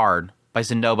caught off guard by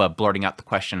Zenoba blurting out the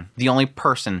question. The only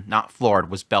person not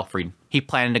floored was Belfried. He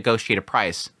planned to negotiate a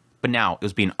price, but now it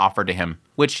was being offered to him,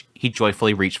 which he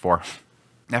joyfully reached for.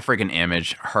 That freaking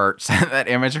image hurts. That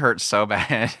image hurts so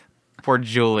bad. Poor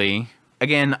Julie.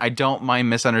 Again, I don't mind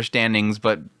misunderstandings,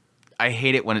 but I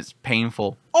hate it when it's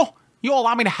painful. Oh, you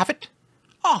allow me to have it?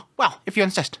 Oh, well, if you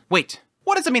insist. Wait,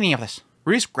 what is the meaning of this?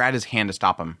 Rudius grabbed his hand to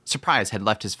stop him. Surprise had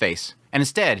left his face, and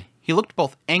instead, he looked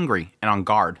both angry and on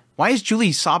guard. Why is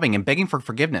Julie sobbing and begging for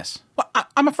forgiveness? Well,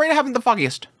 I'm afraid I haven't the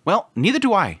foggiest. Well, neither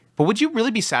do I. But would you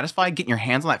really be satisfied getting your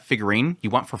hands on that figurine you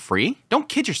want for free? Don't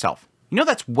kid yourself. You know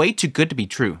that's way too good to be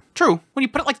true. True, when you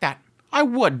put it like that. I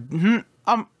would.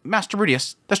 Master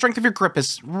Rudius, the strength of your grip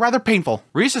is rather painful.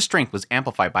 Rudius' strength was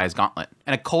amplified by his gauntlet,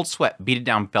 and a cold sweat beaded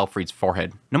down Belfried's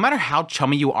forehead. No matter how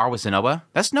chummy you are with Zenoba,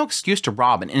 that's no excuse to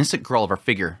rob an innocent girl of her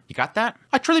figure. You got that?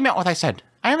 I truly meant what I said.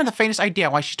 I haven't the faintest idea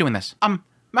why she's doing this.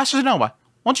 Master Zenoba,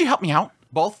 won't you help me out?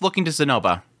 Both looking to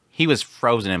Zenoba, he was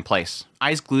frozen in place,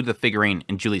 eyes glued to the figurine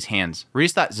in Julie's hands.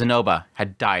 Rudius thought Zenoba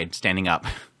had died standing up.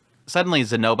 Suddenly,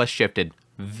 Zenoba shifted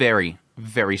very,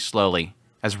 very slowly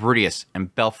as Rudius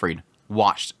and Belfried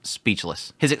watched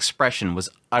speechless. His expression was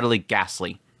utterly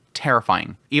ghastly,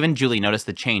 terrifying. Even Julie noticed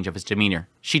the change of his demeanor.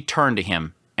 She turned to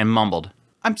him and mumbled,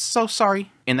 I'm so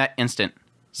sorry. In that instant,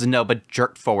 Zenoba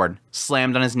jerked forward,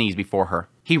 slammed on his knees before her.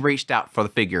 He reached out for the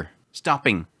figure,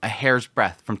 stopping a hair's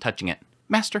breadth from touching it.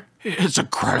 Master. It's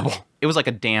incredible. It was like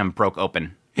a dam broke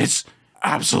open. It's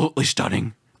absolutely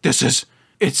stunning.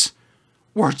 It's...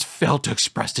 Words fail to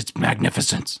express its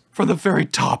magnificence. From the very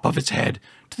top of its head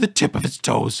to the tip of its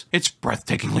toes, it's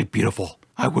breathtakingly beautiful.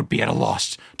 I would be at a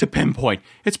loss to pinpoint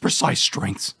its precise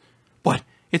strengths. But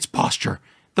its posture,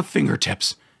 the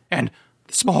fingertips, and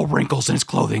the small wrinkles in its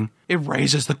clothing, it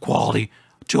raises the quality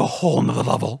to a whole nother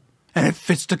level. And it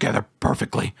fits together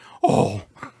perfectly. Oh.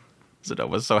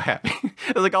 Zenoba's so happy.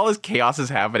 It's like all this chaos is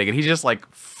happening, and he's just like,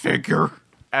 figure.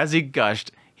 As he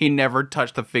gushed, he never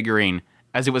touched the figurine,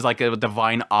 as it was like a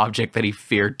divine object that he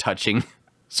feared touching.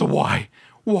 So why?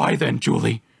 Why then,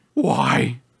 Julie?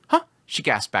 Why? Huh? She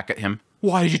gasped back at him.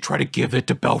 Why did you try to give it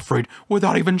to Belfried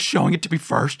without even showing it to me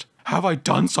first? Have I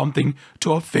done something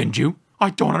to offend you? I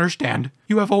don't understand.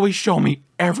 You have always shown me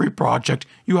every project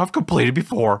you have completed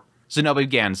before. Zenoba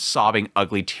began sobbing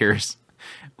ugly tears.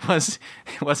 Was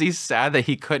he sad that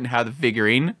he couldn't have the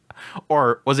figurine?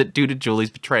 Or was it due to Julie's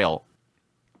betrayal?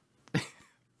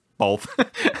 Both.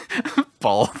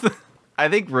 Both. I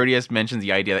think Rudius mentions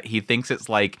the idea that he thinks it's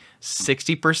like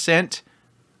 60%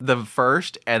 the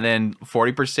first and then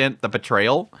 40% the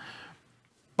betrayal.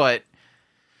 But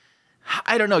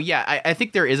I don't know. Yeah, I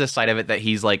think there is a side of it that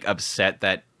he's like upset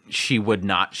that she would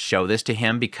not show this to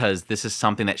him because this is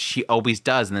something that she always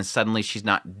does. And then suddenly she's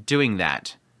not doing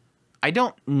that. I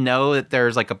don't know that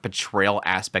there's like a betrayal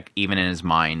aspect even in his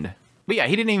mind. But yeah,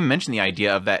 he didn't even mention the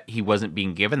idea of that he wasn't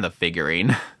being given the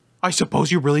figurine. I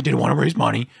suppose you really did want to raise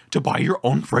money to buy your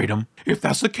own freedom. If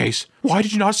that's the case, why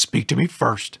did you not speak to me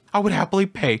first? I would happily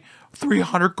pay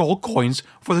 300 gold coins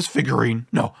for this figurine.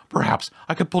 No, perhaps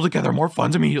I could pull together more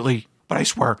funds immediately. But I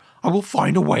swear, I will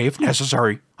find a way if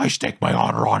necessary. I stake my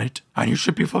honor on it. And you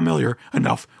should be familiar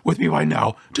enough with me by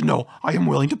now to know I am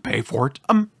willing to pay for it.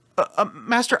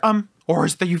 Master, Or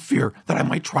is it that you fear that I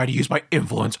might try to use my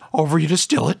influence over you to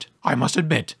steal it? I must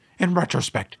admit, in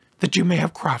retrospect, that you may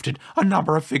have crafted a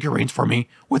number of figurines for me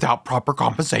without proper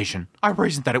compensation. I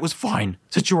reasoned that it was fine,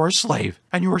 since you were a slave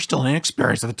and you were still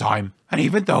inexperienced at the time. And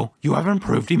even though you have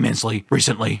improved immensely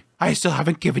recently, I still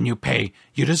haven't given you pay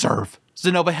you deserve.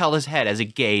 Zenoba held his head as he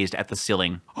gazed at the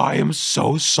ceiling. I am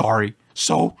so sorry.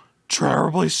 So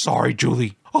terribly sorry,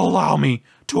 Julie. Allow me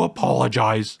to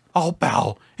apologize. I'll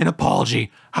bow in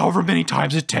apology however many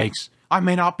times it takes. I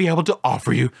may not be able to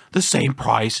offer you the same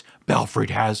price Belfried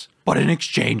has, but in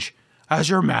exchange, as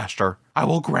your master, I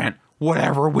will grant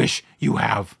whatever wish you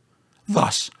have.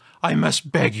 Thus, I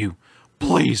must beg you,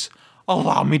 please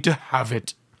allow me to have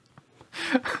it.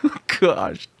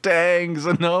 Gosh dang,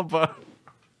 Zenoba.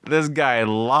 This guy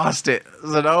lost it.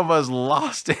 Zenoba's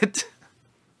lost it.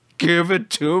 Give it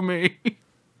to me.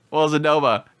 Well,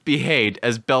 Zenoba behaved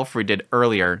as Belfried did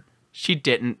earlier. She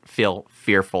didn't feel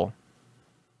fearful.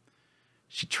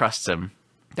 She trusts him.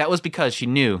 That was because she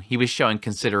knew he was showing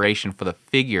consideration for the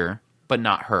figure, but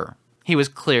not her. He was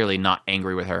clearly not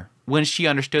angry with her. When she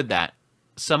understood that,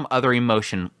 some other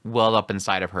emotion welled up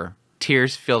inside of her.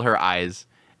 Tears filled her eyes,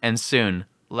 and soon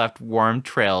left warm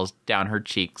trails down her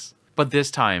cheeks. But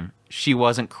this time, she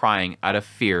wasn't crying out of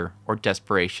fear or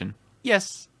desperation.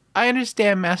 Yes, I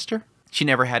understand, Master. She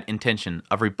never had intention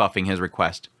of rebuffing his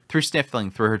request. Through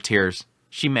sniffling through her tears,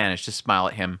 she managed to smile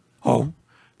at him. Oh,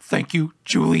 thank you,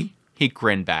 Julie. He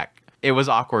grinned back. It was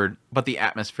awkward, but the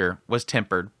atmosphere was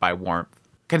tempered by warmth.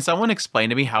 Can someone explain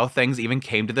to me how things even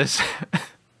came to this?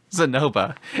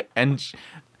 Zenoba and...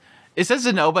 It says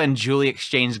Zenoba and Julie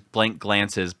exchanged blank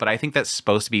glances, but I think that's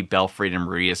supposed to be Belfried and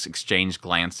Rudius exchanged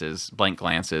glances, blank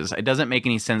glances. It doesn't make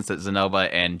any sense that Zenoba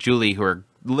and Julie, who are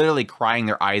literally crying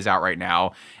their eyes out right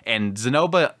now, and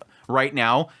Zenoba right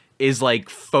now is like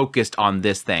focused on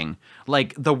this thing.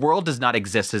 Like the world does not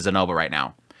exist as Zenoba right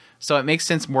now. So it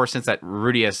makes more sense that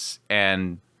Rudius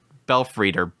and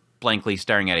Belfried are blankly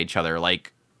staring at each other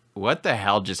like, what the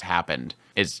hell just happened?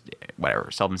 It's whatever,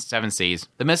 seven seas.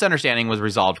 The misunderstanding was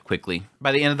resolved quickly.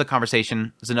 By the end of the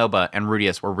conversation, Zenoba and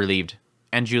Rudius were relieved,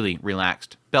 and Julie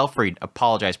relaxed. Belfried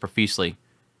apologized profusely,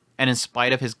 and in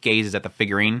spite of his gazes at the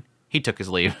figurine, he took his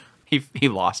leave. He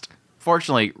lost.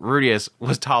 Fortunately, Rudius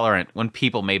was tolerant when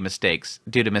people made mistakes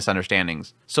due to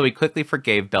misunderstandings, so he quickly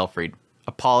forgave Belfried,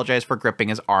 apologized for gripping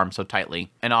his arm so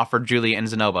tightly, and offered Julie and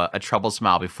Zenoba a troubled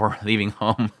smile before leaving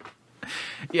home.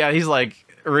 Yeah, he's like,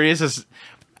 Rudius is...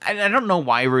 I don't know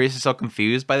why Rudius is so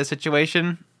confused by the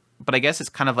situation, but I guess it's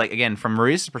kind of like, again, from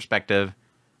Rudius' perspective,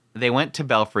 they went to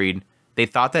Belfried. They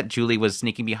thought that Julie was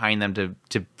sneaking behind them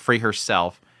to free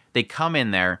herself. They come in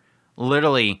there.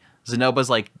 Literally, Zenoba's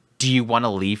like, do you want to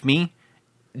leave me?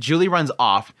 Julie runs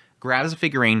off, grabs a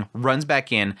figurine, runs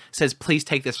back in, says, please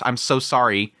take this. I'm so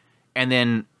sorry. And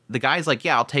then the guy's like,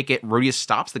 yeah, I'll take it. Rudius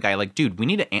stops the guy like, dude, we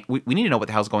need to know what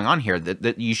the hell's going on here.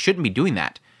 That you shouldn't be doing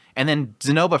that. And then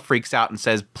Zenoba freaks out and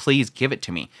says, please give it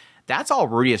to me. That's all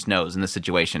Rudius knows in this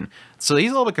situation. So he's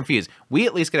a little bit confused. We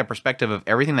at least get a perspective of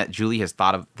everything that Julie has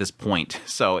thought of this point.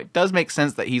 So it does make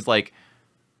sense that he's like,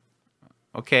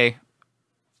 okay,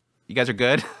 you guys are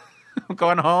good? I'm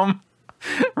going home.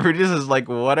 Rudius is like,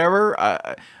 whatever.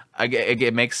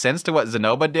 It makes sense to what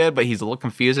Zenoba did, but he's a little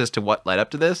confused as to what led up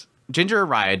to this. Ginger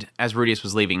arrived as Rudius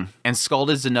was leaving and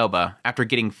scolded Zenoba after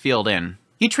getting filled in.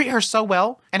 You treat her so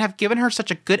well and have given her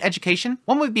such a good education,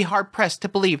 one would be hard-pressed to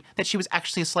believe that she was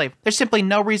actually a slave. There's simply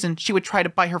no reason she would try to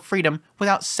buy her freedom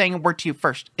without saying a word to you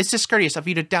first. It's discourteous of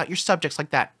you to doubt your subjects like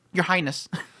that, Your Highness.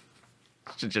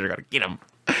 Ginger gotta get him.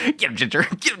 Get him, Ginger.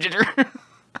 Get him, Ginger.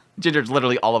 Ginger's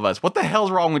literally all of us. What the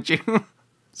hell's wrong with you?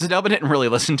 Zenoba didn't really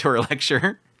listen to her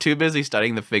lecture. Too busy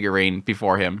studying the figurine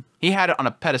before him. He had it on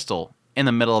a pedestal in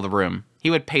the middle of the room.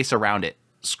 He would pace around it,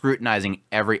 scrutinizing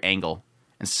every angle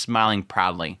and smiling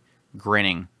proudly,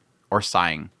 grinning, or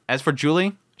sighing. As for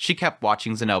Julie, she kept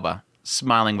watching Zenova,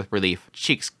 smiling with relief,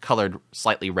 cheeks colored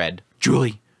slightly red.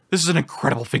 Julie, this is an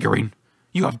incredible figurine.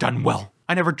 You have done well.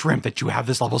 I never dreamt that you have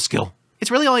this level of skill.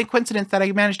 It's really only a coincidence that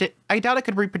I managed it. I doubt I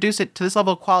could reproduce it to this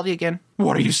level of quality again.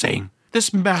 What are you saying?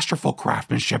 This masterful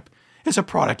craftsmanship is a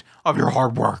product of your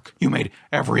hard work. You made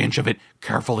every inch of it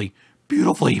carefully,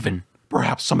 beautifully even.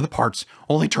 Perhaps some of the parts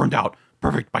only turned out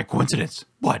perfect by coincidence,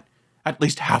 but at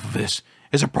least half of this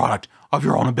is a product of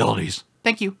your own abilities.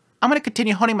 Thank you. I'm going to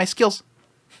continue honing my skills.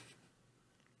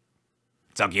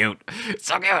 So cute.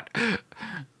 So cute.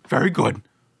 Very good.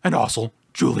 And also,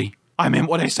 Julie, I meant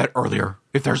what I said earlier.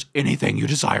 If there's anything you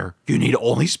desire, you need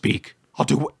only speak. I'll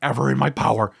do whatever in my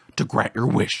power to grant your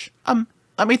wish.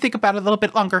 Let me think about it a little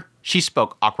bit longer. She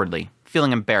spoke awkwardly,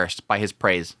 feeling embarrassed by his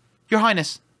praise. Your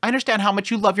Highness, I understand how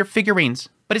much you love your figurines,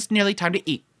 but it's nearly time to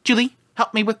eat. Julie,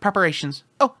 help me with preparations.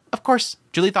 Oh, of course.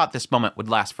 Julie thought this moment would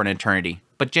last for an eternity,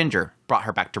 but Ginger brought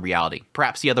her back to reality.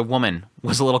 Perhaps the other woman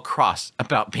was a little cross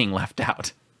about being left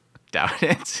out. Doubt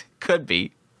it. Could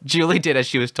be. Julie did as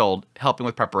she was told, helping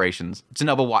with preparations.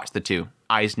 Zenova watched the two,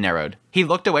 eyes narrowed. He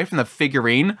looked away from the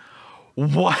figurine.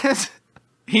 What?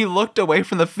 He looked away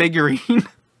from the figurine?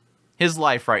 His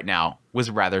life right now was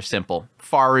rather simple,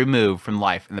 far removed from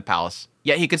life in the palace.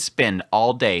 Yet he could spend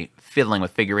all day fiddling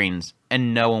with figurines,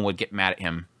 and no one would get mad at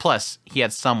him. Plus, he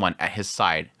had someone at his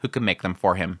side who could make them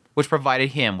for him, which provided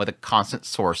him with a constant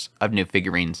source of new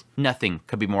figurines. Nothing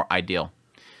could be more ideal.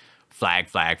 Flag,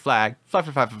 flag, flag, flag,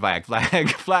 flag, flag, flag,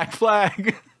 flag,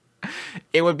 flag.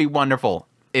 It would be wonderful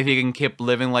if he can keep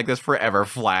living like this forever,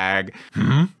 flag.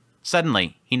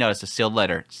 Suddenly, he noticed a sealed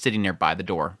letter sitting nearby the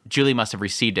door. Julie must have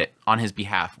received it on his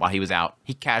behalf while he was out.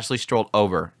 He casually strolled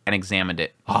over and examined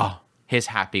it. His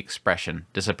happy expression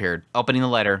disappeared. Opening the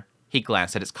letter, he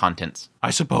glanced at its contents. I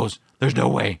suppose there's no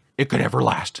way it could ever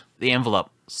last. The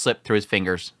envelope slipped through his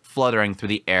fingers, fluttering through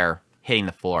the air, hitting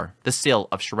the floor. The seal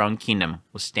of Sharon Kingdom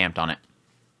was stamped on it.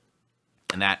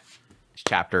 And that is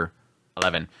chapter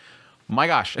 11. My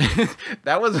gosh,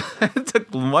 it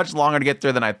took much longer to get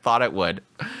through than I thought it would.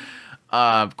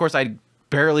 Of course, I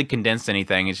barely condensed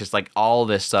anything. It's just like all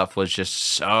this stuff was just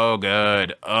so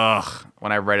good.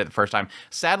 When I read it the first time.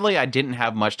 Sadly, I didn't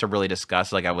have much to really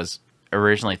discuss like I was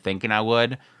originally thinking I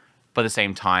would. But at the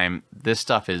same time, this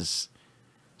stuff is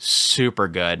super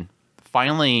good.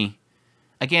 Finally,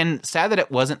 again, sad that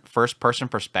it wasn't first-person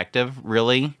perspective,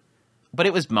 really. But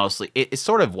it was mostly, it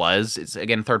sort of was. It's,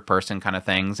 again, third-person kind of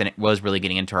things. And it was really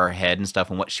getting into her head and stuff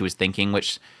and what she was thinking,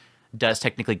 which does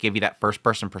technically give you that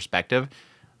first-person perspective.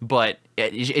 But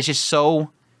it's just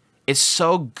so, it's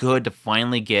so good to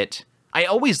finally get, I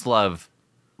always love,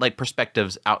 like,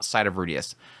 perspectives outside of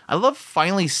Rudius. I love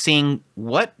finally seeing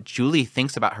what Julie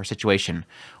thinks about her situation.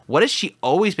 What has she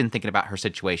always been thinking about her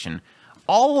situation?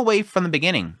 All the way from the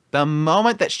beginning. The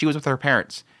moment that she was with her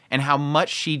parents. And how much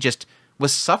she just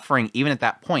was suffering even at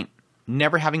that point.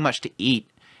 Never having much to eat.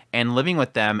 And living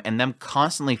with them. And them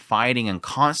constantly fighting and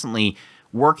constantly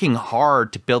working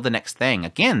hard to build the next thing.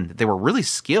 Again, they were really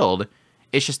skilled.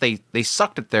 It's just they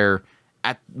sucked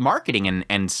at marketing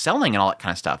and selling and all that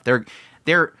kind of stuff.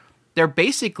 They're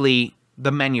basically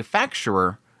the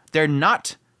manufacturer. They're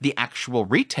not the actual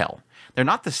retail. They're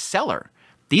not the seller.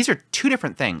 These are two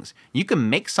different things. You can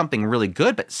make something really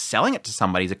good, but selling it to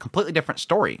somebody is a completely different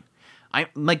story. I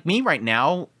like me right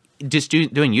now, just doing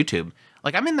YouTube.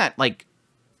 Like I'm in that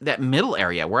that middle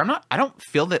area where I don't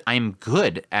feel that I'm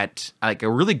good at, like, a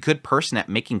really good person at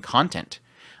making content.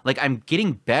 Like, I'm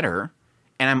getting better,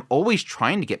 and I'm always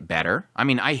trying to get better. I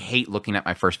mean, I hate looking at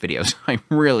my first videos. I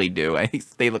really do. I think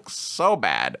they look so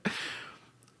bad.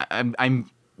 I'm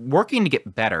working to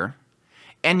get better.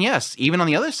 And yes, even on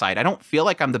the other side, I don't feel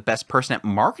like I'm the best person at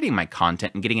marketing my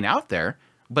content and getting it out there,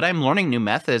 but I'm learning new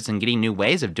methods and getting new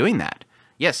ways of doing that.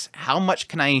 Yes, how much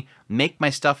can I make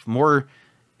my stuff more,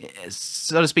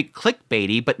 so to speak,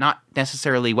 clickbaity, but not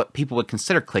necessarily what people would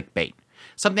consider clickbait.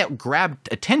 Something that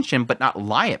grabbed attention, but not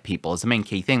lie at people is the main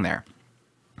key thing there.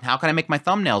 How can I make my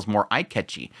thumbnails more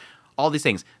eye-catchy? All these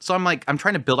things. So I'm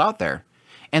trying to build out there.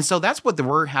 And so that's what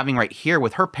we're having right here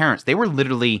with her parents. They were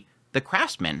literally the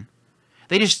craftsmen.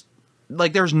 They just,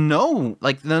 like, there's no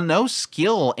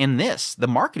skill in this, the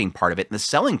marketing part of it, and the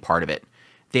selling part of it.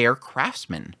 They're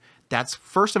craftsmen. That's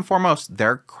first and foremost,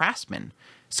 they're craftsmen.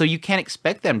 So you can't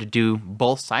expect them to do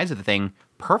both sides of the thing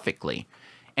perfectly.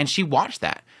 And she watched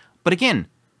that. But again,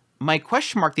 my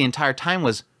question mark the entire time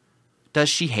was, does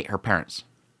she hate her parents?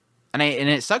 And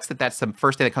it sucks that that's the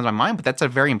first thing that comes to my mind, but that's a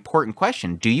very important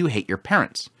question. Do you hate your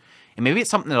parents? And maybe it's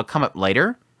something that'll come up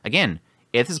later. Again,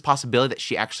 if there's a possibility that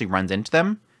she actually runs into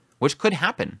them, which could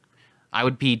happen, I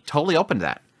would be totally open to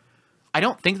that. I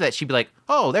don't think that she'd be like,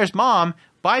 oh, there's Mom.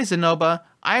 Bye, Zenoba.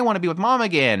 I want to be with Mom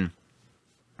again.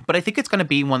 But I think it's going to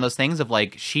be one of those things of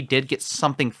like, she did get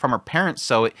something from her parents,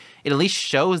 so it at least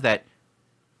shows that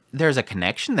there's a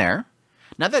connection there.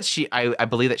 Not that I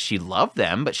believe that she loved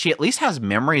them, but she at least has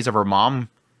memories of her mom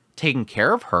taking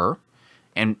care of her.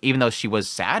 And even though she was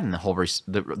sad in the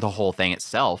whole thing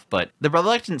itself, but the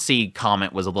reluctancy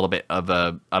comment was a little bit of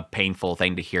a painful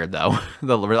thing to hear, though.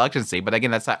 The reluctancy. But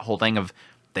again, that's that whole thing of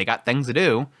they got things to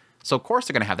do. So of course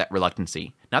they're going to have that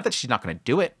reluctancy. Not that she's not going to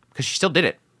do it, because she still did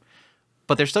it.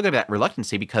 But there's still going to be that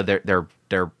reluctancy because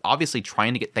they're obviously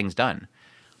trying to get things done.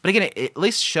 But again, it at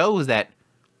least shows that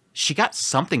she got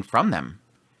something from them.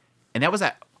 And that was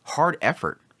that hard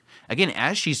effort. Again,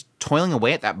 as she's toiling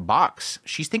away at that box,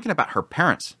 she's thinking about her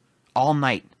parents all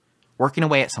night, working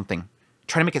away at something,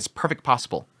 trying to make it as perfect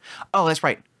possible. Oh, that's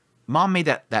right. Mom made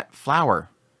that flower.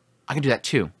 I can do that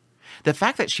too. The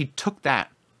fact that she took that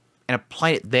and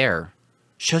applied it there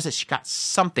shows that she got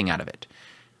something out of it.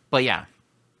 But yeah,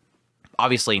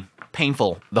 obviously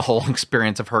painful, the whole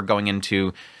experience of her going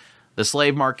into the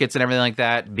slave markets and everything like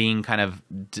that, being kind of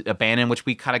abandoned, which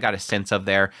we kind of got a sense of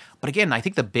there. But again, I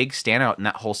think the big standout in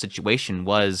that whole situation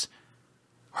was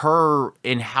her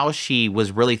in how she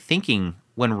was really thinking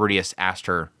when Rudius asked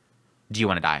her, do you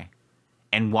want to die?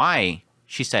 And why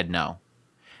she said no.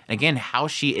 And again, how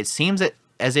it seems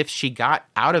as if she got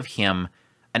out of him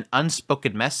an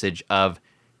unspoken message of,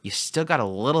 you still got a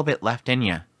little bit left in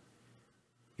you.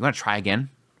 You want to try again?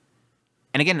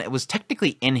 And again, it was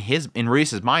technically in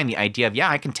Rudius's mind, the idea of, yeah,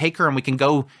 I can take her and we can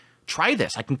go try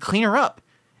this. I can clean her up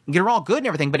and get her all good and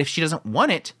everything. But if she doesn't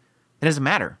want it, it doesn't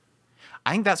matter.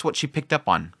 I think that's what she picked up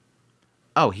on.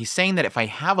 Oh, he's saying that if I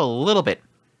have a little bit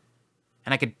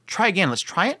and I could try again, let's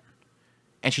try it.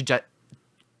 And she just,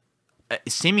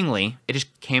 seemingly, it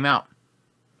just came out.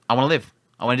 I want to live.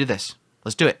 I want to do this.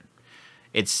 Let's do it.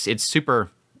 It's super,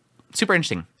 super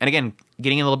interesting. And again,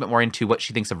 getting a little bit more into what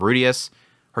she thinks of Rudius,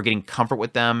 her getting comfort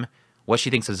with them, what she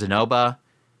thinks of Zenoba,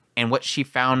 and what she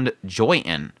found joy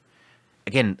in.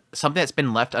 Again, something that's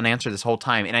been left unanswered this whole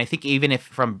time. And I think even if,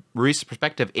 from Rudius'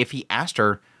 perspective, if he asked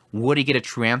her, would he get a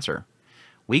true answer?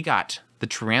 We got the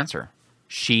true answer.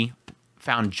 She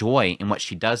found joy in what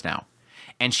she does now.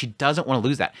 And she doesn't want to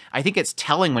lose that. I think it's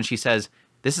telling when she says,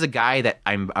 this is a guy that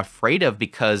I'm afraid of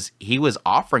because he was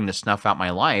offering to snuff out my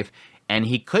life, and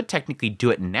he could technically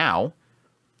do it now,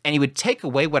 and he would take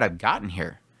away what I've gotten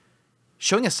here.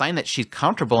 Showing a sign that she's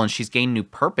comfortable and she's gained new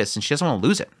purpose and she doesn't want to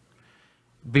lose it.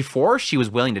 Before she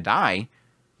was willing to die,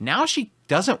 now she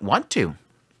doesn't want to.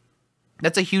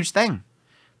 That's a huge thing.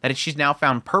 That she's now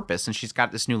found purpose and she's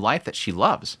got this new life that she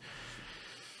loves.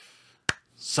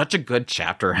 Such a good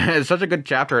chapter. It's such a good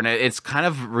chapter, and it's kind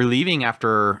of relieving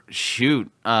after,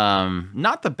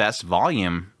 not the best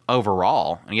volume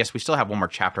overall. And yes, we still have one more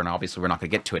chapter, and obviously we're not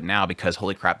going to get to it now because,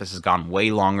 holy crap, this has gone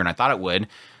way longer than I thought it would.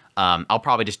 I'll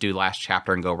probably just do the last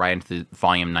chapter and go right into the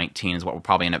volume 19 is what we'll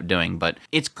probably end up doing. But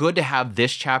it's good to have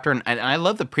this chapter, and I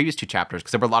love the previous two chapters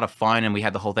because they were a lot of fun, and we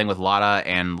had the whole thing with Lotta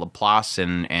and Laplace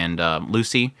and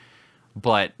Lucy.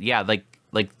 But yeah,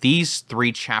 like these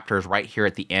three chapters right here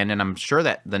at the end, and I'm sure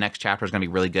that the next chapter is going to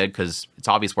be really good because it's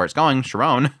obvious where it's going.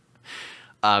 Sharon. It's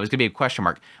going to be a question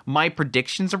mark. My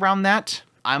predictions around that,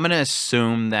 I'm going to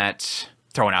assume that,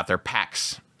 throwing out there,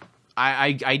 Pax.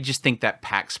 I just think that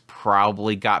Pax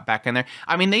probably got back in there.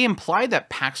 I mean, they implied that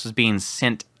Pax was being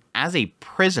sent as a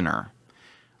prisoner,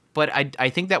 but I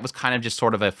think that was kind of just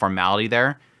sort of a formality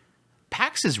there.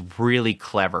 Pax is really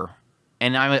clever,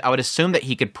 and I would assume that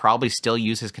he could probably still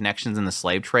use his connections in the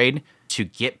slave trade to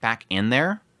get back in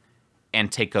there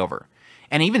and take over.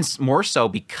 And even more so,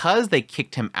 because they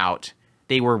kicked him out,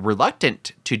 they were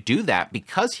reluctant to do that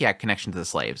because he had connection to the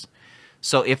slaves.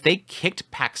 So if they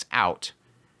kicked Pax out,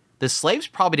 the slaves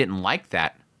probably didn't like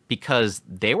that because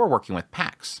they were working with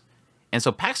Pax. And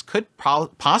so Pax could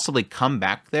possibly come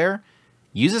back there,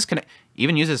 use his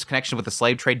even use his connection with the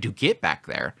slave trade to get back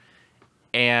there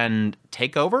and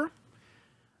take over.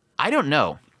 I don't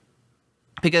know.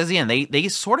 Because, again, they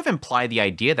sort of imply the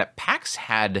idea that Pax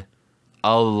had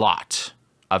a lot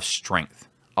of strength,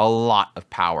 a lot of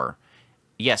power.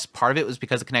 Yes, part of it was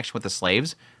because of the connection with the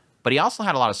slaves, but he also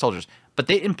had a lot of soldiers. But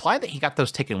they imply that he got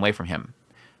those taken away from him.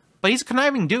 But he's a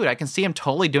conniving dude. I can see him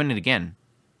totally doing it again.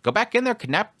 Go back in there,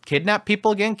 kidnap people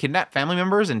again, kidnap family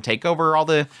members, and take over all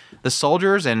the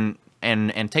soldiers and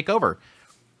take over.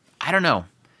 I don't know.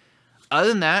 Other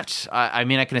than that, I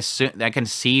mean, I can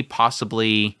see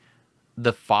possibly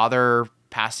the father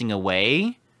passing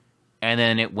away, and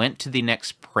then it went to the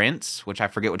next prince, which I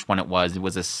forget which one it was. It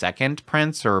was a second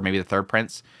prince or maybe the third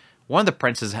prince. One of the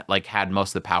princes like had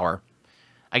most of the power.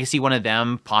 I can see one of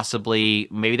them possibly,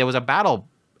 maybe there was a battle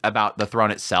about the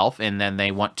throne itself, and then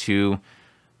they want to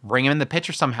bring him in the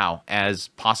picture somehow as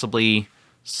possibly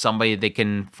somebody they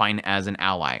can find as an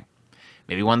ally.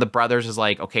 Maybe one of the brothers is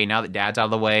like, okay, now that Dad's out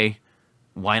of the way,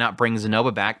 why not bring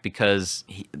Zenoba back? Because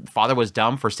Father was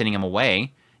dumb for sending him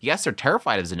away. Yes, they're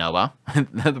terrified of Zenoba.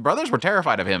 The brothers were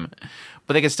terrified of him,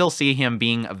 but they can still see him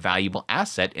being a valuable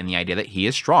asset in the idea that he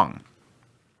is strong.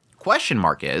 Question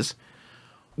mark is,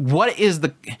 what is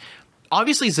the...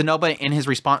 Obviously, Zenoba, in his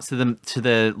response to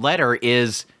the letter,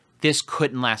 is this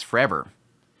couldn't last forever,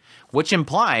 which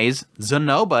implies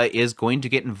Zenoba is going to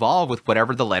get involved with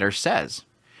whatever the letter says.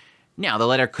 Now, the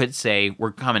letter could say,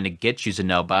 we're coming to get you,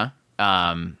 Zenoba,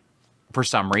 for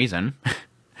some reason.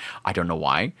 I don't know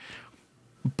why.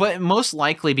 But most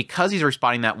likely, because he's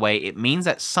responding that way, it means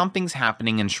that something's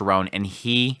happening in Sharon, and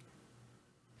he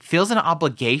feels an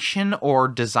obligation or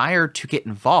desire to get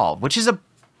involved, which is a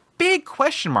big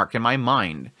question mark in my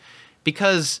mind,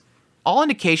 because all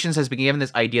indications has been given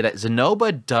this idea that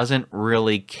Zenoba doesn't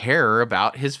really care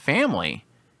about his family.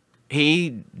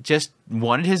 He just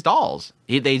wanted his dolls.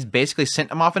 They basically sent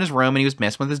him off in his room, and he was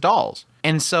messing with his dolls.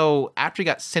 And so after he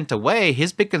got sent away,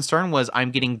 his big concern was,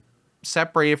 I'm getting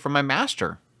separated from my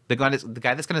master, the guy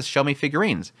that's going to show me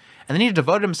figurines. And then he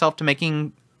devoted himself to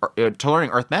learning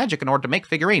earth magic in order to make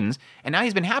figurines, and now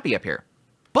he's been happy up here.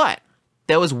 But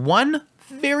there was one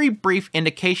very brief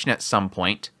indication at some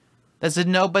point that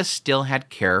Zenoba still had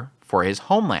care for his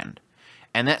homeland.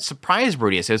 And that surprised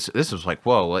Rudius. This was like,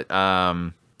 whoa, what,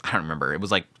 I don't remember. It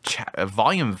was like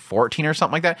volume 14 or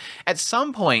something like that. At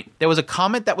some point, there was a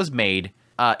comment that was made.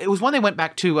 It was when they went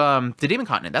back to the Demon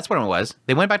Continent. That's what it was.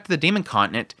 They went back to the Demon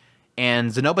Continent,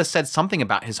 and Zenoba said something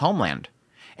about his homeland.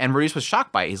 And Rudius was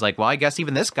shocked by it. He's like, well, I guess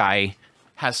even this guy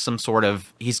has some sort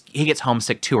of... he gets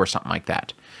homesick too or something like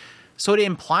that. So it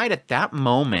implied at that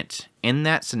moment, in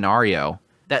that scenario,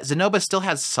 that Zenoba still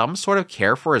has some sort of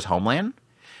care for his homeland.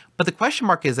 But the question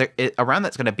mark is around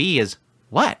that's going to be is,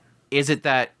 what? Is it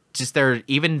that just there,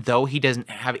 even though he doesn't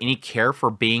have any care for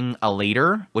being a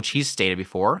leader, which he's stated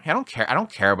before, I don't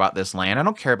care about this land. I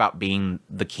don't care about being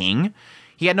the king.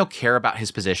 He had no care about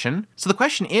his position. So the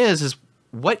question is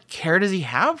what care does he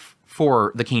have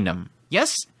for the kingdom?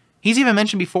 Yes, he's even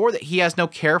mentioned before that he has no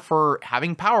care for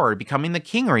having power, becoming the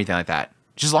king or anything like that.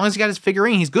 Just as long as he got his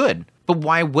figurine, he's good. But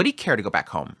why would he care to go back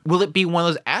home? Will it be one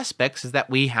of those aspects is that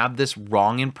we have this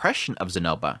wrong impression of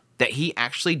Zenoba? That he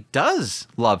actually does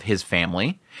love his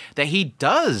family, that he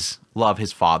does love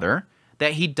his father,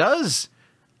 that he does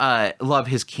love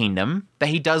his kingdom, that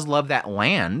he does love that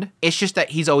land. It's just that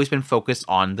he's always been focused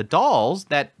on the dolls,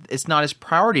 that it's not his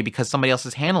priority because somebody else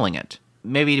is handling it.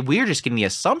 Maybe we're just getting the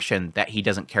assumption that he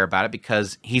doesn't care about it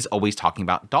because he's always talking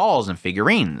about dolls and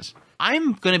figurines.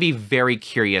 I'm going to be very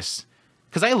curious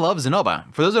because I love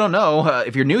Zenoba. For those who don't know,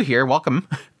 if you're new here, welcome.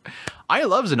 I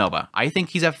love Zenoba. I think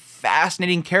he's a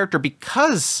fascinating character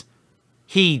because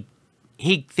he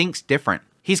thinks different.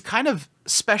 He's kind of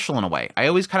special in a way. I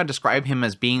always kind of describe him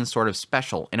as being sort of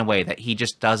special in a way that he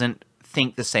just doesn't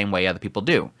think the same way other people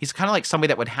do. He's kind of like somebody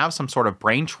that would have some sort of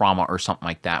brain trauma or something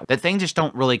like that. That things just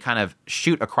don't really kind of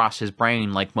shoot across his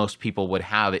brain like most people would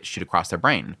have it shoot across their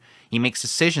brain. He makes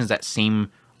decisions that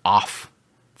seem off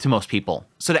to most people.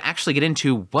 So to actually get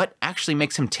into what actually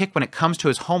makes him tick when it comes to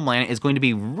his homeland is going to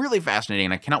be really fascinating,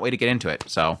 and I cannot wait to get into it.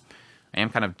 So I am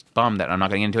kind of bummed that I'm not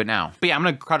getting into it now. But yeah, I'm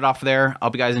going to cut it off there. I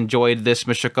hope you guys enjoyed this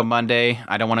Mushoku Monday.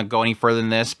 I don't want to go any further than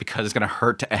this because it's going to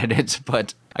hurt to edit,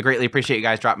 but I greatly appreciate you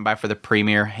guys dropping by for the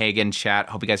premiere. Hey again, chat.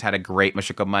 Hope you guys had a great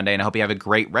Mushoku Monday, and I hope you have a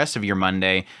great rest of your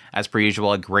Monday. As per usual,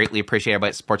 I greatly appreciate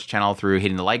everybody that supports the channel through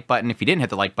hitting the like button. If you didn't hit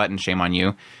the like button, shame on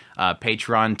you.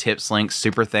 Patreon, tips, links,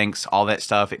 super thanks, all that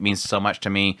stuff. It means so much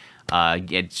to me.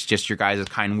 It's just your guys'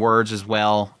 kind words as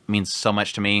well. It means so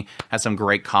much to me. Had some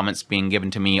great comments being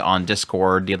given to me on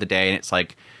Discord the other day, and it's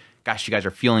like, gosh, you guys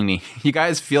are feeling me. You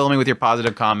guys feel me with your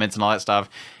positive comments and all that stuff.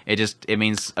 It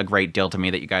means a great deal to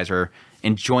me that you guys are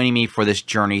joining me for this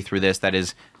journey through this that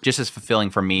is just as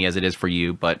fulfilling for me as it is for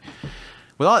you. But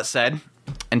with all that said,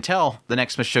 until the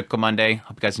next Mushoku Monday,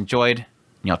 hope you guys enjoyed, and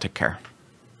y'all take care.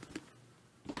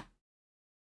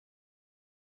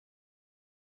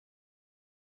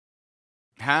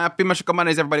 Happy Mushoku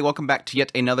Mondays, everybody. Welcome back to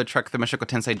yet another Trek the Mushoku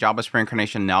Tensei Jobless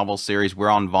Reincarnation novel series. We're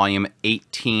on volume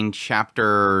 18,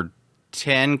 chapter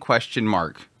 10, question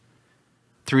mark.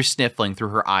 Through sniffling, through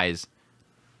her eyes.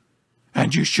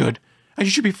 And you should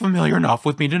be familiar enough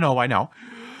with me to know I know.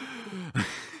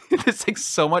 This takes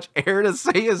so much air to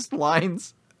say his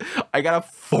lines. I gotta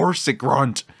force a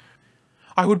grunt.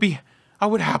 I would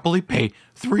happily pay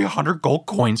 300 gold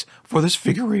coins for this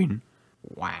figurine.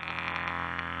 Wow.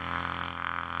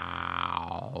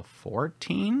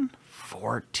 14?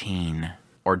 14.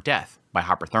 Or death by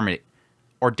hypothermia.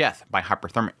 Or death by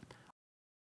hypothermia.